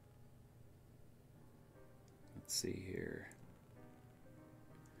 Let's see here.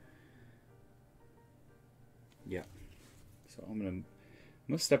 Yeah. So I'm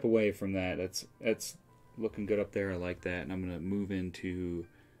gonna step away from that. That's looking good up there. I like that, and I'm gonna move into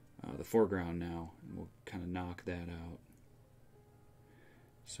the foreground now, and we'll kind of knock that out.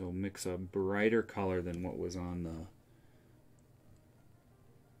 So mix a brighter color than what was on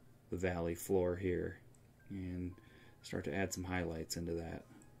the valley floor here, and start to add some highlights into that.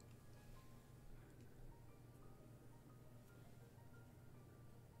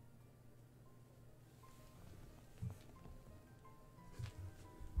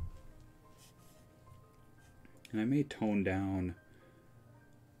 And I may tone down.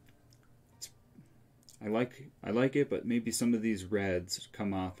 I like it, but maybe some of these reds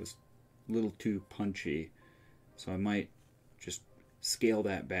come off as a little too punchy, so I might just scale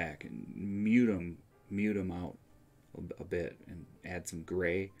that back and mute them out a bit, and add some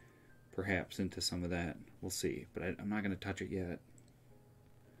gray perhaps into some of that. We'll see, but I'm not going to touch it yet.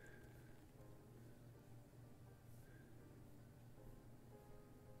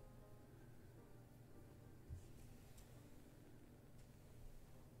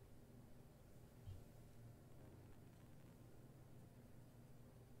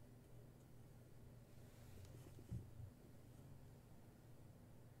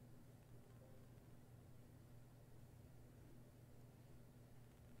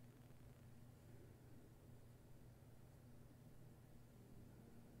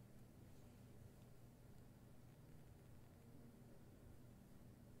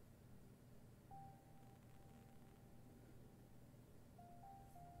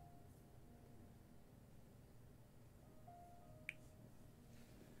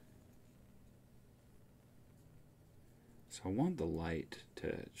 So I want the light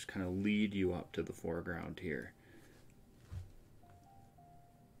to just kind of lead you up to the foreground here.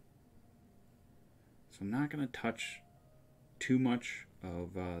 So I'm not going to touch too much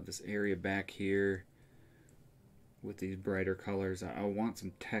of this area back here with these brighter colors. I want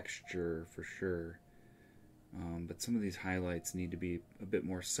some texture for sure, but some of these highlights need to be a bit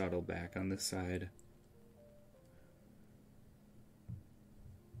more subtle back on this side.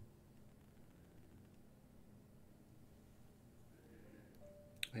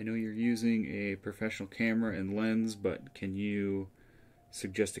 I know you're using a professional camera and lens, but can you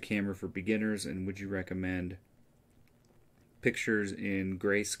suggest a camera for beginners, and would you recommend pictures in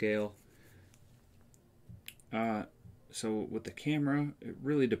grayscale? So with the camera, it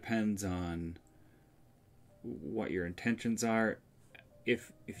really depends on what your intentions are.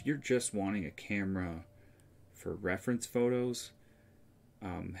 If you're just wanting a camera for reference photos,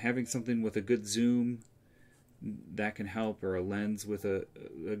 having something with a good zoom, that can help, or a lens with a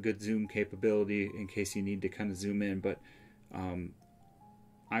good zoom capability in case you need to kind of zoom in. But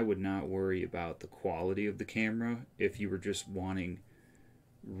I would not worry about the quality of the camera if you were just wanting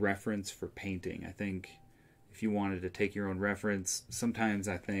reference for painting. I think if you wanted to take your own reference, sometimes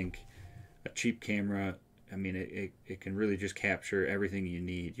I think a cheap camera, I mean, it can really just capture everything you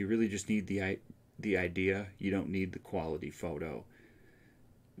need. You really just need the idea. You don't need the quality photo.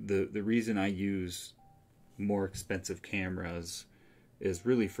 The reason I use more expensive cameras is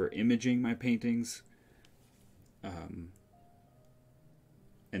really for imaging my paintings, and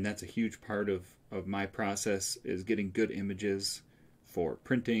that's a huge part of my process, is getting good images for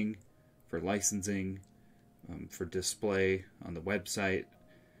printing, for licensing, for display on the website.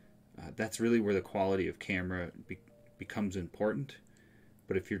 That's really where the quality of camera becomes important.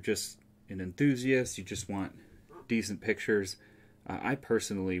 But if you're just an enthusiast, you just want decent pictures, I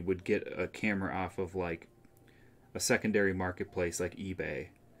personally would get a camera off of like a secondary marketplace like eBay,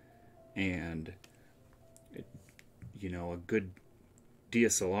 and a good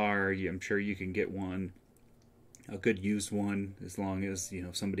DSLR, I'm sure you can get one, a good used one, as long as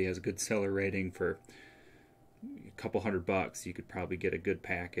somebody has a good seller rating. For a couple $100, you could probably get a good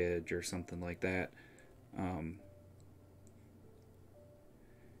package or something like that.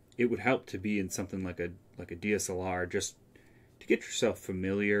 It would help to be in something like a DSLR, just to get yourself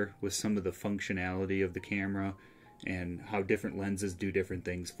familiar with some of the functionality of the camera and how different lenses do different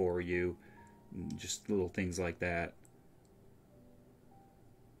things for you, just little things like that.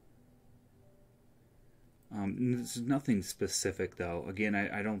 This is nothing specific though. Again,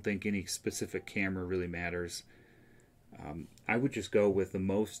 I don't think any specific camera really matters. I would just go with the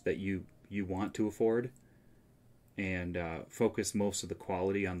most that you want to afford, and focus most of the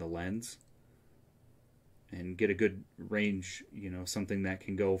quality on the lens, and get a good range, something that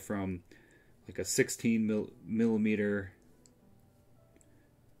can go from like a 16 millimeter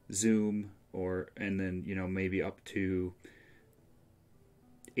zoom, and then maybe up to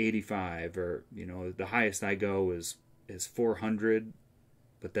 85, or the highest I go is 400,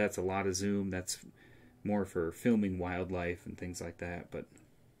 but that's a lot of zoom. That's more for filming wildlife and things like that. But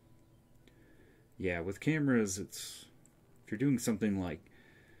yeah, with cameras, if you're doing something like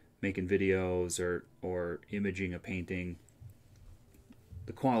making videos or imaging a painting,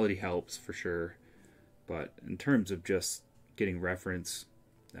 the quality helps for sure. But in terms of just getting reference,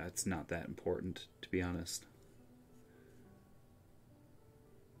 that's not that important, to be honest.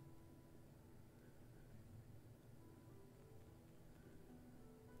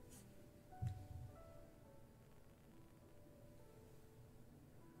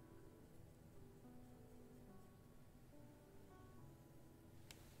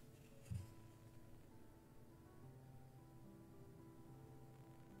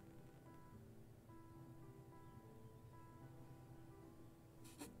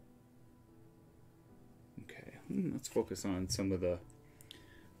 Let's focus on some of the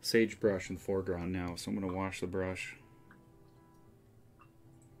sage brush in the foreground now, so I'm going to wash the brush.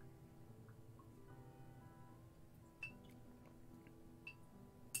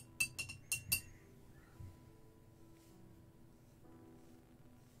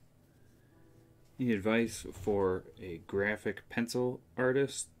 Any advice for a graphite pencil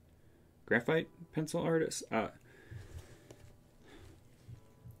artist? I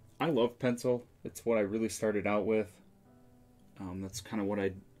love pencil. It's what I really started out with. That's kind of what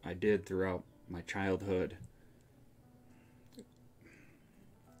I did throughout my childhood.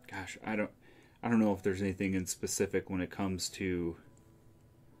 Gosh, I don't know if there's anything in specific when it comes to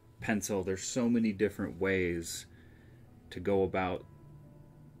pencil. There's so many different ways to go about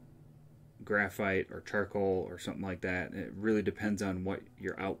graphite or charcoal or something like that. It really depends on what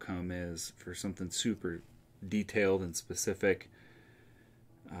your outcome is for something super detailed and specific.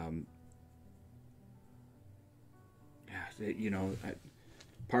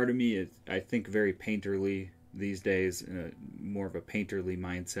 Part of me is, I think very painterly these days, more of a painterly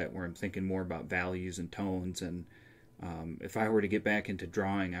mindset where I'm thinking more about values and tones. And if I were to get back into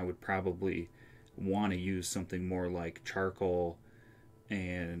drawing, I would probably want to use something more like charcoal,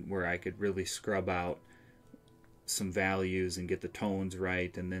 and where I could really scrub out some values and get the tones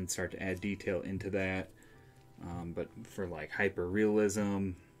right, and then start to add detail into that. But for like hyper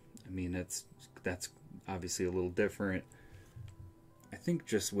realism, I mean, that's obviously a little different. I think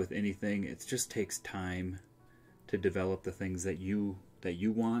just with anything, it just takes time to develop the things that you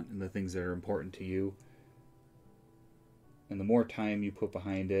want and the things that are important to you. And the more time you put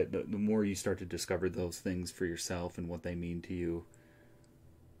behind it, the more you start to discover those things for yourself and what they mean to you.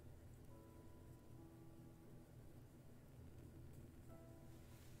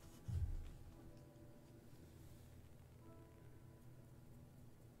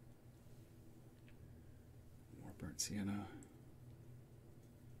 More burnt sienna.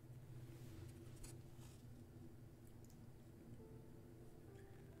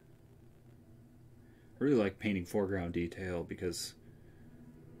 I really like painting foreground detail because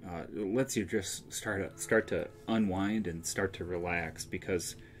it lets you just start to unwind and start to relax,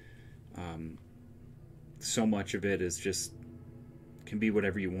 because so much of it is just can be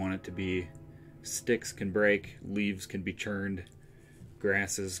whatever you want it to be. Sticks can break, leaves can be churned,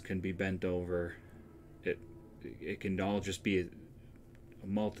 grasses can be bent over. It can all just be a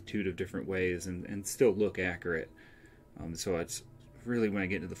multitude of different ways and still look accurate. So it's really, when I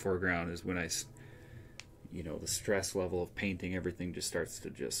get into the foreground is when the stress level of painting everything just starts to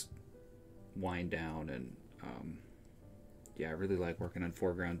just wind down. And I really like working on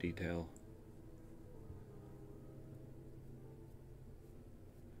foreground detail.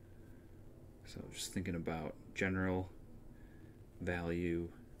 So just thinking about general value,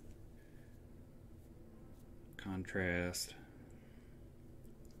 contrast.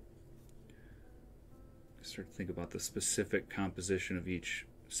 Start to think about the specific composition of each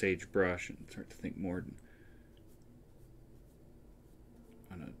sage brush and start to think more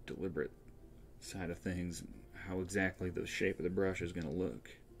on a deliberate side of things, how exactly the shape of the brush is going to look,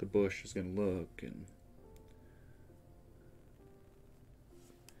 the bush is going to look. And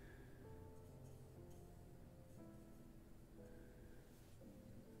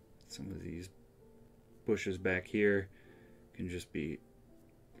some of these bushes back here can just be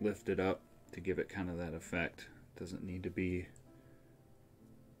lifted up to give it kind of that effect. Doesn't need to be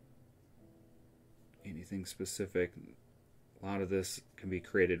anything specific. A lot of this can be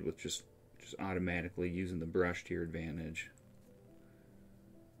created with just automatically using the brush to your advantage.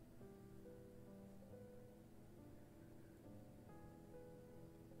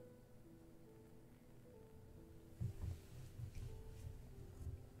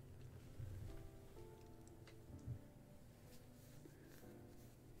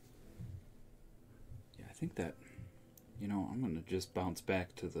 Yeah, I think that, I'm going to just bounce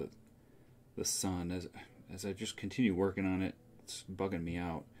back to the sun as I just continue working on it. It's bugging me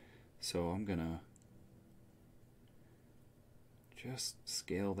out, so I'm gonna just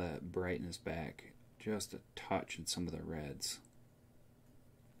scale that brightness back just a touch in some of the reds.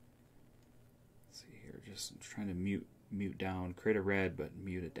 Let's see here, just trying to mute down, create a red but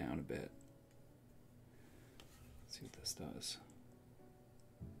mute it down a bit. Let's see what this does.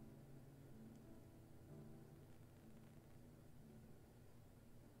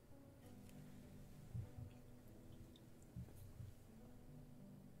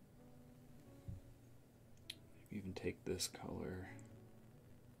 Even take this color.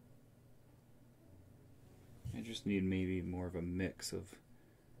 I just need maybe more of a mix of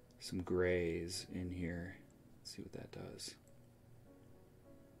some grays in here. Let's see what that does.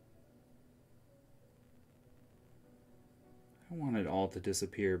 don't want it all to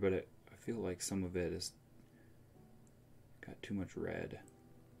disappear, but I feel like some of it has got too much red.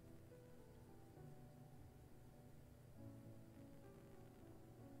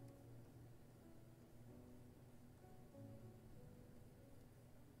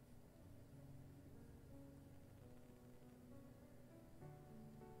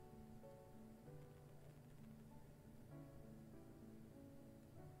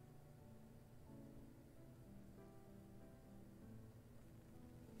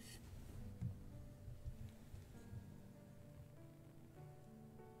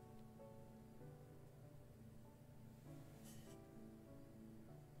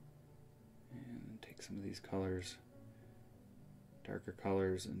 Some of these colors, darker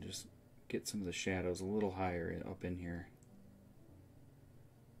colors, and just get some of the shadows a little higher up in here.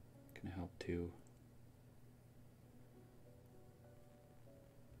 Can help too.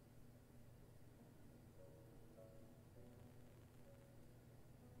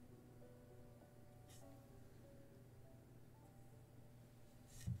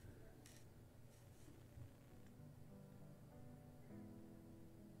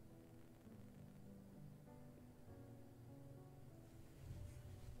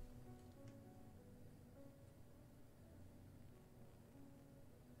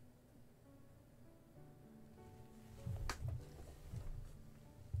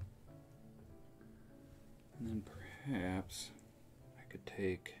 And then perhaps I could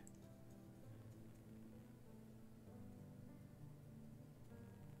take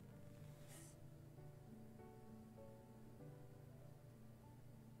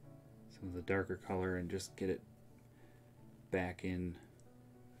some of the darker color and just get it back in,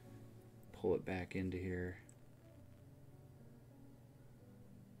 pull it back into here.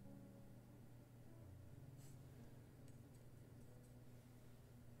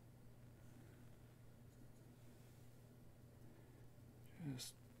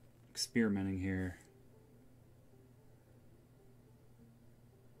 Just experimenting here.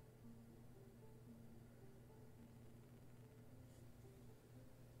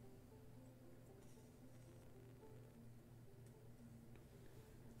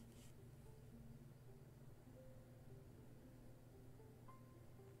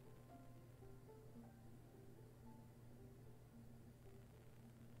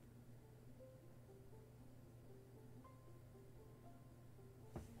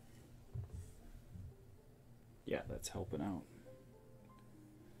 Yeah, that's helping out.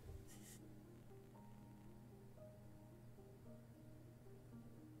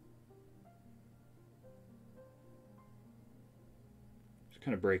 Just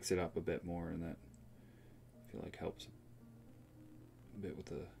kind of breaks it up a bit more, and that I feel like helps a bit with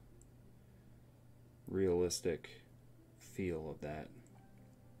the realistic feel of that.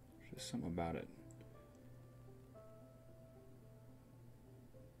 There's just something about it.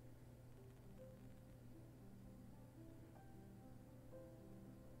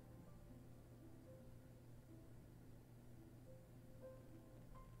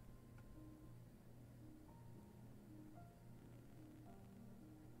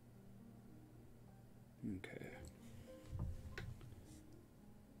 Okay.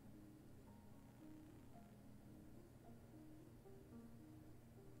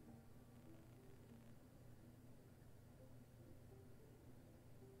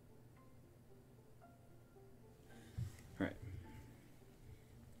 All right.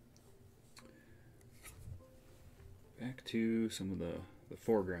 Back to some of the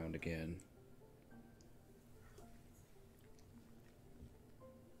foreground again.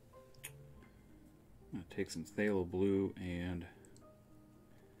 I'm going to take some phthalo blue and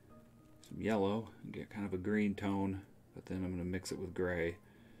some yellow and get kind of a green tone, but then I'm going to mix it with gray,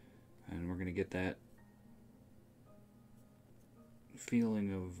 and we're going to get that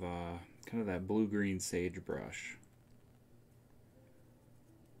feeling of kind of that blue-green sagebrush.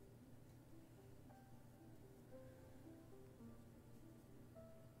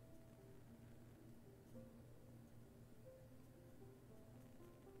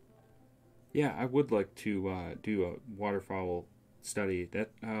 Yeah, I would like to do a waterfowl study.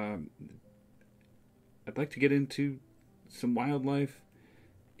 That I'd like to get into some wildlife,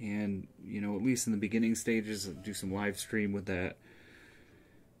 and at least in the beginning stages, do some live stream with that.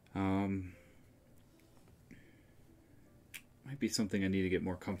 Might be something I need to get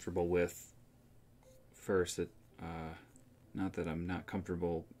more comfortable with first. Not that I'm not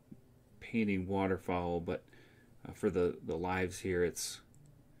comfortable painting waterfowl, but for the lives here, I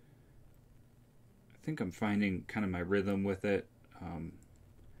think I'm finding kind of my rhythm with it.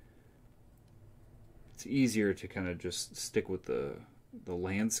 It's easier to kind of just stick with the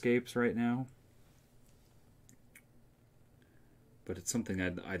landscapes right now. but it's something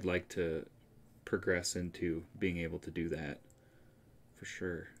I'd like to progress into being able to do that for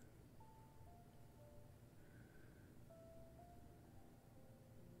sure.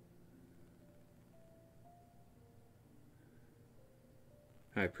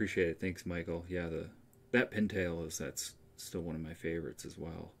 I appreciate it. Thanks, Michael. Yeah, that pintail that's still one of my favorites as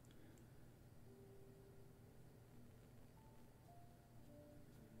well.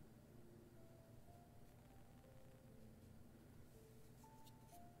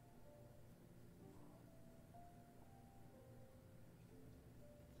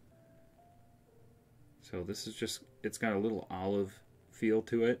 So this is just, it's got a little olive feel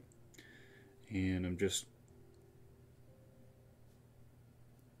to it, and I'm just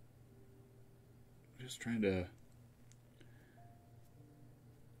trying to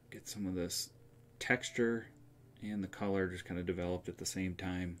get some of this texture and the color just kind of developed at the same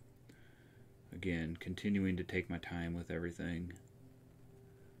time. Again, continuing to take my time with everything.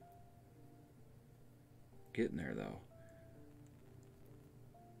 Getting there though.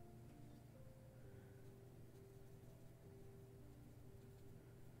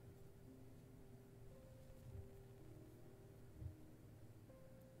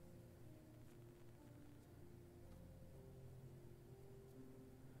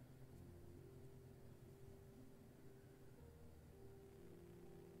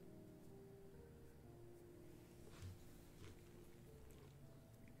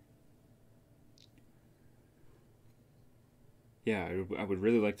 Yeah, I would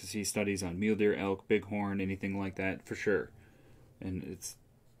really like to see studies on mule deer, elk, bighorn, anything like that for sure. And it's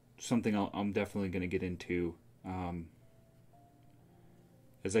something I'm definitely going to get into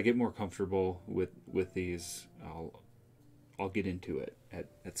as I get more comfortable with these. I'll get into it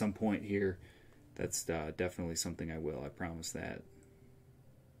at some point here. That's definitely something I will. I promise that.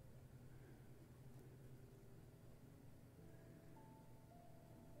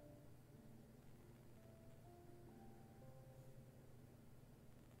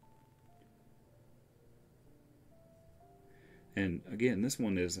 And again, this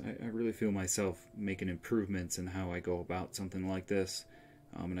one is, I really feel myself making improvements in how I go about something like this.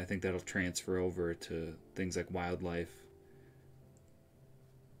 And I think that'll transfer over to things like wildlife.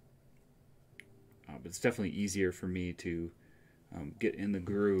 But it's definitely easier for me to get in the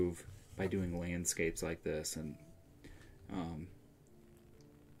groove by doing landscapes like this. And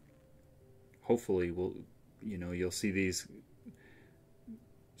hopefully you'll see these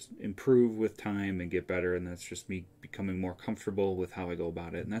improve with time and get better, and that's just me becoming more comfortable with how I go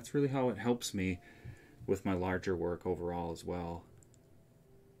about it, and that's really how it helps me with my larger work overall as well.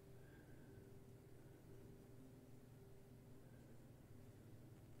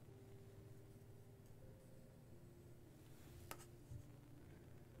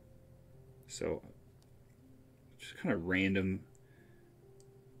 So just kind of random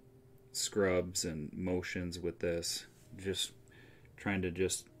scrubs and motions with this, just trying to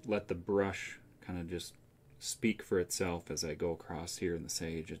just let the brush kind of just speak for itself as I go across here in the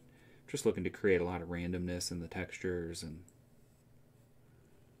sage. Just looking to create a lot of randomness in the textures. And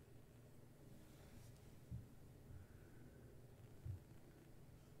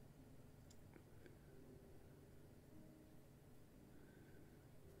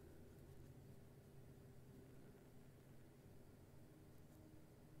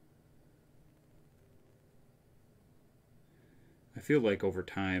I feel like over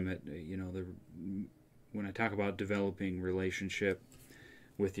time, when I talk about developing relationship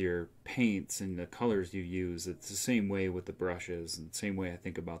with your paints and the colors you use, it's the same way with the brushes, and the same way I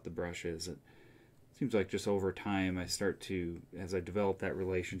think about the brushes. It seems like just over time I start to, as I develop that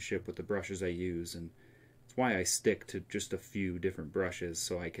relationship with the brushes I use, and it's why I stick to just a few different brushes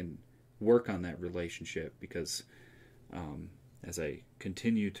so I can work on that relationship, because as I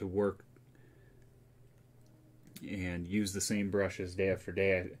continue to work and use the same brushes day after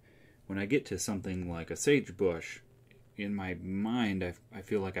day, when I get to something like a sage bush, in my mind I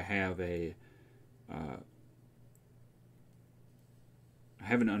feel like I have an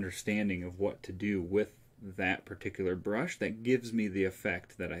understanding of what to do with that particular brush that gives me the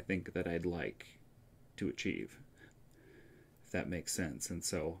effect that I think that I'd like to achieve, if that makes sense. And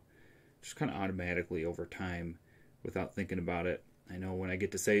so just kind of automatically over time, without thinking about it, I know when I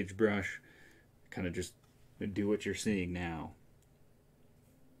get to sagebrush, kind of just do what you're seeing now.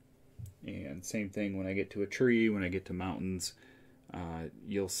 And same thing when I get to a tree, when I get to mountains,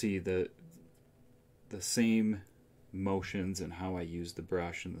 you'll see the same motions and how I use the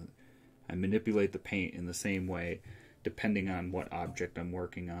brush, and I manipulate the paint in the same way depending on what object I'm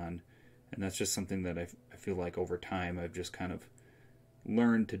working on. And that's just something that I feel like over time I've just kind of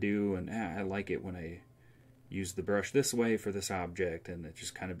learned to do, and I like it when use the brush this way for this object, and it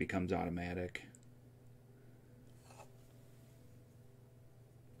just kind of becomes automatic.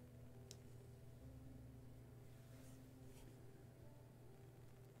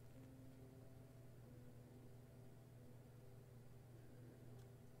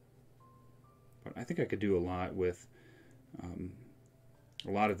 But I think I could do a lot with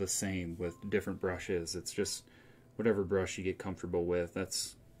a lot of the same with different brushes. It's just whatever brush you get comfortable with,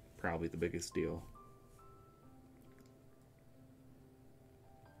 that's probably the biggest deal.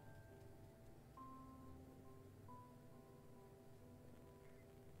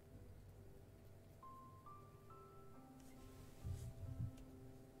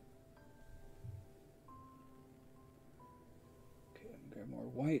 Okay, I'm gonna grab more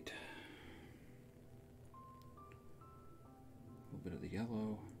white. A little bit of the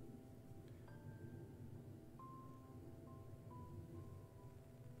yellow.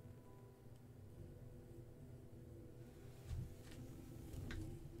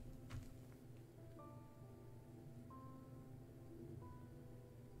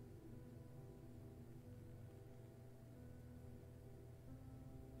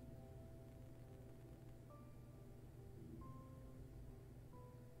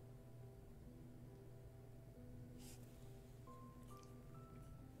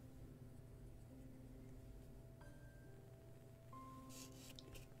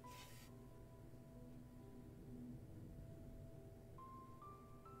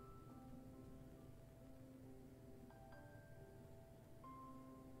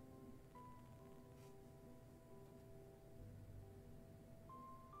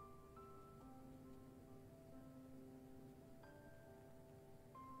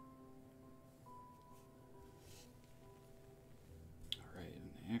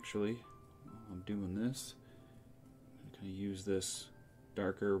 Actually, while I'm doing this, I'm going to use this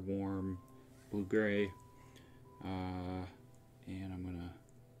darker, warm blue-gray, and I'm going to,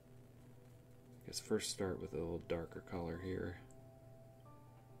 I guess, first start with a little darker color here.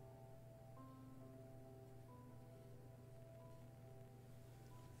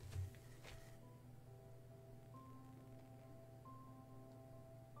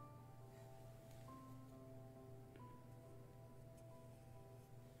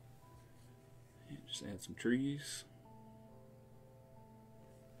 Just add some trees.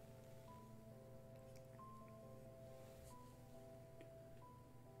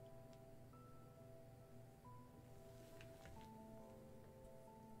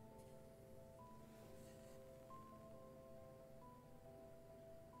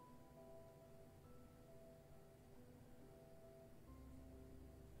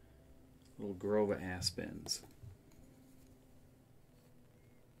 Little grove of aspens.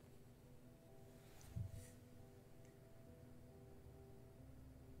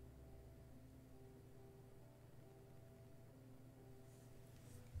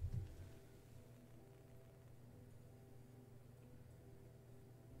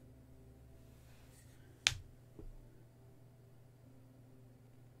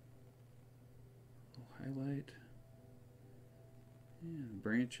 Highlight and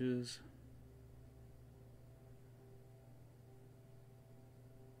branches.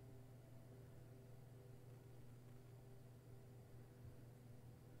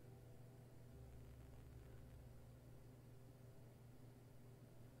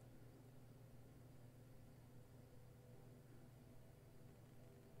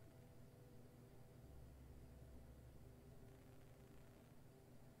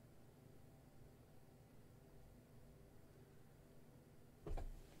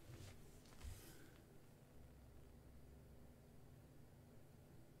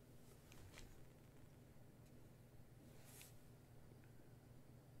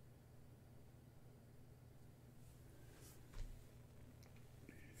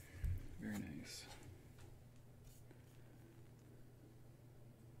 Very nice.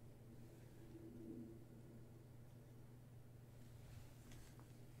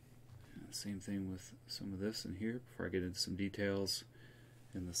 Same thing with some of this in here before I get into some details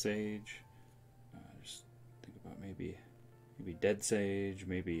in the sage. Just think about maybe dead sage,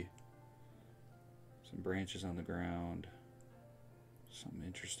 maybe some branches on the ground, something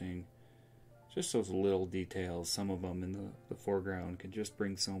interesting. Just those little details, some of them in the foreground can just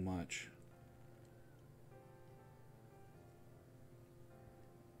bring so much.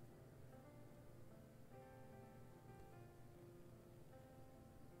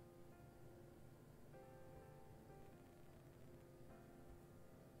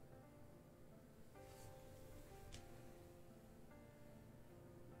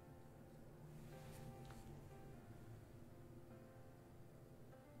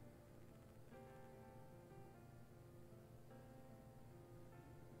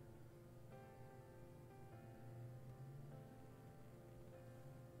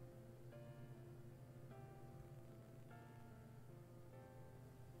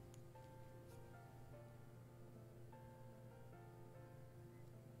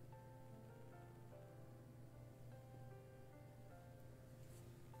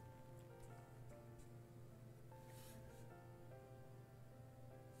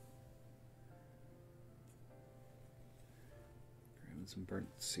 Some burnt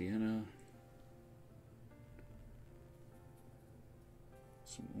sienna.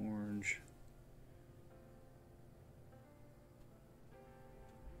 Some orange.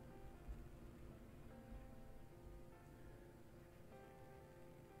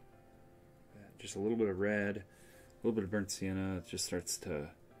 Just a little bit of red, a little bit of burnt sienna. It just starts to,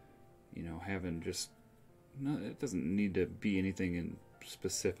 you know, having just, no, it doesn't need to be anything in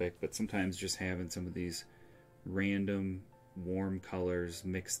specific, but sometimes just having some of these random warm colors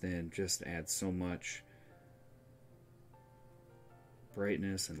mixed in just adds so much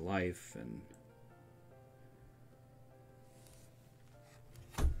brightness and life. And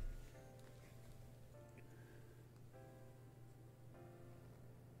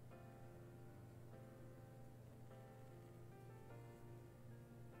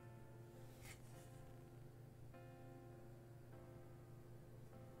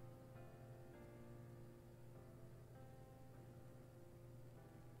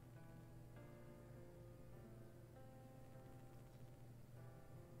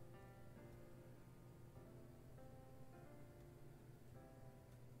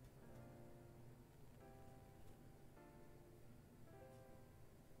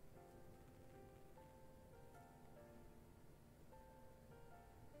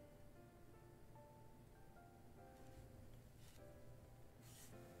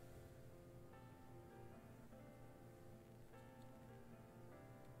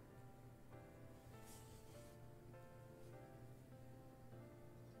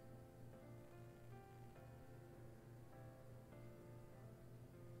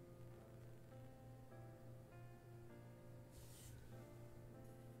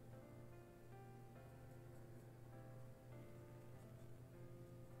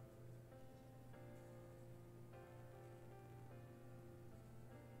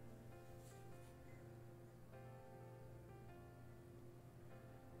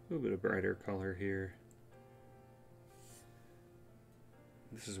a little bit of brighter color here.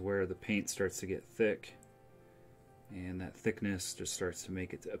 This is where the paint starts to get thick, and that thickness just starts to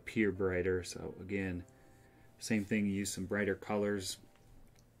make it appear brighter. So again, same thing, use some brighter colors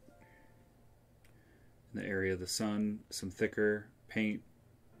in the area of the sun, some thicker paint,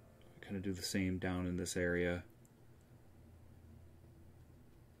 kind of do the same down in this area.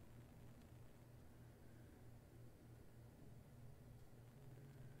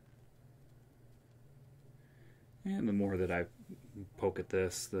 And the more that I poke at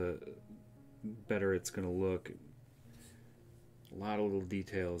this, the better it's going to look. A lot of little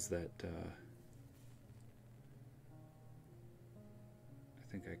details that I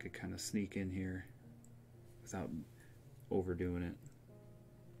think I could kind of sneak in here without overdoing it.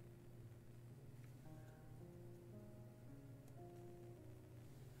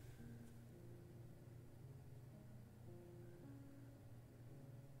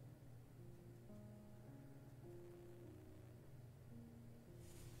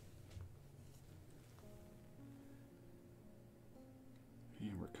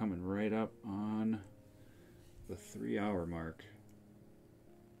 And we're coming right up on the 3-hour mark.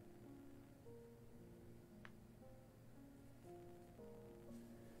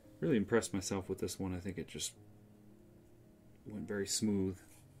 Really impressed myself with this one. I think it just went very smooth.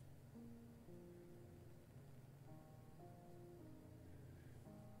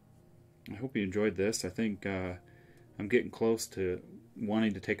 I hope you enjoyed this. I think I'm getting close to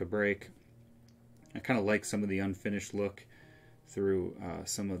wanting to take a break. I kind of like some of the unfinished look through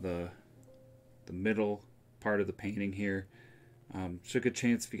some of the middle part of the painting here. So a good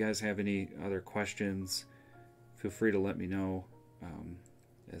chance if you guys have any other questions, feel free to let me know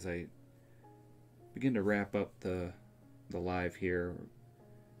as I begin to wrap up the live here.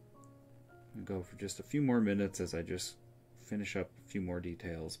 I'll go for just a few more minutes as I just finish up a few more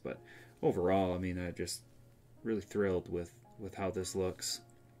details, but overall, I mean, I'm just really thrilled with how this looks.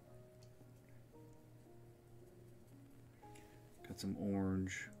 Got some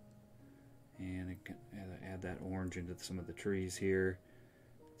orange, and I can add that orange into some of the trees here.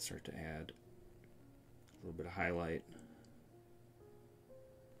 Start to add a little bit of highlight.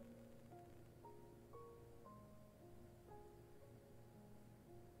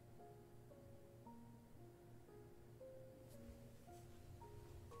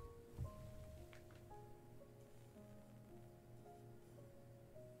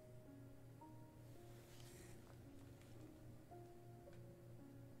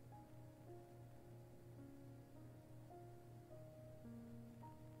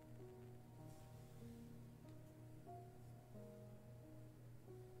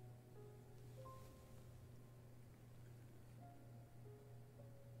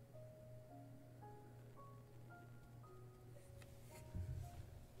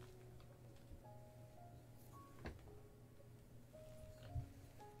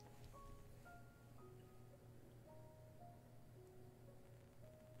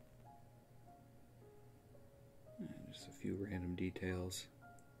 few random details.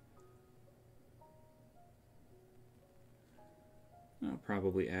 I'll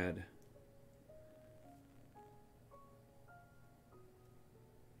probably add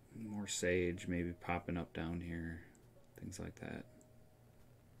more sage, maybe popping up down here, things like that.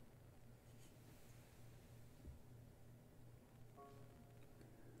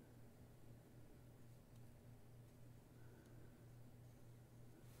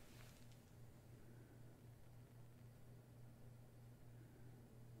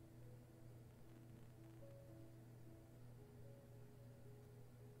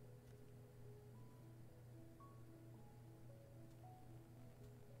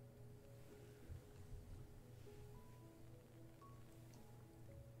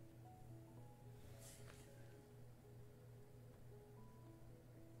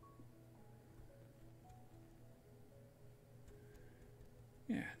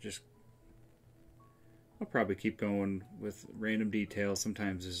 Yeah, I'll probably keep going with random details.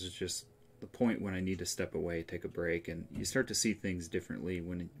 Sometimes this is just the point when I need to step away, take a break, and you start to see things differently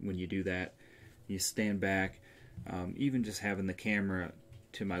when you do that. You stand back. Even just having the camera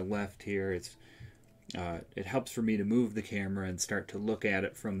to my left here, it helps for me to move the camera and start to look at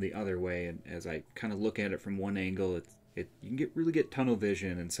it from the other way. And as I kind of look at it from one angle, you can really get tunnel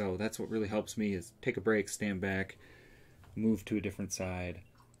vision, and so that's what really helps me is take a break, stand back, move to a different side.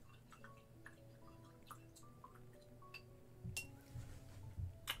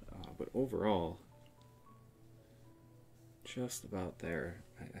 But overall, just about there.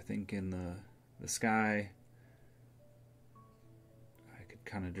 I think in the sky, I could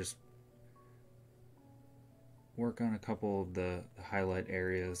kind of just work on a couple of the highlight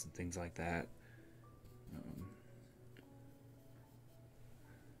areas and things like that.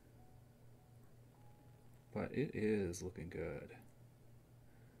 But it is looking good.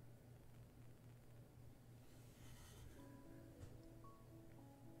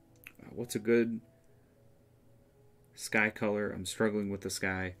 What's a good sky color? I'm struggling with the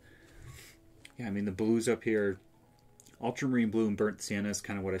sky. Yeah, I mean the blues up here, ultramarine blue and burnt sienna is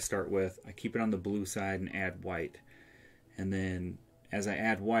kind of what I start with. I keep it on the blue side and add white. And then as I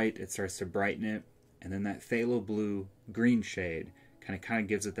add white, it starts to brighten it. And then that phthalo blue green shade kind of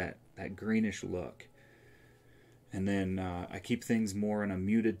gives it that greenish look. And then I keep things more in a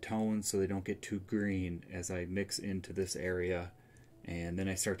muted tone so they don't get too green as I mix into this area. And then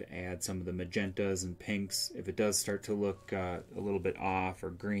I start to add some of the magentas and pinks. If it does start to look a little bit off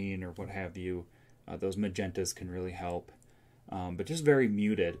or green or what have you, those magentas can really help. But just very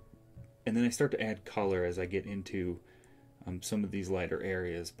muted. And then I start to add color as I get into some of these lighter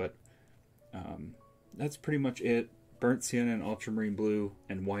areas. But that's pretty much it. Burnt sienna and ultramarine blue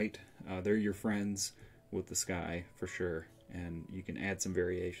and white, they're your friends with the sky for sure. And you can add some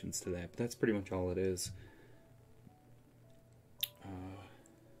variations to that. But that's pretty much all it is.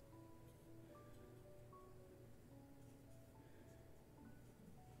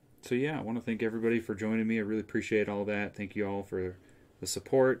 So yeah, I want to thank everybody for joining me. I really appreciate all that. Thank you all for the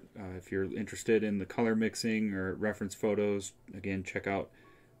support. If you're interested in the color mixing or reference photos, again, check out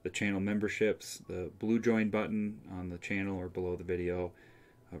the channel memberships. The blue join button on the channel or below the video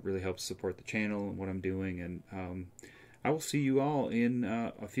really helps support the channel and what I'm doing. And I will see you all in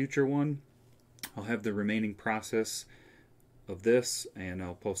a future one. I'll have the remaining process of this, and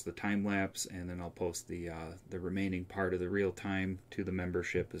I'll post the time lapse, and then I'll post the remaining part of the real time to the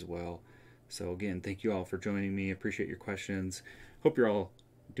membership as well. So again, thank you all for joining me. Appreciate your questions. Hope you're all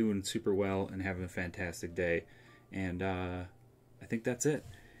doing super well and having a fantastic day. And I think that's it.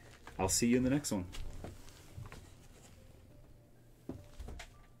 I'll see you in the next one.